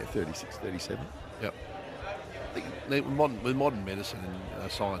 Yeah, 36, 37. Yep. I think with modern medicine and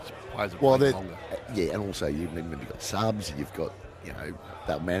science, players are playing longer. Yeah, and also you've got subs, you've got,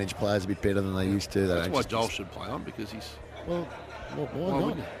 they'll manage players a bit better than they used to. That's why Joel should play on, because he's... Well,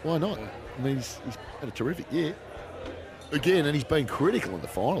 why not? Yeah. I mean, he's had a terrific year. Again, and he's been critical in the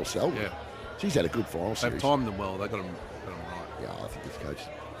final, so he's had a good final series. They've timed them well. They got him right. Yeah, I think this coach is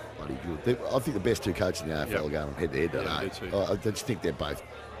bloody good. I think the best two coaches in the AFL are going head-to-head today. I just think they're both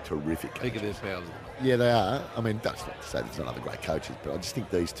terrific coaches. Peak of their powers. Yeah, they are. I mean, that's not to say there's not other great coaches, but I just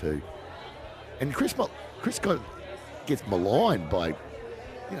think these two. And Chris gets maligned by,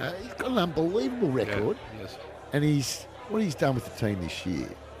 he's got an unbelievable record. Yeah, yes. And what he's done with the team this year.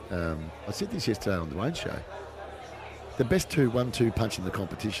 I said this yesterday on the Rain Show. The best 1-2 punch in the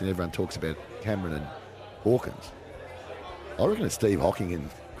competition, everyone talks about Cameron and Hawkins. I reckon it's Steve Hocking and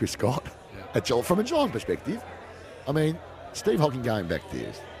Chris Scott. From a Giant perspective. I mean, Steve Hocking going back there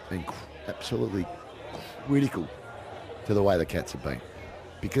has been absolutely critical to the way the Cats have been.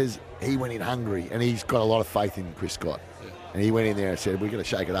 Because he went in hungry and he's got a lot of faith in Chris Scott. Yeah. And he went in there and said, we're going to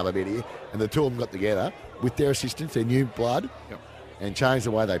shake it up a bit here. And the two of them got together with their assistants, their new blood, and changed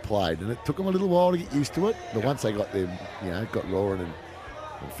the way they played. And it took them a little while to get used to it. But once they got them, got roaring and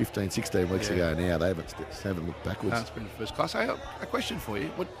 15, 16 weeks ago now, they haven't looked backwards. It's been first class. Hey, a question for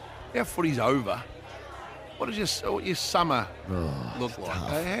you. Now footy's over, what does your summer look like?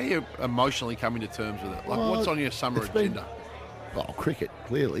 How are you emotionally coming to terms with it? Like, what's on your summer agenda? Cricket,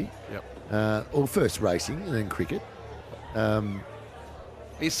 clearly. Yep. First racing and then cricket. Are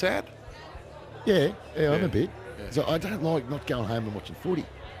you sad? Yeah, I'm a bit. Yeah. So I don't like not going home and watching footy.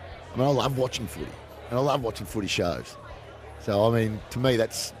 I mean, I love watching footy, and I love watching footy shows. So, I mean, to me,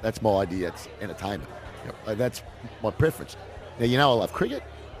 that's my idea. It's entertainment. Yep. That's my preference. Now, I love cricket.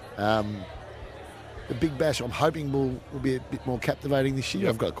 The Big Bash, I'm hoping will be a bit more captivating this year.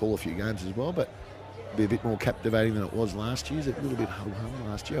 I've got to call a few games as well, but it'll be a bit more captivating than it was last year. It was a little bit ho-hum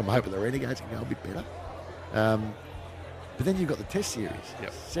last year. I'm hoping the Renegades can go a bit better. But then you've got the Test series.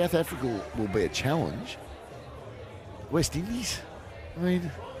 Yep. South Africa will be a challenge. West Indies, I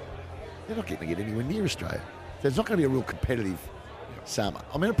mean, they're not going to get anywhere near Australia. There's not going to be a real competitive summer.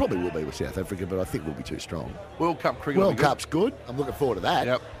 I mean, it probably will be with South Africa, but I think we'll be too strong. World Cup cricket. World Cup's good. I'm looking forward to that.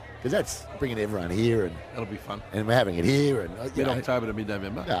 Yep. Because that's bringing everyone here, and that'll be fun. And we're having it here, and mid-October to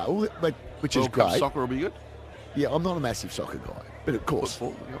mid-November. Yeah, which World is great. Cup soccer will be good. Yeah, I'm not a massive soccer guy, but of course,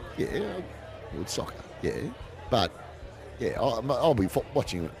 Football, yeah, well, soccer, yeah, but yeah, I'll be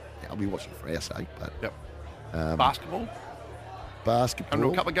watching it. I'll be watching for our sake, but basketball. Basketball. Come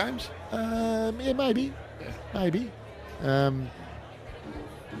to a couple of games. Yeah, maybe. Maybe.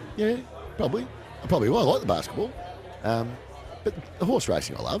 Yeah, probably. I probably will. I like the basketball. But the horse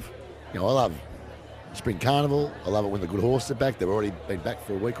racing I love. I love Spring Carnival. I love it when the good horses are back. They've already been back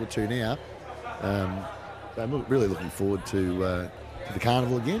for a week or two now. So I'm really looking forward to the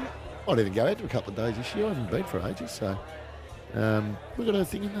carnival again. Might even go out to a couple of days this year. I haven't been for ages. So we've got a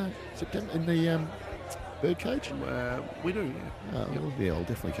thing in September in the birdcage. We do, yeah. Well, I'll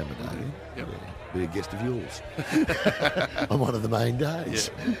definitely come a day. Yep. Be a guest of yours on one of the main days.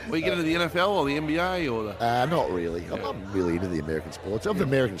 Yeah. Will you get into the NFL or the NBA or the? Not really. I'm not really into the American sports. Of the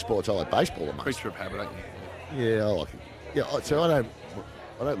American sports, I like baseball the most. Creature of habit, ain't you? Yeah, I like it. Yeah, so I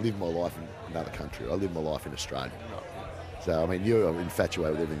don't live my life in another country. I live my life in Australia. So I mean, you're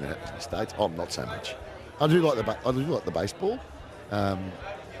infatuated with everything that happens in the States. I'm not so much. I do like the baseball,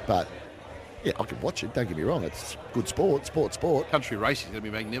 but. Yeah, I can watch it. Don't get me wrong. It's good sport. Country racing is going to be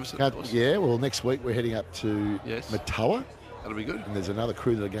magnificent. Yeah, well, next week we're heading up to Matawa. That'll be good. And there's another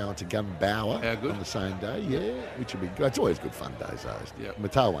crew that are going to Gunbower on the same day. Yeah, which will be good. It's always good fun days, those. Yeah.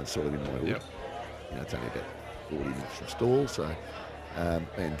 Matawa one's sort of in my hood. It's only about 40 minutes from Stawell. So,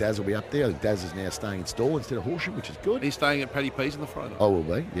 and Daz will be up there. Daz is now staying in Stawell instead of Horsham, which is good. He's staying at Paddy P's on the Friday. I will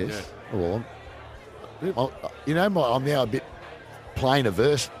be, yes. Yeah. Well, I'm now a bit plane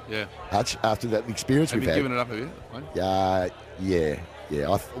averse. Yeah. Hutch, after that experience we've had. Have you given it up, have you?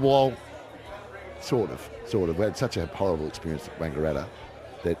 Yeah. Well, sort of. We had such a horrible experience at Wangaratta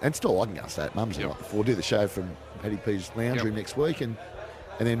and still I can go stay at Mum's the night before. Do the show from Paddy P's lounge room next week, and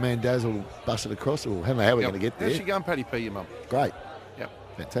then me and Daz will bust it across. Or I don't know how we're going to get there. How's she going, Paddy P, your mum? Great. Yep.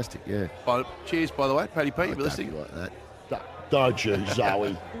 Fantastic. Yeah. Cheers, by the way, Paddy P. You're listening. Like that. Don't you,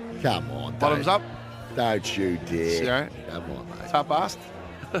 Zoe? Come on. Bottoms up. Don't you dare. Sorry. Come on, mate. Top-assed?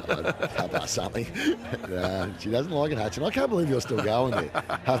 Something. She doesn't like it, Hutch. And I can't believe you're still going there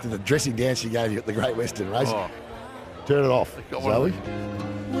after the dressing down she gave you at the Great Western Race. Oh. Turn it off, Zoe.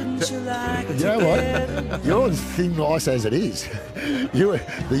 Wouldn't you like you know what? You're as thin nice as it is. You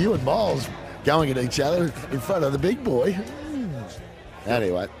and Miles going at each other in front of the big boy.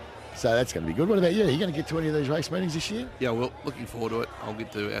 Anyway, so that's going to be good. What about you? Are you going to get to any of these race meetings this year? Yeah, well, looking forward to it. I'll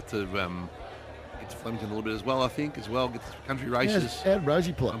get to Flemington a little bit as well, I think, get to country races. How'd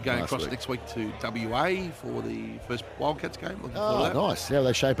Rosie play? I'm going across next week to WA for the first Wildcats game. Looking forward to that. Nice. How are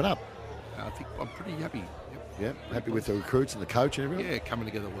they shaping up? I think I'm pretty happy. Yep. Happy with the recruits and the coach and everything? Yeah, coming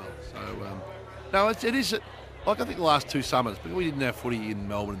together well. So, no, it is, like I think the last 2 summers, because we didn't have footy in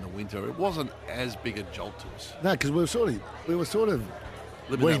Melbourne in the winter, it wasn't as big a jolt to us. No, because we were sort of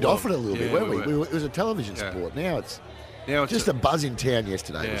weaned off it a little bit, weren't we? It was a television sport. Now it's just a buzz in town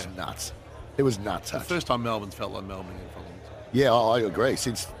yesterday. It was nuts. It was nuts. The first time Melbourne's felt like Melbourne again for a long time. Yeah, I agree.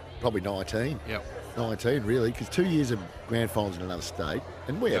 Since probably 19. Yep. 19, really, because 2 years of grand finals in another state,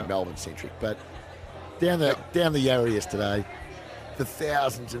 and we are Melbourne-centric, but down the Yarra yesterday, the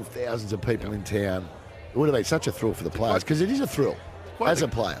thousands and thousands of people in town, it would have been such a thrill for the players, because it is a thrill as a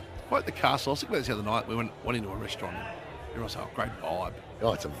player. Quite the castle. I was thinking about this the other night. We went into a restaurant, and everyone said, great vibe.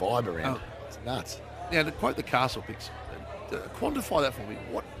 Oh, it's a vibe around it. It's nuts. Now, to quote the castle picks, quantify that for me.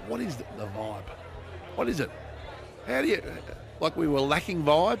 What is the vibe? What is it? How do you, like we were lacking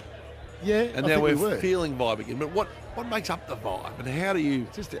vibe? Yeah, and now we're feeling vibe again. But what makes up the vibe? And how do you?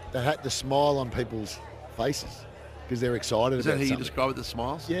 It's just the smile on people's faces because they're excited. Is that how you describe it? The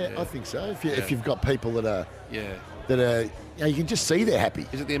smiles? Yeah, I think so. If you've got people that are you can just see they're happy.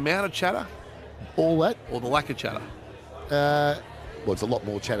 Is it the amount of chatter? All that, or the lack of chatter? Well, it's a lot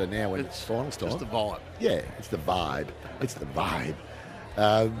more chatter now when it's finals time. It's the vibe. Yeah, it's the vibe. It's the vibe.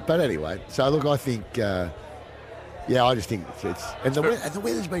 But anyway, so look, I think. I just think it's and the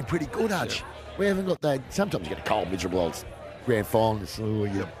weather's been pretty good, Hutch. Yeah. We haven't got that. Sometimes you get a cold, miserable old grand final. So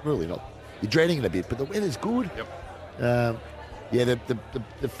you're really not. You're dreading it a bit, but the weather's good. Yep.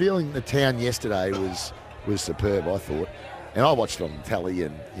 The feeling in the town yesterday was superb. I thought, and I watched it on telly,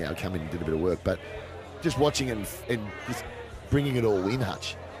 and come in and did a bit of work, but just watching it and just bringing it all in,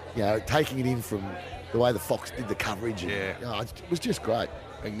 Hutch. Taking it in from the way the Fox did the coverage. And, it was just great.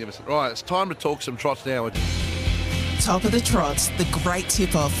 Magnificent. Right, it's time to talk some trots now. Top of the Trots, the great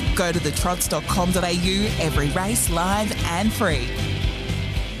tip-off. Go to thetrots.com.au, every race live and free.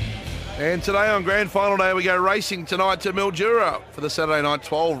 And today on Grand Final Day, we go racing tonight to Mildura for the Saturday night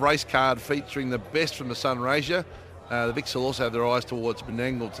 12 race card featuring the best from the Sunraysia. The Vics will also have their eyes towards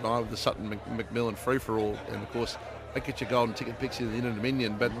Benangle tonight with the Sutton Macmillan free-for-all. And, of course, they get your golden ticket picks in the Inner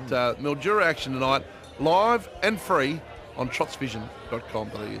Dominion. But Mildura action tonight, live and free on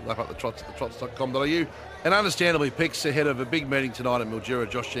trotsvision.com.au. Lap up the trots at trots.com.au. And understandably, picks ahead of a big meeting tonight at Mildura.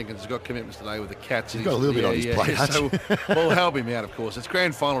 Josh Jenkins has got commitments today with the Cats. He's got a little bit on his plate, so we'll help him out, of course. It's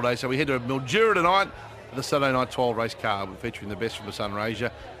grand final day, so we head to Mildura tonight for the Saturday night 12 race card. We're featuring the best from the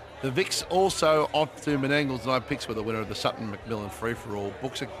Sunraysia. The Vicks also off to Menangle tonight. Picks with the winner of the Sutton Macmillan Free-for-All.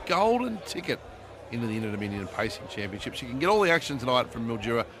 Books a golden ticket into the Inter-Dominion Pacing Championships. You can get all the action tonight from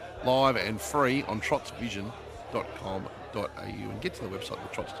Mildura live and free on trotsvision.com.au and get to the website,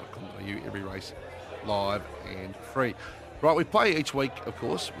 trots.com.au. Every race live and free. Right, we play each week, of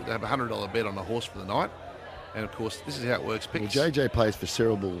course. We have a $100 bet on a horse for the night. And, of course, this is how it works. Picks. Well, JJ plays for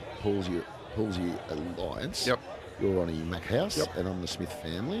Cerebral Palsy Alliance. Yep. You're on a Mac House, and I'm the Smith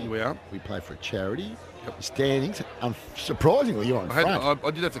family. Here we are. We play for a charity. Yep. The standings, surprisingly, you're on front. I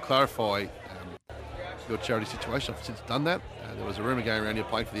did have to clarify your charity situation. I've since done that. There was a rumour going around you're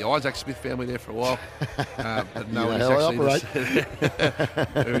playing for the Isaac Smith family there for a while. But no, it's actually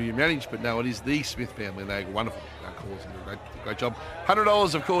who you manage. But no, it is the Smith family, and they're wonderful calls and do a great job.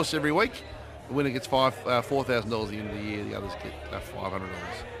 $100, of course, every week. The winner gets $4,000 at the end of the year. The others get $500.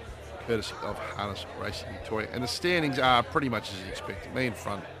 Courtesy of Harness Racing Victoria. And the standings are pretty much as you expect. Me in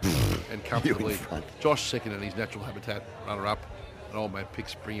front and comfortably. Josh second in his natural habitat, runner-up. And old man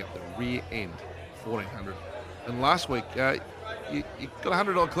Picks bringing up the rear end, 1,400. And last week, you got a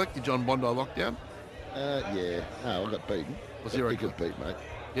 $100 collected on Bondi Lockdown? Yeah. No, I got beaten. Well, zero got beat, mate.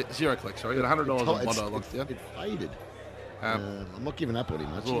 Yeah, zero collect, sorry. You got $100 on Bondi Lockdown. It faded. I'm not giving up on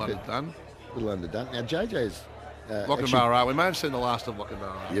him much. A little underdone. A little underdone. Now, JJ's... Lochinvar, we may have seen the last of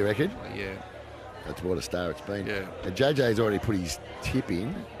Lochinvar. You reckon? Yeah. That's what a star it's been. Yeah. And JJ's already put his tip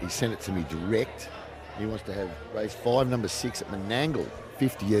in. He sent it to me direct. He wants to have race 5, number 6 at Menangle,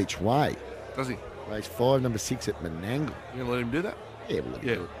 50 each way. Does he? Race 5, number 6 at Menangle. You going to let him do that? Yeah, we'll let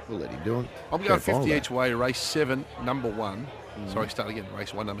him do it. We'll let him do it. I'm going 50 each way, race 7, number 1. Sorry, start again.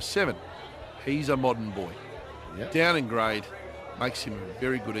 Race 1, number 7. He's a modern boy. Yep. Down in grade. Makes him a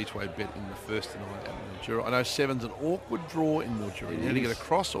very good each way bet in the first tonight at Mildura. I know 7's an awkward draw in Mildura. You need to get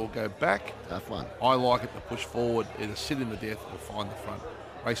across or go back. Tough one. I like it to push forward, either sit in the death or find the front.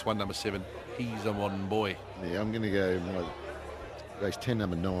 Race 1, number 7. He's a modern boy. Yeah, I'm going to go race 10,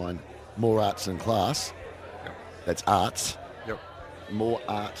 number 9. More arts than class. Yep. That's arts. Yep. More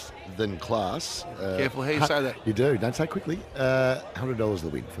arts than class. Careful how you say that. You do. Don't say quickly. $100 the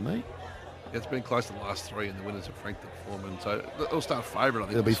win for me. It's been close to the last 3, and the winners have franked the performance. So it'll start favourite, I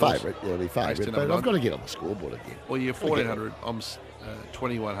think. It'll be favourite. Yeah, it'll be favourite. But I've got to get on the scoreboard again. Well, you're 1,400. I'm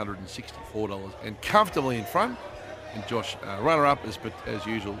 $2,164, and comfortably in front. And Josh, runner-up is, but as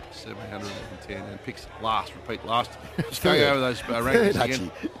usual, 710, and Picks last. Repeat last. Just going over those rankings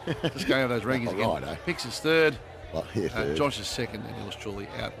again. Just going over those rankings again. Right, Picks is third. Well, third. Josh is second, and yours truly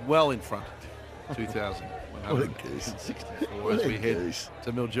out well in front. 2,164 as we head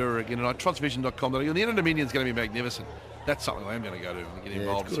to Mildura again. And trotsvision.com.au. And the Inter-Dominion is going to be magnificent. That's something I am going to go to and get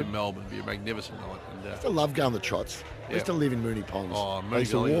involved in Melbourne. It'll be a magnificent night. And, I still love going to trots. I used to live in Mooney Ponds. I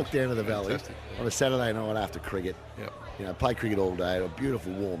used to walk down to the valley on a Saturday night after cricket. Yep. You know, play cricket all day. A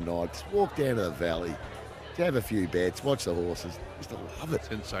beautiful warm night. Just walk down to the valley, have a few bets, watch the horses. Just love it.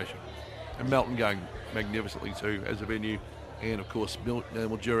 Sensational. And Melton going magnificently too as a venue. And, of course,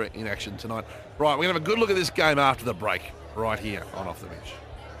 Mildura in action tonight. Right, we're going to have a good look at this game after the break, right here on Off the Bench.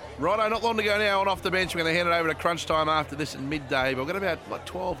 Righto, not long to go now on Off the Bench. We're going to hand it over to crunch time after this at midday. But we've got about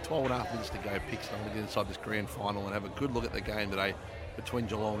 12 and a half minutes to go. Picks on to get inside this grand final and have a good look at the game today between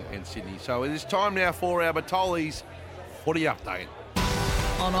Geelong and Sydney. So it is time now for our Bertolli's Footy Update.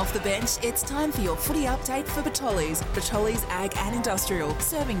 On Off the Bench, it's time for your footy update for Bertolli's. Bertolli's Ag and Industrial,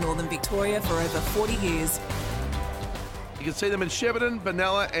 serving Northern Victoria for over 40 years. You can see them in Shepparton,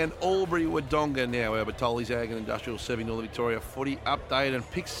 Benalla and Albury-Wodonga now. Our Bertolli's Ag and Industrial serving Northern Victoria footy update. And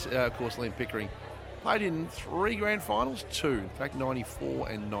Picks, of course, Liam Pickering played in 3 grand finals, 2. In fact, 94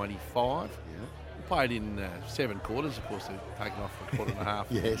 and 95. Yeah. Played in 7 quarters. Of course, they've taken off for a quarter and a half.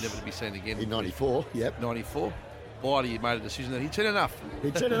 Yes. Never to be seen again. In 94, yep. 94. Blighty made a decision that he'd seen enough.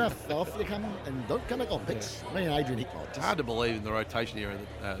 He'd seen enough. Off you come and don't come back on Picks. Me and Adrian Hickmott. It's hard to believe in the rotation era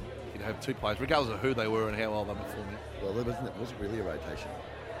that you could have 2 players, regardless of who they were and how well they were performing. Well, it wasn't really a rotation.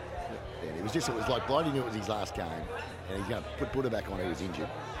 Yeah, it was like Blighty knew it was his last game, and he's going to put it back on. He was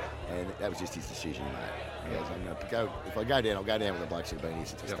injured, and that was just his decision, mate. Yeah. I'm going to go. If I go down, I'll go down with the blokes who've been here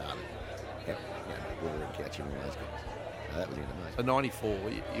since I started. Yeah, Water and Couch and all those guys. So that was the end of me. So 94,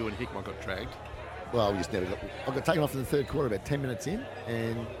 you and Hickmott got dragged. Well, we just never got. I got taken off in the third quarter, about 10 minutes in,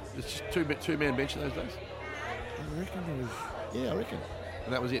 and it's just two-man bench in those days. I reckon it was. Yeah, I reckon.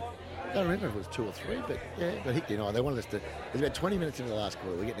 And that was it. I don't remember if it was 2 or 3, but yeah, but Hickey and I, they wanted us to. It was about 20 minutes into the last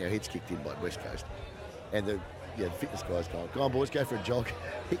quarter. We're getting our heads kicked in by West Coast, And the fitness guy's going, "Go on, boys, go for a jog."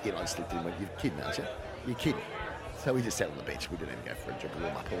 You know, I slipped in and went, "You're kidding, aren't you? You're kidding." So we just sat on the bench. We didn't even go for a jog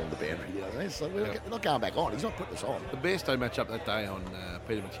warm up along the boundary. You know what I mean? So we're not going back on. He's not putting us on. The Bairstow match up that day on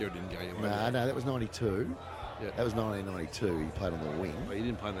Peter Matera didn't go your way. No, that was 92. Yeah. That was 1992. He played on the wing. But he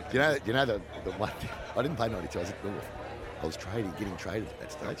didn't play in the game. You know the one thing, I didn't play 92. I was at North. I was getting traded at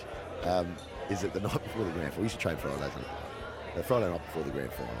that stage. Is it the night before the grand final? We used to trade Fridays. The Friday night before the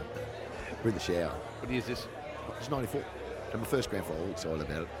grand final. We're in the shower. What year is this? It's 94. And my first grand final, all excited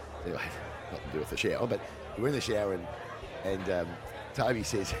about it. Anyway, nothing to do with the shower, but we're in the shower and Toby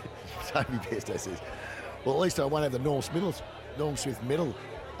Bairstow says, "Well, at least I won't have the Norm Smith medal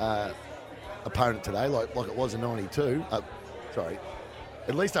opponent today, like it was in 92. Sorry.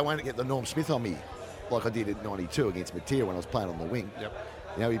 At least I won't get the Norm Smith on me, like I did in 92 against Matera when I was playing on the wing." Yep.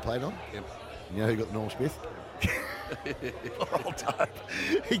 You know who he played on? Yep. You know who got the Norm Smith? Poor old Toby.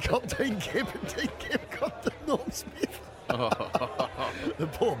 He got Dean Kemp, and Dean Kemp got the Norm Smith. The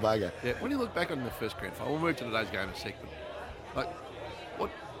poor bugger. Yeah. When you look back on the first grand final, we'll move to today's game in a second. Like, what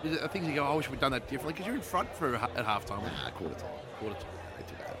is it? Things you go, "I wish we'd done that differently," because you're in front at half time. Quarter time.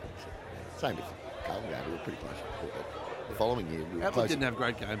 Same with Carlton game. We were pretty close. The following year, we were Outlook close. didn't have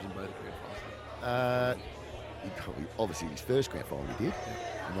great games in both the grand finals. Obviously, his first grand final he did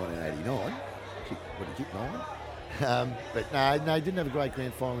in 1989. He kicked 9. But no, he didn't have a great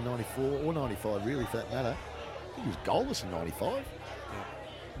grand final in 94 or 95, really, for that matter. I think he was goalless in 95.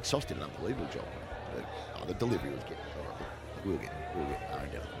 Yeah. Sauce did an unbelievable job. But, the delivery was getting horrible. We were getting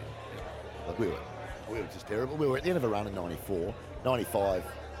owned out. Like we were just terrible. We were at the end of a run in 94. 95,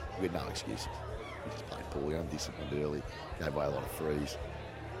 we had no excuses. We just played poorly, undisciplined early, gave away a lot of threes.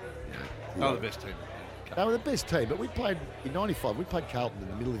 They were the best team. They were the best team, but we played in 95. We played Carlton in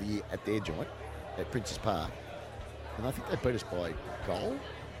the middle of the year at their joint at Princes Park, and I think they beat us by a goal.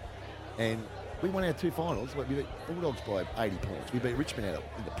 And we won our 2 finals. We beat Bulldogs by 80 points. We beat Richmond out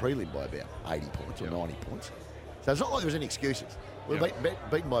in the prelim by about 80 points or 90 points. So it's not like there was any excuses. We were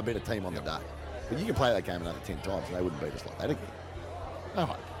beaten by a better team on the day. But you can play that game another 10 times and they wouldn't beat us like that again. No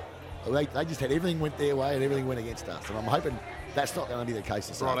hope. They just had everything went their way and everything went against us. And I'm hoping that's not going to be the case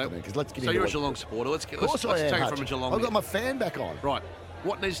this afternoon. Because let's get so into you're a Geelong supporter. Let's take it from a Geelong. I've got my fan back on. Right.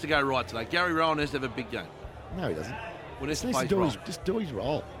 What needs to go right today? Gary Rowan has to have a big game. No, he doesn't. Well, he needs to just do his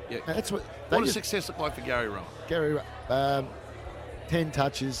role. Yeah. Now, that's what does success look like for Gary Rowan? Gary, 10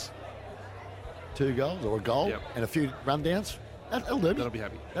 touches, 2 goals or a goal and a few rundowns. That'll do me. That'll be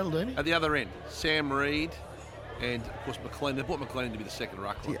happy. That'll do me. At the other end, Sam Reid and, of course, McLean. They brought McLean to be the second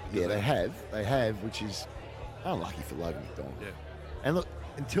ruckman. Yeah, they have, which is unlucky for Logan McDonald. Yeah. And look,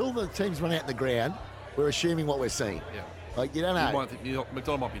 until the teams run out in the ground, we're assuming what we're seeing. Yeah. Like, you don't know.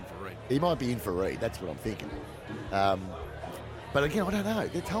 McDonald might be in for Reid. He might be in for Reid. That's what I'm thinking. But again, I don't know.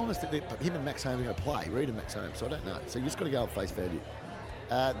 They're telling us that him and Max Holmes are going to play, Reid and Max Holmes, so I don't know. So you just got to go at face value.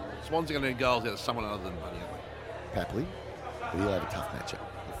 Swans are going to need goals out of someone other than Buddy, aren't Papley, but he'll have a tough matchup.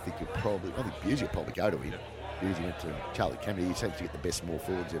 I think Busey will probably go to him. Busey went to Charlie Kennedy. He seems to get the best small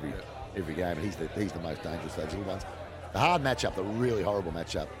forwards every game, and he's the most dangerous of those little ones. The hard matchup, the really horrible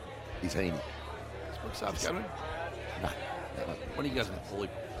matchup, is Heaney. No. When he goes in the ball,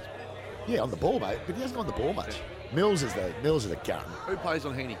 yeah, on the ball, mate, but he hasn't got on the ball much. Mills is the gun. Who plays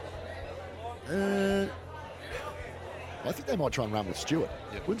on Heaney? I think they might try and run with Stewart.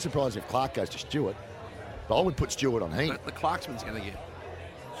 Yep. Wouldn't surprise me if Clark goes to Stewart, but I would put Stewart on Heaney. The Clarksman's going to get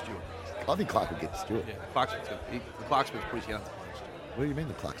Stewart. I think Clark will get Stewart. Yeah, the Clarksman's pretty young. What do you mean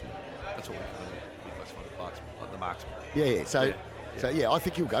the Clarksman? That's what we classify the Clarksman, like the marksman. Yeah. I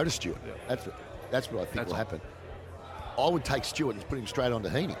think he'll go to Stewart. Yeah. That's what I think will happen. I would take Stewart and put him straight onto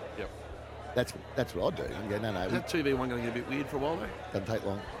Heaney. Yep. That's what I'd do. You go, no. Is that 2v1 going to get a bit weird for a while though? Doesn't take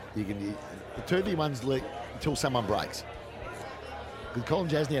long. The 2v1's league until someone breaks. Because Colin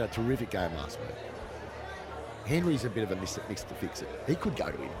Jasny had a terrific game last week. Henry's a bit of a mix to fix it. He could go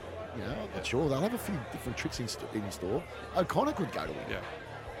to him. You know, I'm not sure. They'll have a few different tricks in store. O'Connor could go to him. Yeah.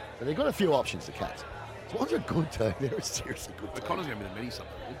 So they've got a few options, the Cats. Swans are a good team. They're a seriously good team. O'Connor's going to be the mini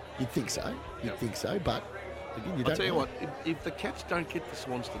something. You'd think so. You'd think so, but again, you don't. I'll tell you what, if the Cats don't get the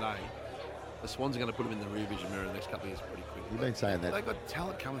Swans today, the Swans are going to put them in the rear vision mirror the next couple of years pretty quick. You've been saying that. They've got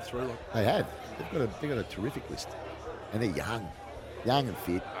talent coming through. They have. They've got a terrific list. And they're young and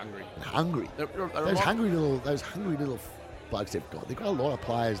fit. Hungry. Those hungry little blokes they've got. They've got a lot of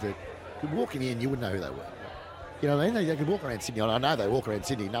players that could walk in here and you wouldn't know who they were. You know what I mean? They could walk around Sydney. I know they walk around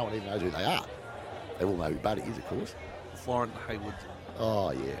Sydney, no one even knows who they are. They all know who Buddy is, of course. Florent Haywood.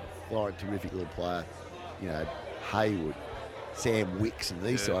 Oh, yeah. Florent, terrific little player. You know, Haywood, Sam Wicks, and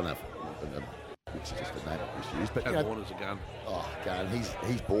these. I don't know. Wicks is just a name I used to use. But, Warner's a gun. Oh, gun.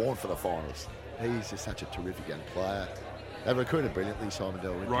 He's born for the finals. He's just such a terrific young player. They've recruited brilliantly, Simon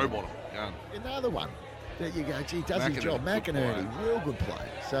Delwyn. Robot, young. Another one. There you go. Gee, does his job. McInerney, real good player.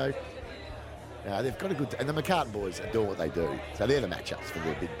 So, they've got a good... And the McCartan boys are doing what they do. So they're the matchups for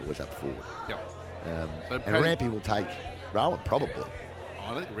their big boys up forward. Yep. And Rampy will take Rowan, probably.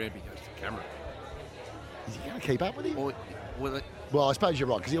 I think Rampy goes to Cameron. Is he going to keep up with him? Well, I suppose you're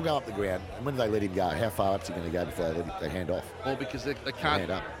right, because he'll go up the ground. And when do they let him go? How far up is he going to go before they hand off? Well, because they can't.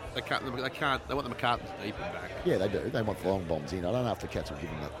 Hand up. They can't. They want the McCartans deep and back. Yeah, they do. They want the long bombs in. I don't know if the Cats will give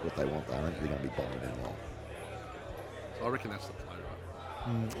them what they want, though. I don't think they're going to be bombing in long. So I reckon that's the play,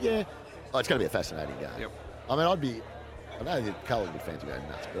 right? Yeah. Oh, it's going to be a fascinating game. Yep. I mean, I know the Collingwood fans are going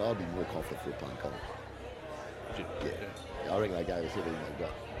nuts, but I'd be more confident if we're playing Collingwood. Yeah. I reckon they gave us everything they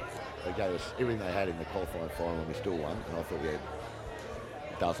got. They gave us everything they had in the qualifying final, and we still won. And I thought we had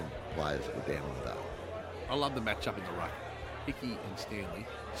a dozen players that were down on the day. I love the matchup in the ruck. Hickey and Stanley.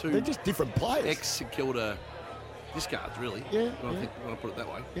 They're just different players. Ex-St Kilda discards, really. Yeah. When I put it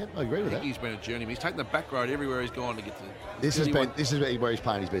that way. Yeah, I agree with that. He's been a journeyman. He's taken the back road everywhere he's gone to get to. This is where he's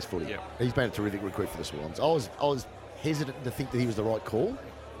playing his best footy. Yeah. He's been a terrific recruit for the Swans. I was hesitant to think that he was the right call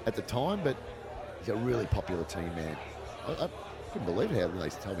at the time, but he's a really popular team man. I couldn't believe how they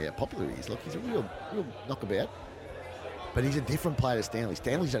told me how popular he is. Like, he's a real knockabout. But he's a different player to Stanley.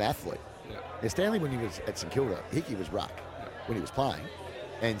 Stanley's an athlete. Yeah. Now, Stanley, when he was at St Kilda, Hickey was ruck when he was playing,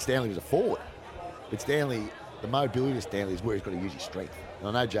 and Stanley was a forward. But Stanley, the mobility of Stanley is where he's got to use his strength. And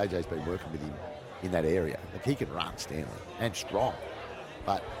I know JJ's been working with him in that area. Like, he can run, Stanley, and strong.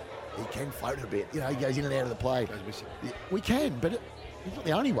 But he can float a bit. You know, he goes in and out of the play. We can, but he's not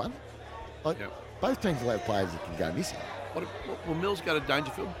the only one. Like, both teams will have players that can go missing. Will Mills go to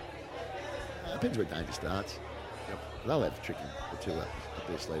Dangerfield? Depends where Danger starts. Yep. They'll have the two up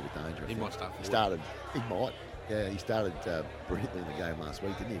their sleeve with Danger. He might start. He might. Yeah, he started brilliantly in the game last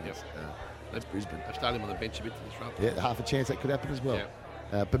week, didn't he? Yep. That's Brisbane. They've started him on the bench a bit to disrupt. Yeah, half a chance that could happen as well.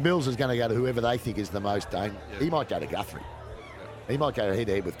 Yeah. But Mills is going to go to whoever they think is the most dangerous. Yeah. He might go to Guthrie. He might go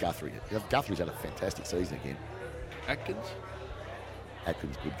head-to-head with Guthrie. Guthrie's had a fantastic season again. Atkins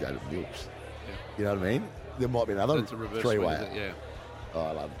could go to Mills. Yeah. You know what I mean? There might be another three-way. Yeah. Oh,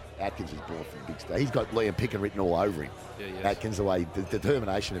 I love it. Atkins is born from the big star. He's got Liam Picken written all over him. Yeah, yes. Atkins, the way, the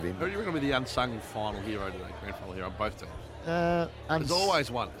determination of him. Who do you reckon will be the unsung final hero today, grand final hero on both teams? There's always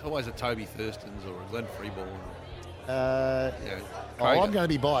one. There's always a Toby Thurstons or a Glenn Freeborn. I'm going to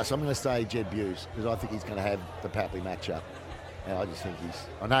be biased. I'm going to say Jed Buse because I think he's going to have the Papley matchup. And I just think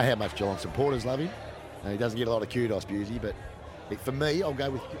I know how much Geelong supporters love him. And he doesn't get a lot of kudos, Busey, but for me, I'll go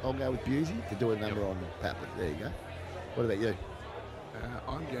with Busey to do a number on Papley. There you go. What about you?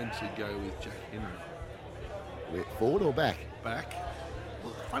 I'm going to go with Jack Henry. Forward or back? Back.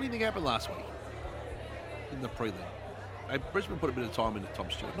 Well, funny thing happened last week in the prelim. Brisbane put a bit of time into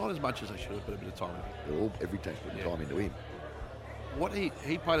Tom Stewart. Not as much as they should have, but a bit of time into him. Every team's putting time into him.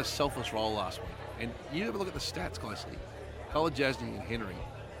 He played a selfless role last week. And you have a look at the stats closely. Kolodjasny and Henry,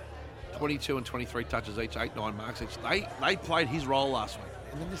 22 and 23 touches each, 8-9 marks each. They played his role last week.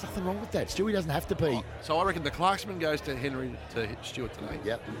 And then there's nothing wrong with that. Stewie doesn't have to be. So I reckon the Clarksman goes to Henry to Stewart today.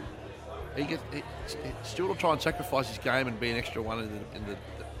 Yep. Stewart will try and sacrifice his game and be an extra one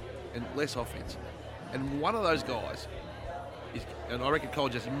in less offense. And one of those guys is, and I reckon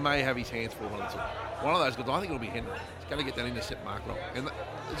Kolodjasny may have his hands full one or two. One of those guys, I think it'll be Henry. He's going to get that intercept mark wrong. And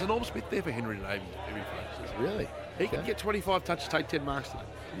there's an enormous bit there for Henry today. Really? He can get 25 touches, take 10 marks today.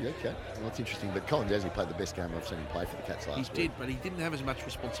 Yeah, okay. Well, that's interesting. But Colin Jasmine played the best game I've seen him play for the Cats last week. He did, but he didn't have as much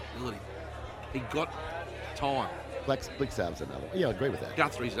responsibility. He got time. Blitzarv's another one. Yeah, I agree with that.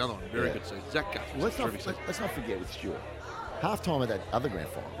 Guthrie's another one. Very good season. Zach Guthrie. Let's not forget with Stewart. Half-time of that other grand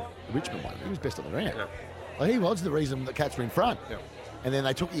final, the Richmond one, he was best on the ground. Yeah. Well, he was the reason the Cats were in front. Yeah. And then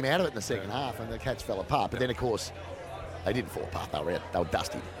they took him out of it in the second half, and the Cats fell apart. But then, of course, they didn't fall apart. They were out. They were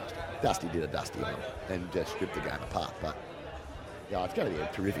dusty. Dusty did a dusty on them and just stripped the game apart. But yeah, it's going to be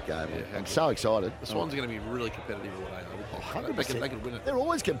a terrific game. Yeah, I'm so excited. The Swans are going to be really competitive all day. They could win it. They're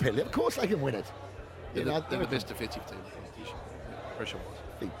always competitive. Of course they can win it. They're the best defensive team in the competition. Pressure-wise.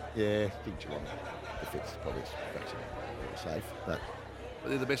 I think Geelong defence is probably safe. But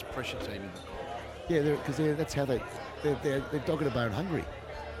they're the best pressure team in the comp. Yeah, because that's how they're dogged a bone hungry.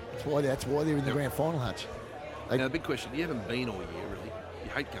 That's why they're in the grand final, Hutch. Now the big question: you haven't been all year, really. You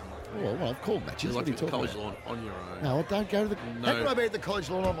hate going. Well, I've called matches. You like to the college lawn on your own. No, I don't go to the. No. How can I be at the college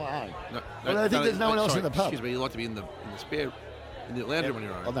lawn on my own? No, I think there's no one else in the pub. Excuse me. You like to be in the spare, in the lounge room on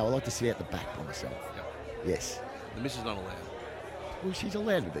your own. Oh no, I like to sit out the back by myself. Yep. Yes. The missus not allowed. Well, she's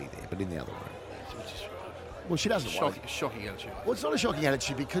allowed to be there, but in the other room. Which is well, she doesn't. Shocking attitude. Well, it's not a shocking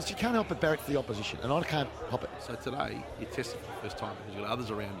attitude because you can't help but barrack for the opposition, and I can't help it. So today you tested for the first time because you've got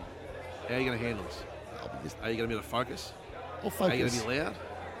others around you, How are you going to handle this? Are you going to be able to focus? I'll focus. Are you going to be loud?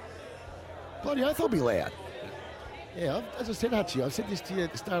 Bloody oath, I'll be loud. Yeah, as I said, Hutchie, I said this to you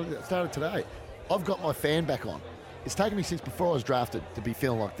at the start of today. I've got my fan back on. It's taken me since before I was drafted to be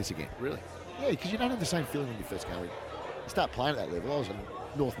feeling like this again. Really? Yeah, because you don't have the same feeling when you first go in. You start playing at that level. I was a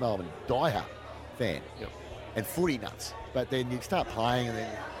North Melbourne diehard fan. Yep. And footy nuts. But then you start playing and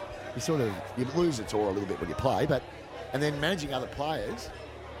then you lose the tour a little bit when you play. And then managing other players.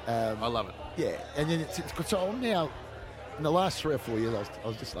 I love it. Yeah, and then so I'm now, in the last 3 or 4 years, I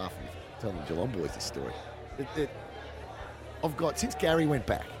was just laughing, telling the Geelong boys this story. I've got, since Gary went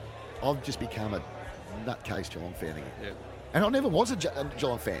back, I've just become a nutcase Geelong fan again. Yeah. And I never was a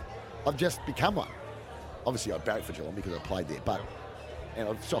Geelong fan. I've just become one. Obviously, I barracked for Geelong because I played there, and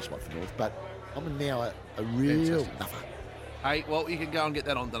I've soft spot for North, but I'm now a real nuffer. Hey, well, you can go and get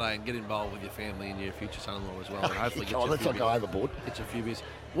that on today and get involved with your family and your future son-in-law as well. And hopefully let's not go overboard. Get you a few beers.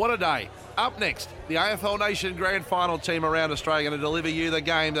 What a day. Up next, the AFL Nation Grand Final team around Australia going to deliver you the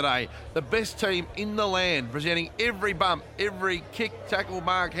game today. The best team in the land, presenting every bump, every kick, tackle,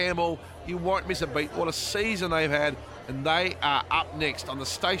 mark, handball. You won't miss a beat. What a season they've had. And they are up next on the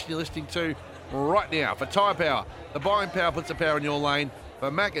station you're listening to right now. For Tyre Power, the buying power puts the power in your lane. For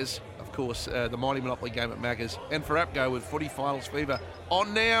Macca's, of course, the mighty Monopoly game at Macca's. And for APCO with Footy Finals Fever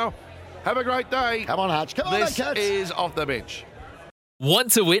on now. Have a great day. Come on, Hutch. Come on, This Hutch. is Off the Bench.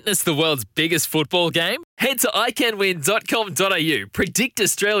 Want to witness the world's biggest football game? Head to iCanWin.com.au, predict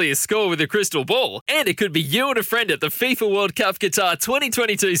Australia's score with a crystal ball, and it could be you and a friend at the FIFA World Cup Qatar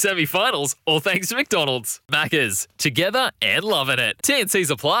 2022 semi-finals, all thanks to McDonald's. Maccas, together and loving it. TNCs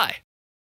apply.